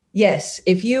 yes,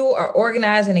 if you are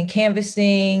organizing and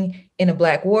canvassing in a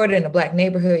Black ward, in a Black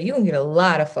neighborhood, you can get a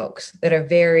lot of folks that are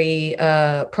very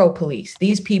pro-police.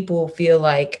 These people feel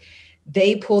like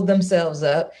they pulled themselves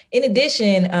up. In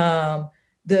addition,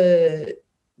 the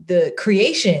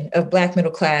creation of Black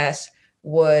middle class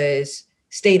was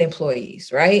state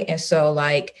employees, right? And so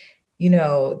like,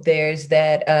 there's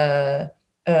that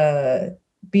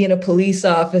being a police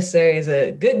officer is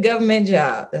a good government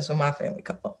job. That's what my family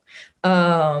called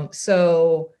it.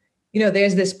 So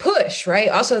there's this push, right?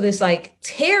 Also this like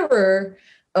terror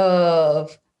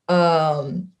of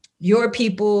your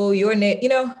people,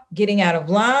 getting out of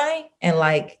line and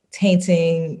like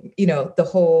tainting, the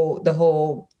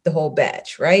whole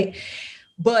batch, right?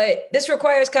 But this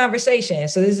requires conversation.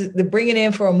 So this is the bringing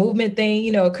in for a movement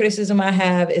thing. A criticism I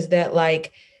have is that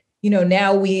like,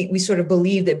 now we sort of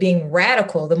believe that being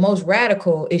radical, the most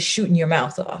radical is shooting your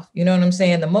mouth off. You know what I'm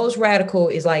saying? The most radical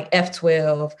is like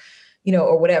F-12,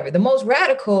 or whatever. The most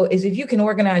radical is if you can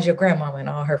organize your grandmama and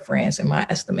all her friends, in my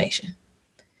estimation.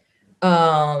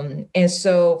 And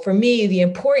so for me, the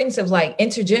importance of like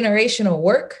intergenerational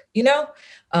work, in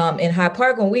Hyde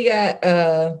Park, when we got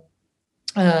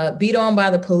beat on by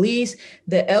the police,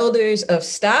 the elders of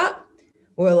STOP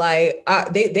were like,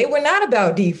 they were not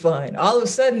about defund. All of a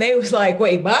sudden they was like,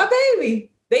 wait, my baby,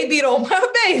 they beat on my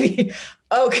baby.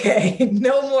 Okay,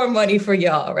 no more money for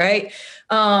y'all, right?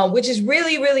 Which is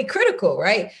really, really critical,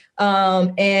 right?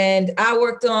 And I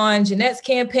worked on Jeanette's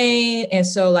campaign. And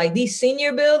so like these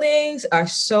senior buildings are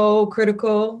so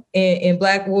critical in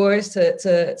Black wards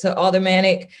to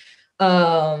aldermanic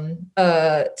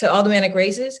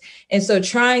races. And so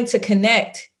trying to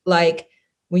connect like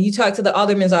when you talk to the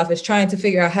alderman's office, trying to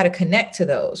figure out how to connect to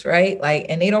those, right? Like,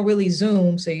 and they don't really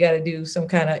Zoom. So you got to do some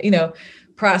kind of,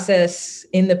 process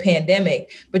in the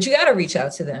pandemic, but you got to reach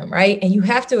out to them, right? And you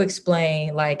have to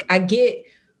explain, like, I get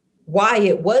why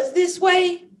it was this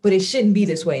way, but it shouldn't be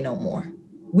this way no more.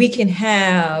 We can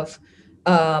have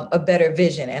a better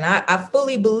vision. And I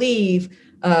fully believe,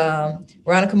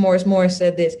 Veronica Morris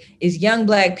said this, is young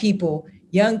Black people,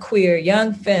 young queer,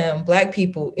 young femme, Black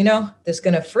people, that's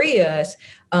going to free us.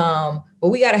 But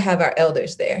we got to have our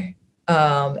elders there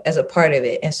as a part of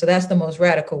it. And so that's the most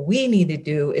radical we need to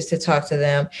do, is to talk to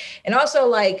them. And also,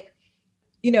 like,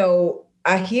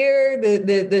 I hear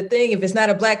the thing, if it's not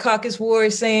a Black Caucus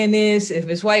Ward saying this, if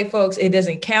it's white folks, it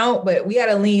doesn't count. But we got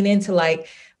to lean into like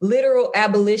literal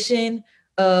abolition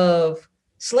of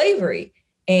slavery.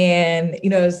 And,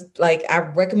 it's like, I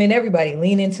recommend everybody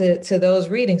lean into those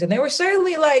readings. And there were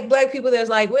certainly like Black people that's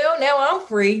like, well, now I'm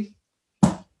free.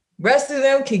 Rest of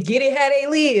them can get it how they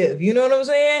live. You know what I'm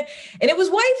saying? And it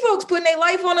was white folks putting their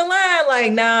life on the line.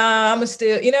 Like, nah, I'm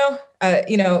still,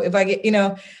 if I get,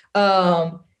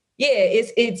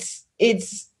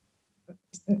 it's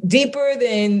deeper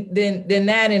than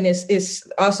that. And it's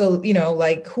also,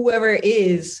 like, whoever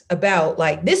is about,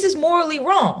 like, this is morally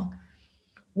wrong.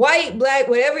 White, Black,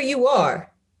 whatever you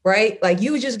are, right? Like,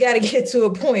 you just got to get to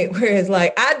a point where it's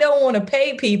like, I don't want to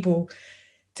pay people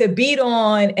to beat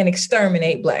on and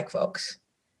exterminate Black folks.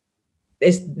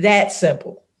 It's that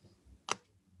simple.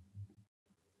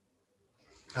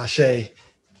 Ashe.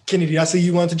 Kennedy, I see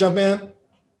you want to jump in?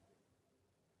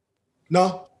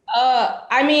 No?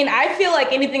 I feel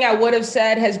like anything I would have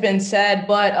said has been said,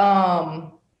 but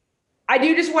I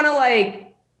do just want to,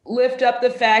 like, lift up the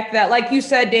fact that, like you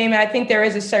said, Damon, I think there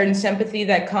is a certain sympathy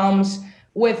that comes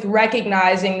with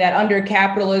recognizing that under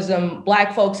capitalism,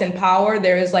 Black folks in power,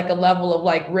 there is like a level of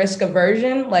like risk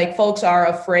aversion. Like, folks are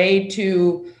afraid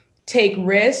to take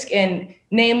risk, and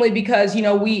namely because,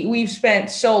 we've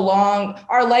spent so long,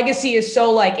 our legacy is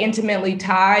so like intimately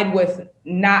tied with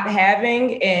not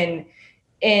having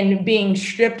and being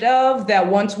stripped of, that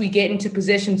once we get into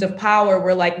positions of power,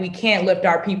 we're like, we can't lift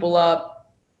our people up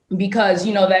because,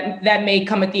 that may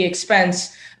come at the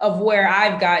expense of where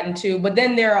I've gotten to. But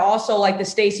then there are also like the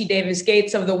Stacey Davis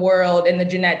Gates of the world and the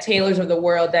Jeanette Taylors of the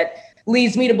world that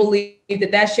leads me to believe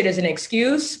that shit is an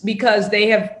excuse, because they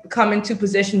have come into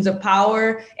positions of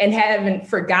power and haven't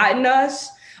forgotten us.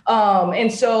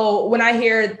 And so when I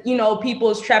hear,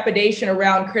 people's trepidation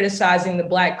around criticizing the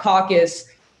Black caucus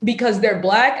because they're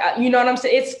Black, you know what I'm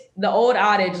saying? It's the old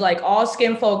adage, like, all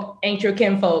skin folk ain't your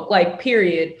kinfolk, like,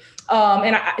 period.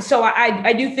 And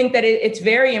I do think that it's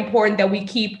very important that we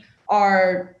keep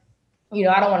our, I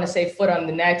don't want to say foot on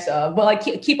the necks of, but like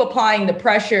keep applying the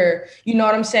pressure, you know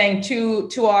what I'm saying,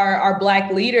 to our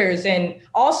Black leaders, and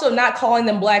also not calling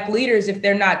them Black leaders if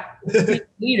they're not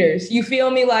leaders. You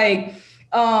feel me? Like,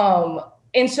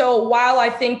 and so while I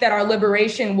think that our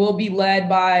liberation will be led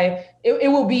by,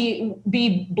 it will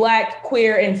be Black,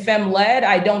 queer, and femme led,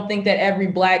 I don't think that every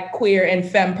Black, queer, and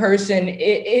femme person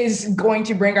is going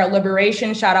to bring our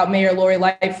liberation. Shout out Mayor Lori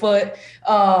Lightfoot.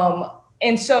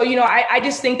 And so, I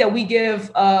just think that we give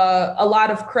a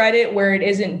lot of credit where it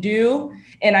isn't due.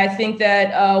 And I think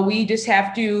that we just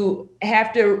have to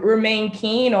remain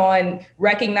keen on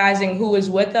recognizing who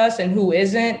is with us and who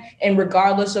isn't. And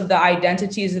regardless of the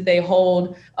identities that they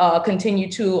hold,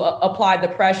 continue to apply the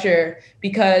pressure,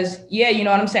 because, you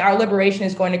know what I'm saying? Our liberation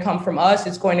is going to come from us.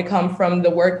 It's going to come from the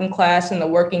working class and the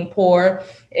working poor.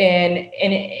 And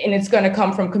it's going to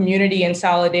come from community and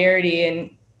solidarity. And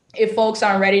if folks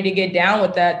aren't ready to get down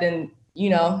with that, then, if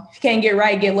you can't get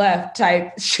right, get left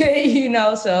type shit,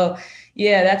 So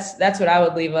yeah, that's what I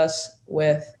would leave us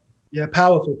with. Yeah,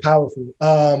 powerful.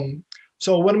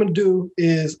 So what I'm going to do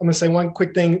is I'm going to say one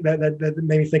quick thing that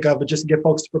made me think of, but just to get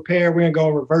folks to prepare, we're going to go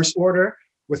in reverse order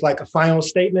with like a final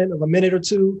statement of a minute or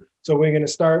two. So we're going to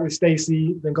start with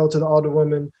Stacey, then go to the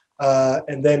Alderwoman,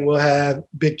 and then we'll have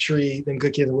Big Tree, then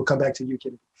Good Kid, and we'll come back to you,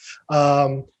 Kid.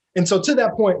 And so to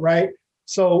that point, right?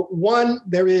 So one,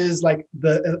 there is like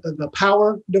the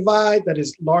power divide that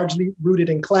is largely rooted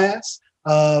in class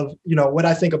of, what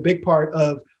I think a big part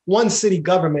of one, city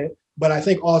government, but I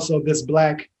think also this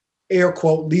Black air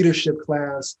quote leadership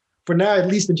class, for now, at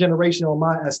least a generation on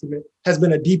my estimate, has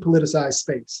been a depoliticized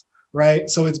space, right?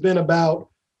 So it's been about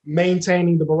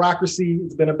maintaining the bureaucracy.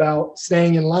 It's been about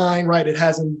staying in line, right? It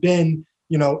hasn't been,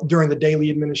 during the Daley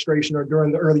administration or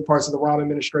during the early parts of the Rahm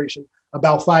administration,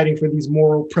 about fighting for these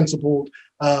moral, principled,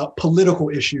 political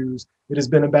issues. It has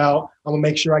been about, I'm gonna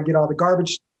make sure I get all the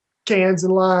garbage cans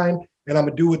in line, and I'm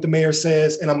gonna do what the mayor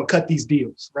says, and I'm gonna cut these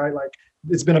deals, right? Like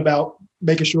it's been about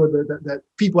making sure that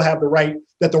people have the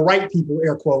right people,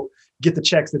 air quote, get the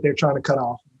checks that they're trying to cut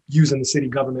off using the city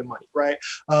government money, right?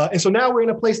 And so now we're in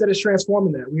a place that is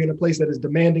transforming that. We're in a place that is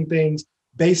demanding things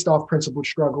based off principled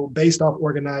struggle, based off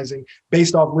organizing,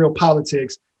 based off real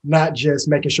politics, not just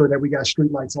making sure that we got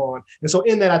streetlights on. And so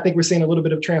in that, I think we're seeing a little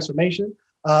bit of transformation,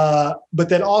 but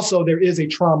then also there is a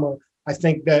trauma, I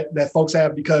think, that folks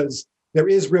have because there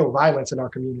is real violence in our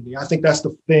community. I think that's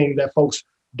the thing that folks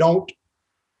don't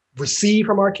receive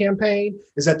from our campaign,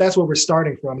 is that that's where we're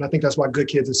starting from. And I think that's why Good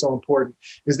Kids is so important,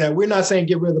 is that we're not saying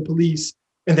get rid of the police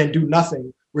and then do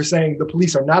nothing. We're saying the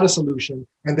police are not a solution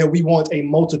and that we want a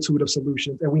multitude of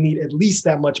solutions, and we need at least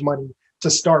that much money to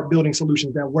start building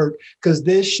solutions that work, because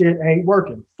this shit ain't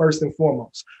working, first and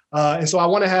foremost. And so I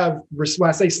want to have, when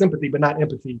I say sympathy, but not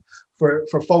empathy, for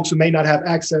folks who may not have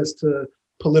access to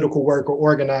political work or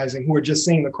organizing, who are just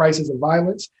seeing the crisis of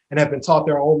violence and have been taught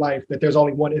their whole life that there's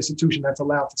only one institution that's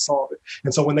allowed to solve it.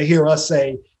 And so when they hear us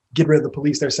say, get rid of the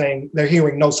police, they're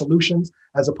hearing no solutions,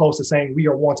 as opposed to saying we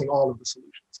are wanting all of the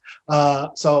solutions.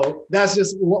 So that's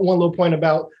just one little point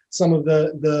about some of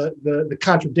the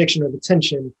contradiction or the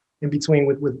tension in between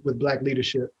with Black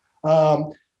leadership.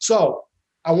 So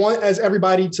I want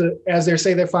everybody to, as they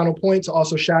say their final point, to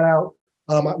also shout out.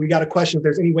 We got a question if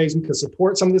there's any ways we can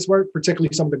support some of this work,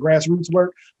 particularly some of the grassroots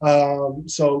work.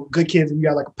 So Good Kids, we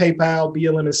got like a PayPal,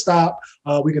 BLM and Stop.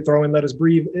 We can throw in Let Us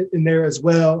Breathe in there as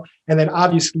well. And then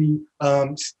obviously,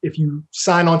 if you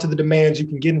sign on to the demands, you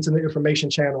can get into the information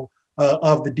channel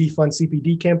of the Defund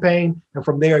CPD campaign. And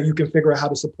from there, you can figure out how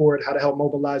to support, how to help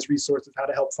mobilize resources, how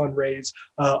to help fundraise,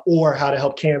 or how to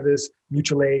help canvas,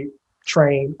 mutual aid,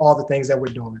 train, all the things that we're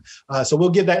doing. So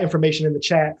we'll give that information in the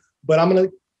chat, but I'm going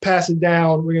to pass it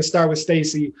down. We're going to start with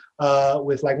Stacey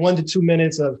with like 1 to 2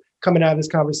 minutes of coming out of this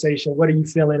conversation. What are you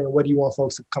feeling and what do you want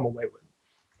folks to come away with?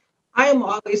 I am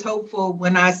always hopeful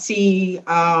when I see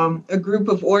a group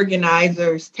of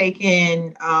organizers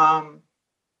taking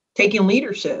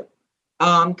leadership,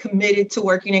 committed to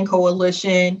working in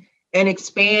coalition and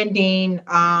expanding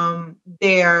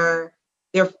their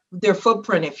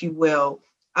footprint, if you will.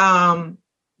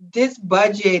 This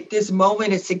budget, this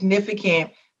moment is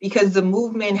significant because the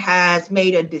movement has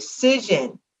made a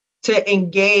decision to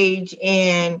engage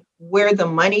in where the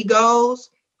money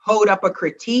goes, hold up a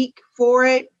critique for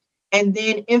it, and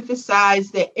then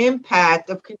emphasize the impact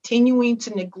of continuing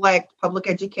to neglect public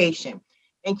education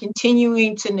and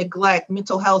continuing to neglect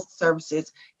mental health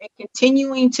services and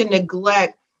continuing to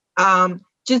neglect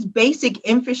just basic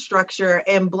infrastructure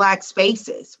in Black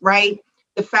spaces, right?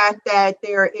 The fact that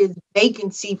there is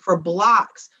vacancy for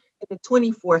blocks in the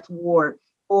 24th ward,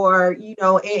 or, you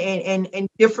know, in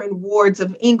different wards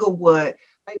of Inglewood,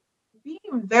 like being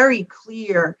very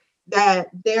clear that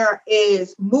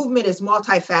movement is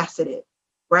multifaceted,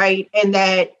 right? And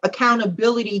that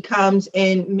accountability comes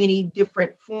in many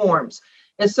different forms.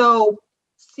 And so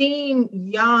seeing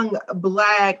young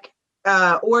Black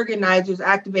organizers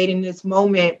activating this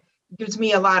moment gives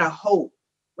me a lot of hope,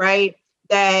 right?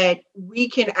 That we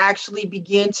can actually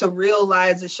begin to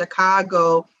realize a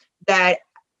Chicago that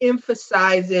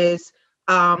emphasizes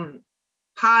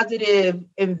positive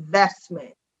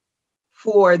investment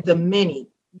for the many,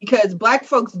 because Black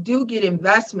folks do get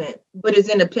investment, but it's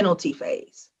in the penalty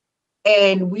phase.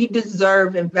 And we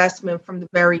deserve investment from the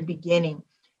very beginning.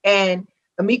 And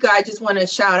Amika, I just want to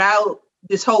shout out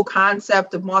this whole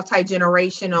concept of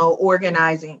multi-generational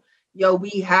organizing. Yo, we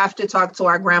have to talk to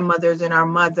our grandmothers and our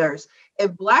mothers.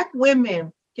 If Black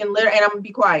women can and I'm gonna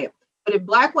be quiet, but if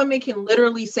Black women can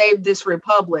literally save this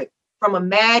republic from a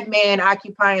madman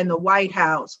occupying the White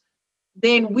House,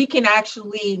 then we can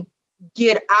actually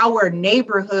get our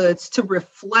neighborhoods to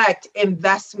reflect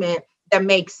investment that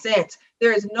makes sense.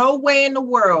 There is no way in the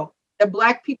world that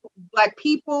Black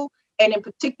people, and in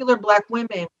particular Black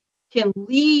women, can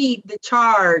lead the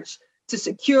charge to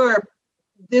secure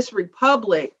this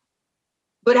republic,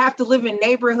 but have to live in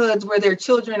neighborhoods where their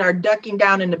children are ducking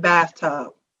down in the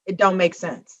bathtub. It don't make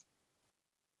sense.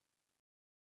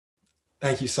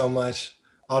 Thank you so much,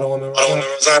 Alderwoman.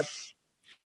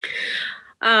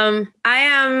 I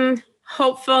am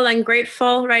hopeful and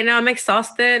grateful right now. I'm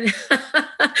exhausted,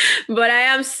 but I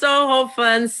am so hopeful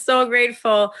and so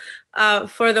grateful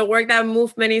for the work that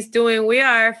movement is doing. We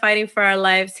are fighting for our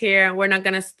lives here, and we're not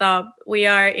going to stop. We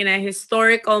are in a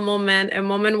historical moment, a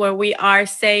moment where we are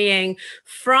saying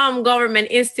from government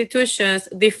institutions,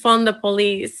 defund the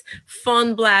police,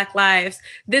 fund Black lives.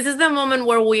 This is the moment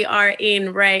where we are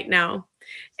in right now.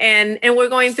 And we're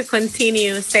going to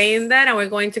continue saying that, and we're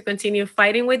going to continue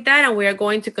fighting with that, and we are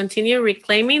going to continue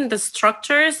reclaiming the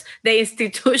structures, the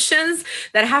institutions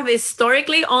that have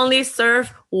historically only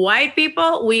served white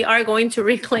people. We are going to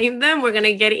reclaim them. We're going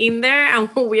to get in there,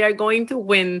 and we are going to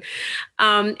win.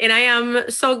 And I am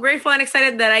so grateful and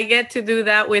excited that I get to do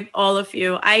that with all of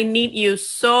you. I need you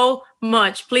so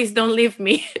much. Please don't leave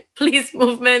me. Please,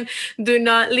 movement, do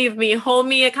not leave me. Hold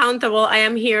me accountable. I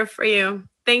am here for you.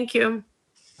 Thank you.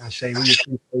 Shay, we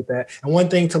appreciate that. And one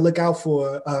thing to look out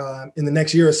for in the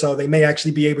next year or so, they may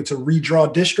actually be able to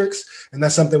redraw districts. And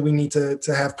that's something we need to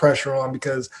have pressure on,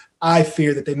 because I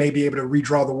fear that they may be able to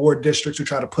redraw the ward districts to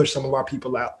try to push some of our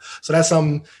people out. So that's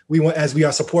something we want, as we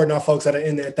are supporting our folks that are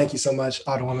in there. Thank you so much,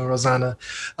 Audubon and Rosanna.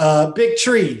 Big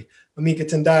Tree, Amika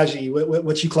Tendaji,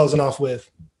 what you closing off with?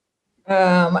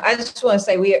 I just want to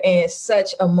say we are in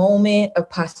such a moment of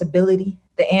possibility.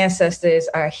 The ancestors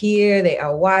are here. They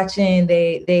are watching.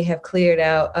 They have cleared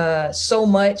out so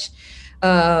much.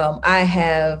 I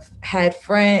have had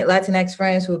Latinx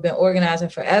friends who have been organizing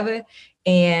forever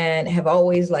and have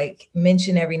always like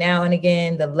mentioned every now and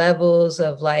again the levels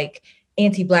of like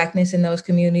anti-Blackness in those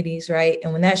communities, right?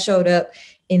 And when that showed up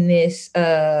in this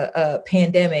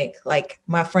pandemic, like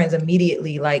my friends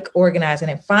immediately like organizing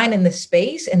and finding the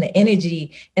space and the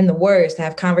energy and the words to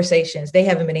have conversations they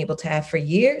haven't been able to have for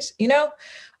years,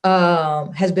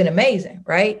 has been amazing,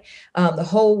 right? The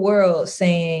whole world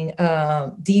saying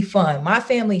defund. My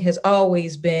family has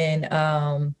always been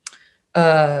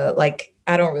like,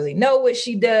 I don't really know what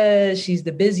she does. She's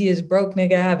the busiest broke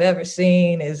nigga I've ever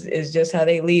seen, is just how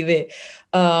they leave it.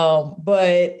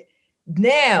 But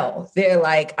now they're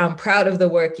like, I'm proud of the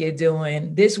work you're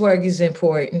doing. This work is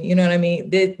important. You know what I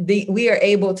mean? We are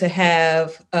able to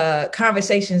have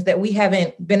conversations that we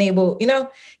haven't been able,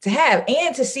 to have,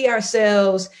 and to see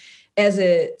ourselves as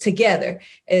together.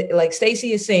 Like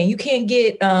Stacey is saying, you can't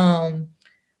get,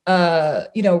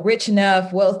 rich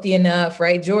enough, wealthy enough,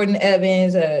 right? Jordan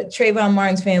Evans, Trayvon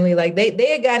Martin's family, like they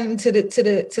had gotten to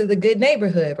the good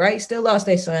neighborhood, right? Still lost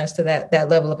their sons to that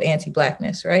level of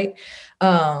anti-Blackness, right?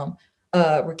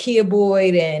 Rekia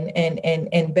Boyd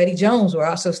and Betty Jones were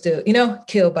also still,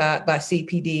 killed by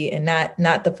CPD, and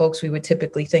not the folks we would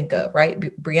typically think of, right?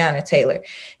 Breonna Taylor.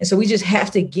 And so we just have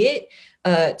to get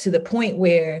to the point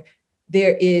where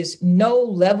there is no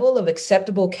level of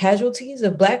acceptable casualties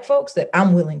of Black folks that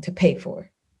I'm willing to pay for.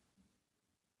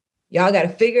 Y'all got to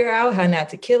figure out how not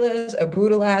to kill us or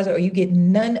brutalize us, or you get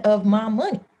none of my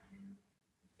money.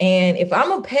 And if I'm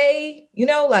gonna pay,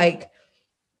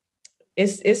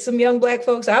 it's some young Black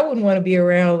folks I wouldn't want to be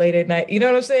around late at night. You know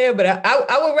what I'm saying? But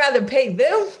I would rather pay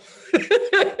them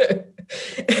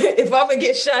if I'm gonna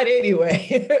get shot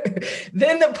anyway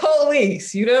than the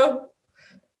police,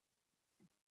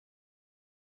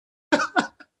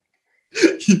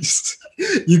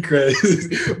 You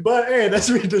crazy, but hey, that's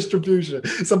redistribution.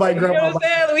 Somebody grab my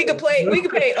mic. We could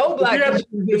pay O Block.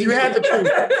 If you had the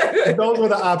truth, those were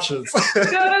the options.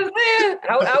 You know what I'm saying?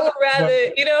 I would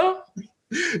rather,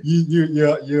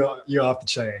 You're off the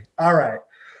chain. All right,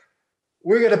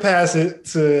 we're gonna pass it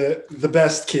to the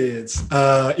best kids,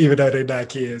 even though they're not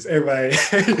kids. Everybody,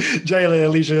 Jayla,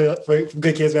 Alicia, from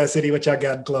Good Kids Bad City, what y'all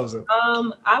got in closing?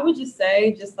 I would just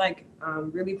say,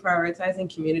 really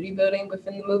prioritizing community building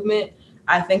within the movement.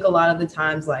 I think a lot of the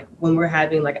times, like when we're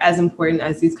having, like, as important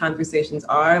as these conversations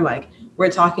are, like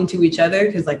we're talking to each other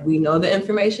because like we know the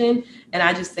information. And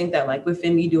I just think that like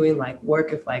within me doing like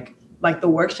work of like the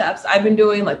workshops I've been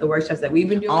doing, like the workshops that we've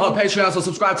been doing. On Patreon, so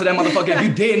subscribe to that motherfucker. If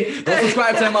you didn't, go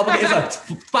subscribe to that motherfucker. It's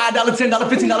a $5, $10,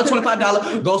 $15,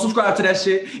 $25. Go subscribe to that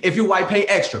shit. If you're white, pay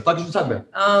extra. Fuck you talking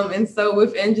about? And so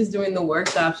within just doing the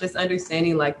workshops, just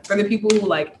understanding like for the people who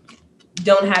like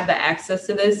don't have the access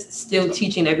to this, still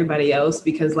teaching everybody else,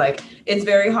 because like it's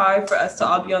very hard for us to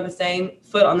all be on the same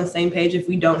foot, on the same page if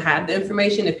we don't have the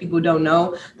information, if people don't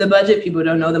know the budget, people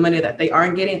don't know the money that they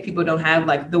aren't getting, people don't have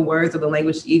like the words or the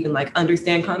language to even like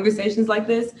understand conversations like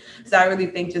this. So I really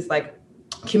think just like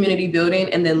community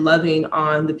building and then loving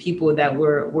on the people that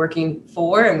we're working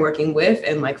for and working with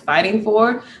and like fighting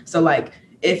for. So like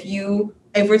if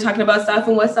we're talking about South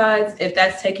and West Sides, if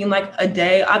that's taking like a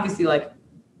day, obviously like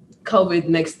COVID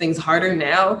makes things harder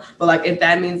now, but like if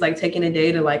that means like taking a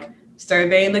day to like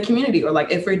surveying the community, or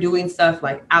like if we're doing stuff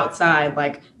like outside,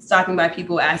 like stopping by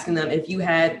people, asking them, if you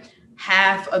had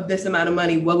half of this amount of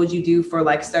money, what would you do for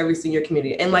like servicing your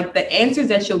community? And like the answers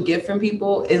that you'll get from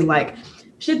people is like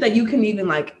shit that you can even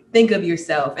like think of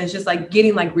yourself. And it's just like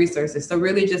getting like resources. So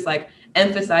really just like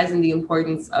emphasizing the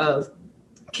importance of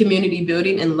community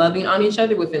building and loving on each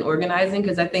other within organizing.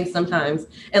 Because I think sometimes,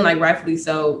 and like rightfully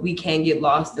so, we can get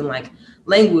lost in like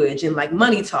language and like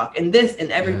money talk and this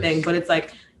and everything. Yes. But it's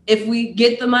like, if we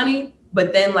get the money,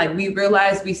 but then like we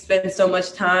realize we spend so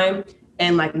much time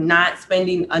and like not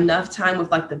spending enough time with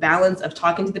like the balance of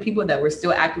talking to the people that we're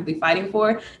still actively fighting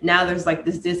for, now there's like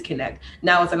this disconnect.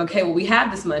 Now it's like, okay, well, we have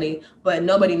this money, but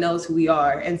nobody knows who we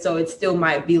are. And so it still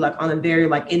might be like on a very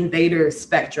like invader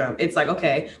spectrum. It's like,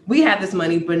 okay, we have this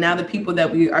money, but now the people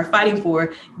that we are fighting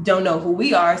for don't know who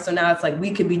we are. So now it's like,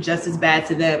 we could be just as bad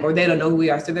to them, or they don't know who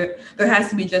we are. So there has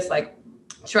to be just like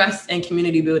trust and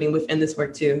community building within this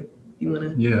work too. You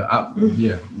wanna?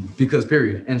 Yeah, because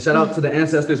period. And shout out to the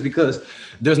ancestors, because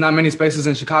there's not many spaces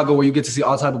in Chicago where you get to see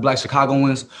all type of Black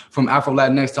Chicagoans, from Afro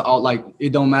Latinx to all, like,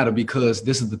 it don't matter, because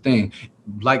this is the thing.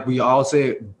 Like we all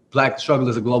said, Black struggle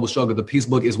is a global struggle. The Peace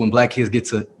Book is when Black kids get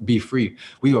to be free.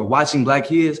 We are watching Black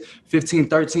kids, 15,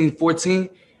 13, 14,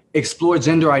 explore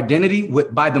gender identity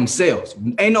by themselves.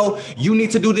 Ain't no, you need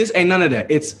to do this, ain't none of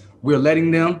that. It's, we're letting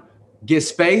them get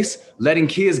space, letting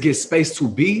kids get space to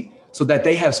be, so that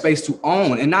they have space to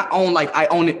own, and not own like I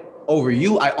own it over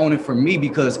you, I own it for me,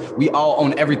 because we all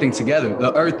own everything together.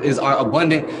 The earth is our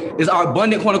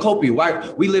abundant cornucopia. Why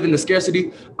we live in the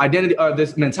scarcity identity, or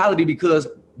this mentality, because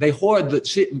they hoard the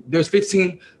shit. There's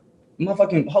 15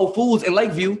 motherfucking Whole Foods in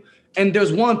Lakeview, and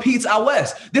there's one Pete's out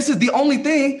west. This is the only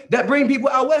thing that bring people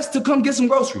out west to come get some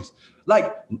groceries.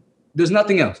 Like, there's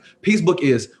nothing else. Peace Book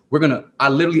is, I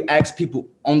literally ask people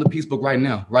on the Peace Book right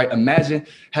now, right? Imagine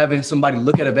having somebody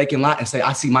look at a vacant lot and say,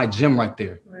 I see my gym right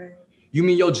there. Right. You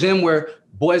mean your gym where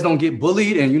boys don't get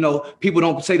bullied and, people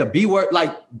don't say the B word?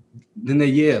 Like, then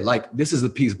this is the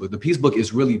Peace Book. The Peace Book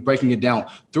is really breaking it down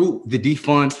through the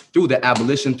defund, through the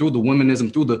abolition, through the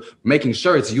womanism, through the making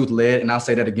sure it's youth led. And I'll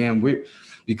say that again,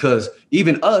 because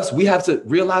even us, we have to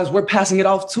realize we're passing it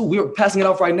off too. We're passing it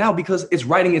off right now because it's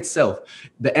writing itself.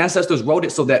 The ancestors wrote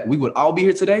it so that we would all be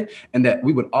here today, and that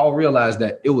we would all realize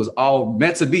that it was all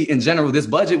meant to be. In general, this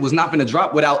budget was not going to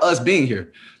drop without us being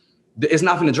here. It's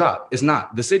not going to drop. It's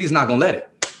not. The city's not going to let it.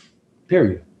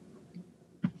 Period.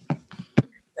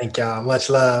 Thank y'all. Much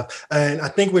love. And I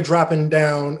think we're dropping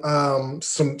down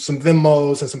some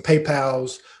Venmos and some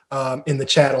PayPals in the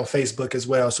chat on Facebook as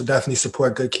well. So definitely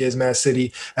support Good Kids Mad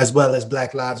City, as well as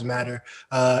Black Lives Matter.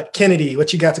 Kennedy,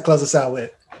 what you got to close us out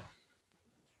with?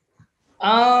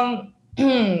 I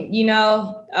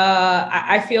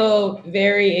feel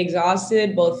very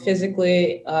exhausted, both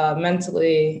physically,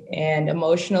 mentally, and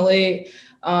emotionally.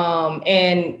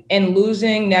 And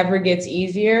losing never gets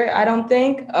easier, I don't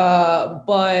think.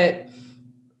 But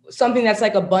something that's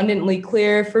like abundantly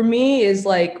clear for me is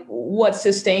like what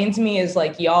sustains me is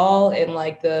like y'all and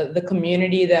like the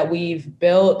community that we've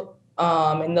built,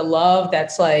 and the love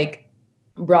that's like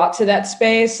brought to that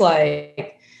space.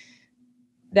 Like,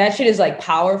 that shit is like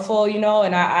powerful,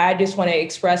 and I just want to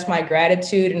express my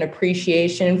gratitude and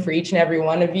appreciation for each and every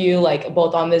one of you, like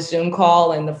both on this Zoom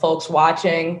call and the folks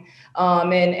watching.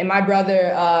 And my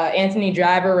brother, Anthony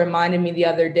Driver, reminded me the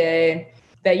other day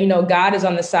that, God is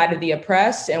on the side of the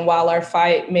oppressed. And while our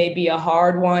fight may be a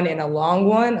hard one and a long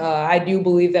one, I do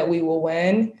believe that we will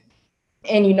win.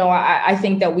 And, I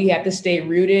think that we have to stay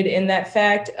rooted in that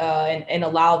fact, and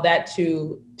allow that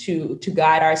to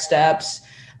guide our steps.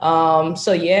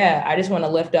 I just want to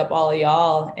lift up all of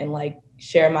y'all and like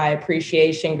share my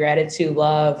appreciation, gratitude,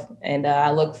 love. And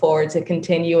I look forward to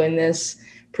continuing this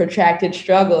protracted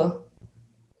struggle.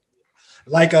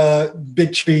 Like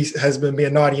Big Tree has been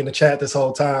being naughty in the chat this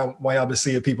whole time while y'all been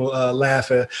seeing people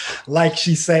laughing. Like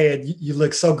she said, you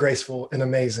look so graceful and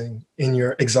amazing in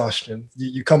your exhaustion.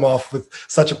 You come off with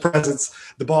such a presence.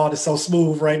 The ball is so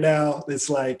smooth right now. It's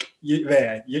like,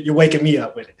 you're waking me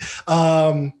up with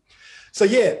it.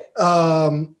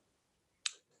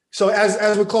 So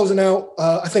as we're closing out,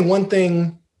 I think one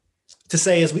thing to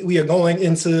say is we are going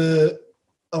into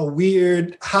a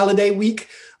weird holiday week.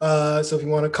 So if you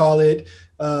want to call it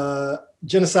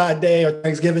Genocide Day or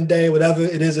Thanksgiving Day, whatever,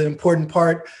 it is an important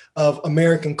part of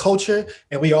American culture.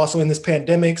 And we also in this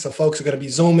pandemic, so folks are going to be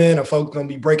Zooming, or folks are going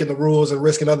to be breaking the rules and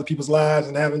risking other people's lives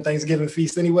and having Thanksgiving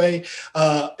feast anyway.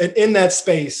 And in that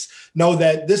space, know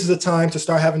that this is a time to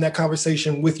start having that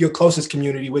conversation with your closest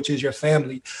community, which is your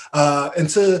family. And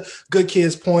to Good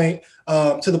Kids' point,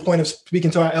 to the point of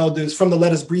speaking to our elders from the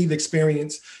Let Us Breathe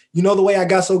experience, the way I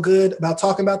got so good about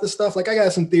talking about this stuff, like I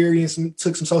got some theory and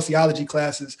took some sociology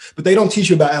classes, but they don't teach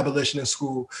you about abolition in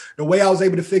school. The way I was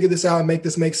able to figure this out and make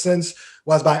this make sense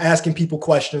was by asking people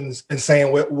questions and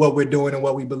saying what we're doing and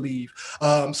what we believe.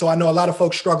 So I know a lot of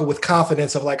folks struggle with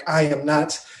confidence of like, I am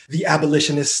not the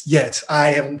abolitionist yet.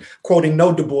 I am quoting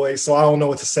no Du Bois, so I don't know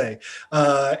what to say.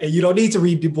 And you don't need to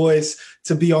read Du Bois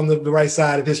to be on the right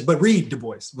side of history, but read Du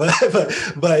Bois.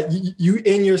 But you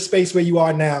in your space where you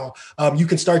are now, you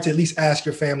can start to at least ask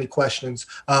your family questions.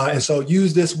 And so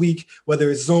use this week, whether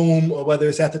it's Zoom or whether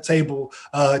it's at the table,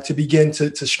 to begin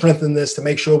to strengthen this, to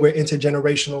make sure we're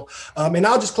intergenerational. And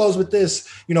I'll just close with this.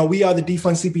 We are the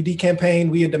Defund CPD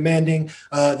campaign. We are demanding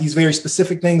these very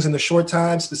specific things in the short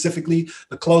time, specifically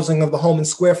the closing of the Home and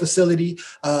Square facility,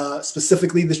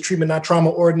 specifically this treatment not trauma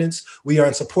ordinance. We are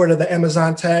in support of the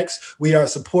Amazon tax. We are in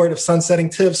support of sunsetting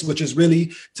TIFs, which is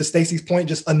really, to Stacey's point,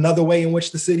 just another way in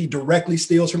which the city directly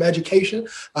steals from education.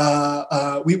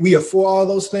 We are for all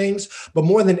those things, but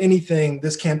more than anything,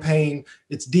 this campaign,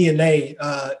 its DNA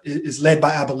is led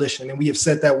by abolition, and we have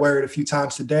said that word a few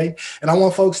times today. And I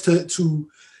want folks to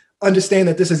understand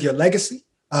that this is your legacy.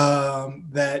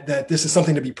 That this is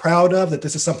something to be proud of, that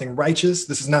this is something righteous.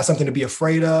 This is not something to be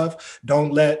afraid of.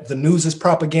 Don't let the news's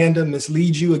propaganda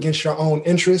mislead you against your own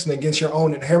interests and against your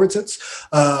own inheritance.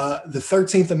 The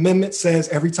 13th Amendment says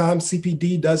every time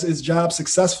CPD does its job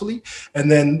successfully, and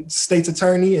then state's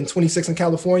attorney and 26 in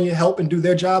California help and do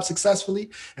their job successfully,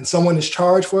 and someone is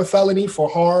charged for a felony for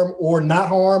harm or not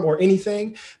harm or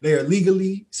anything, they are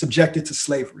legally subjected to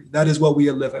slavery. That is what we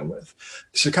are living with.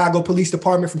 The Chicago Police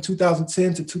Department from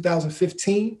 2010 to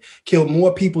 2015 killed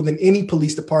more people than any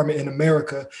police department in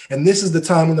America. And this is the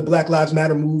time when the Black Lives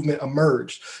Matter movement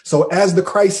emerged. So as the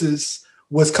crisis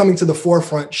was coming to the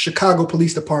forefront, Chicago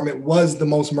Police Department was the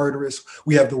most murderous.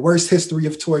 We have the worst history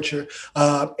of torture,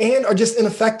 and are just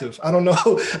ineffective. I don't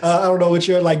know. I don't know what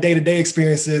your day-to-day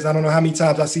experience is. I don't know how many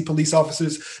times I see police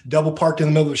officers double parked in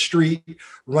the middle of the street,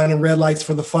 running red lights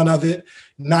for the fun of it,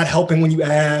 not helping when you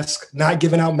ask, not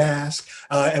giving out masks.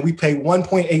 And we pay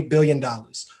 $1.8 billion,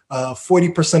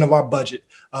 40% of our budget.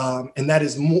 And that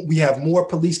is we have more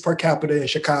police per capita in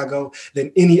Chicago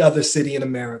than any other city in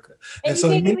America. And so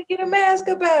you can't even get a mask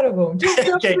up out of them. You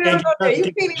can't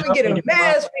even get a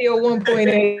mask for your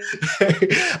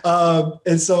 1.8.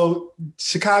 And so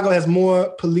Chicago has more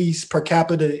police per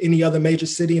capita than any other major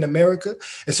city in America.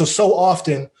 And so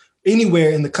often,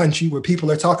 anywhere in the country where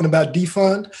people are talking about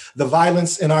defund, the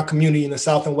violence in our community in the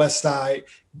South and West Side,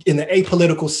 in the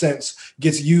apolitical sense,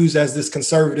 gets used as this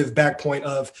conservative backpoint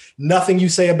of nothing you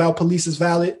say about police is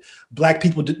valid. Black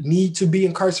people need to be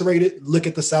incarcerated. Look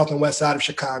at the South and West Side of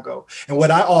Chicago. And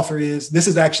what I offer is this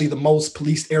is actually the most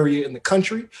policed area in the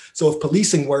country. So if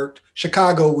policing worked,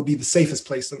 Chicago would be the safest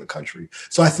place in the country.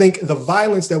 So I think the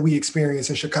violence that we experience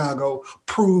in Chicago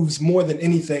proves more than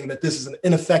anything that this is an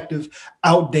ineffective,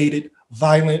 outdated,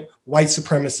 violent, white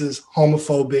supremacist,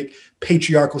 homophobic,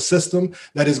 patriarchal system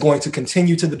that is going to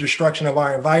continue to the destruction of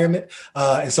our environment.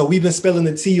 And so we've been spilling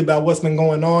the tea about what's been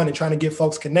going on and trying to get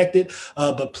folks connected.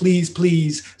 But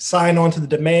please sign on to the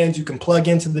demands. You can plug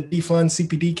into the Defund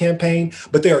CPD campaign,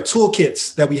 but there are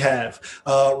toolkits that we have.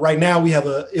 Right now we have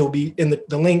it'll be in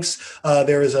the links.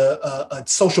 There is a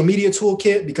social media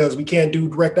toolkit because we can't do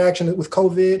direct action with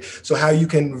COVID. So how you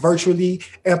can virtually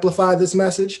amplify this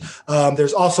message.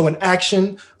 There's also an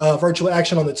action, virtual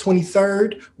action on the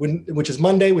 23rd, which is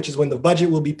Monday, which is when the budget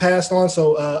will be passed on.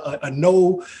 So a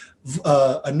no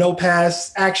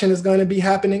pass action is going to be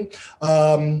happening.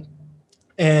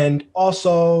 And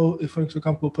also, if folks are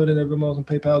comfortable putting their Venmos and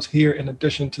PayPals here in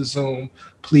addition to Zoom,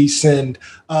 please send.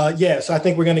 So I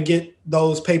think we're going to get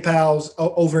those PayPals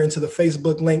over into the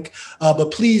Facebook link. But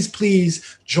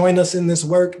please join us in this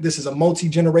work. This is a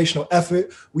multi-generational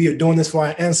effort. We are doing this for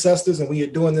our ancestors, and we are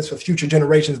doing this for future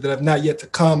generations that have not yet to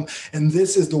come. And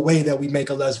this is the way that we make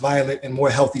a less violent and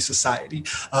more healthy society.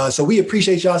 So we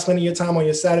appreciate y'all spending your time on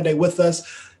your Saturday with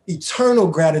us. Eternal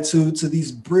gratitude to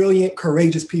these brilliant,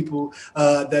 courageous people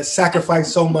that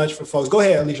sacrifice so much for folks. Go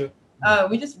ahead, Alicia.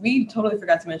 We totally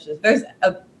forgot to mention this. There's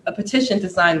a petition to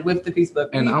sign with the Peace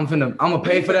Book. And I'm gonna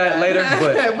pay for that later.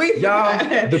 But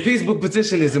y'all, the Peace Book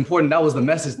petition is important. That was the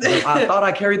message. I thought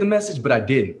I carried the message, but I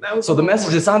didn't. So the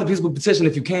message is sign the Peace Book petition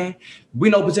if you can.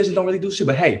 We know petitions don't really do shit,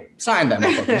 but hey, sign that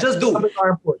motherfucker. Just do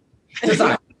it. Just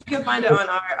sign. You can find it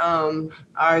on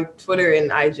our Twitter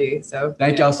and IG. So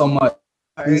thank y'all so much.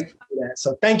 All right.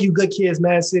 So thank you, Good Kids,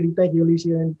 Mad City. Thank you,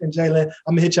 Alicia and Jalen.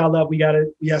 I'm gonna hit y'all up. We got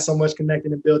so much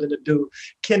connecting and building to do.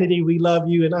 Kennedy, we love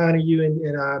you and honor you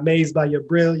and are amazed by your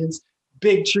brilliance.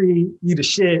 Big Tree, you the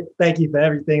shit. Thank you for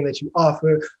everything that you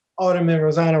offer. Alderman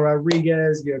Rossana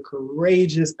Rodriguez, your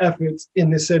courageous efforts in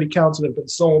this city council have been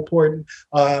so important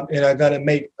and are gonna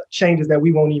make changes that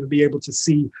we won't even be able to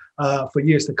see for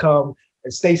years to come.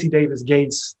 And Stacey Davis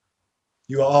Gates,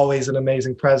 you are always an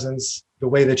amazing presence. The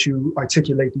way that you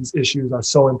articulate these issues are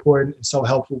so important and so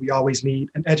helpful. We always need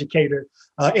an educator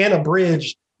and a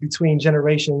bridge between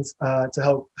generations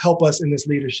to help us in this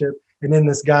leadership and in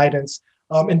this guidance.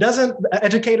 And doesn't an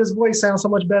educator's voice sound so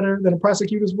much better than a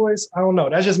prosecutor's voice? I don't know.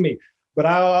 That's just me. But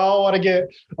I don't want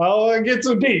to get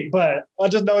too deep. But I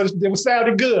just know it was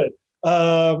sounding good.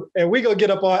 And we're going to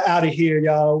get up out of here,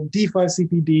 y'all. Defund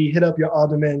CPD, hit up your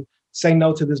alderman, say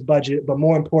no to this budget. But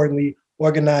more importantly,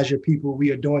 organize your people.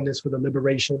 We are doing this for the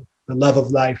liberation, the love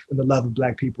of life, and the love of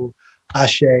Black people.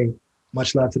 Ashe,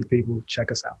 much love to the people.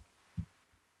 Check us out.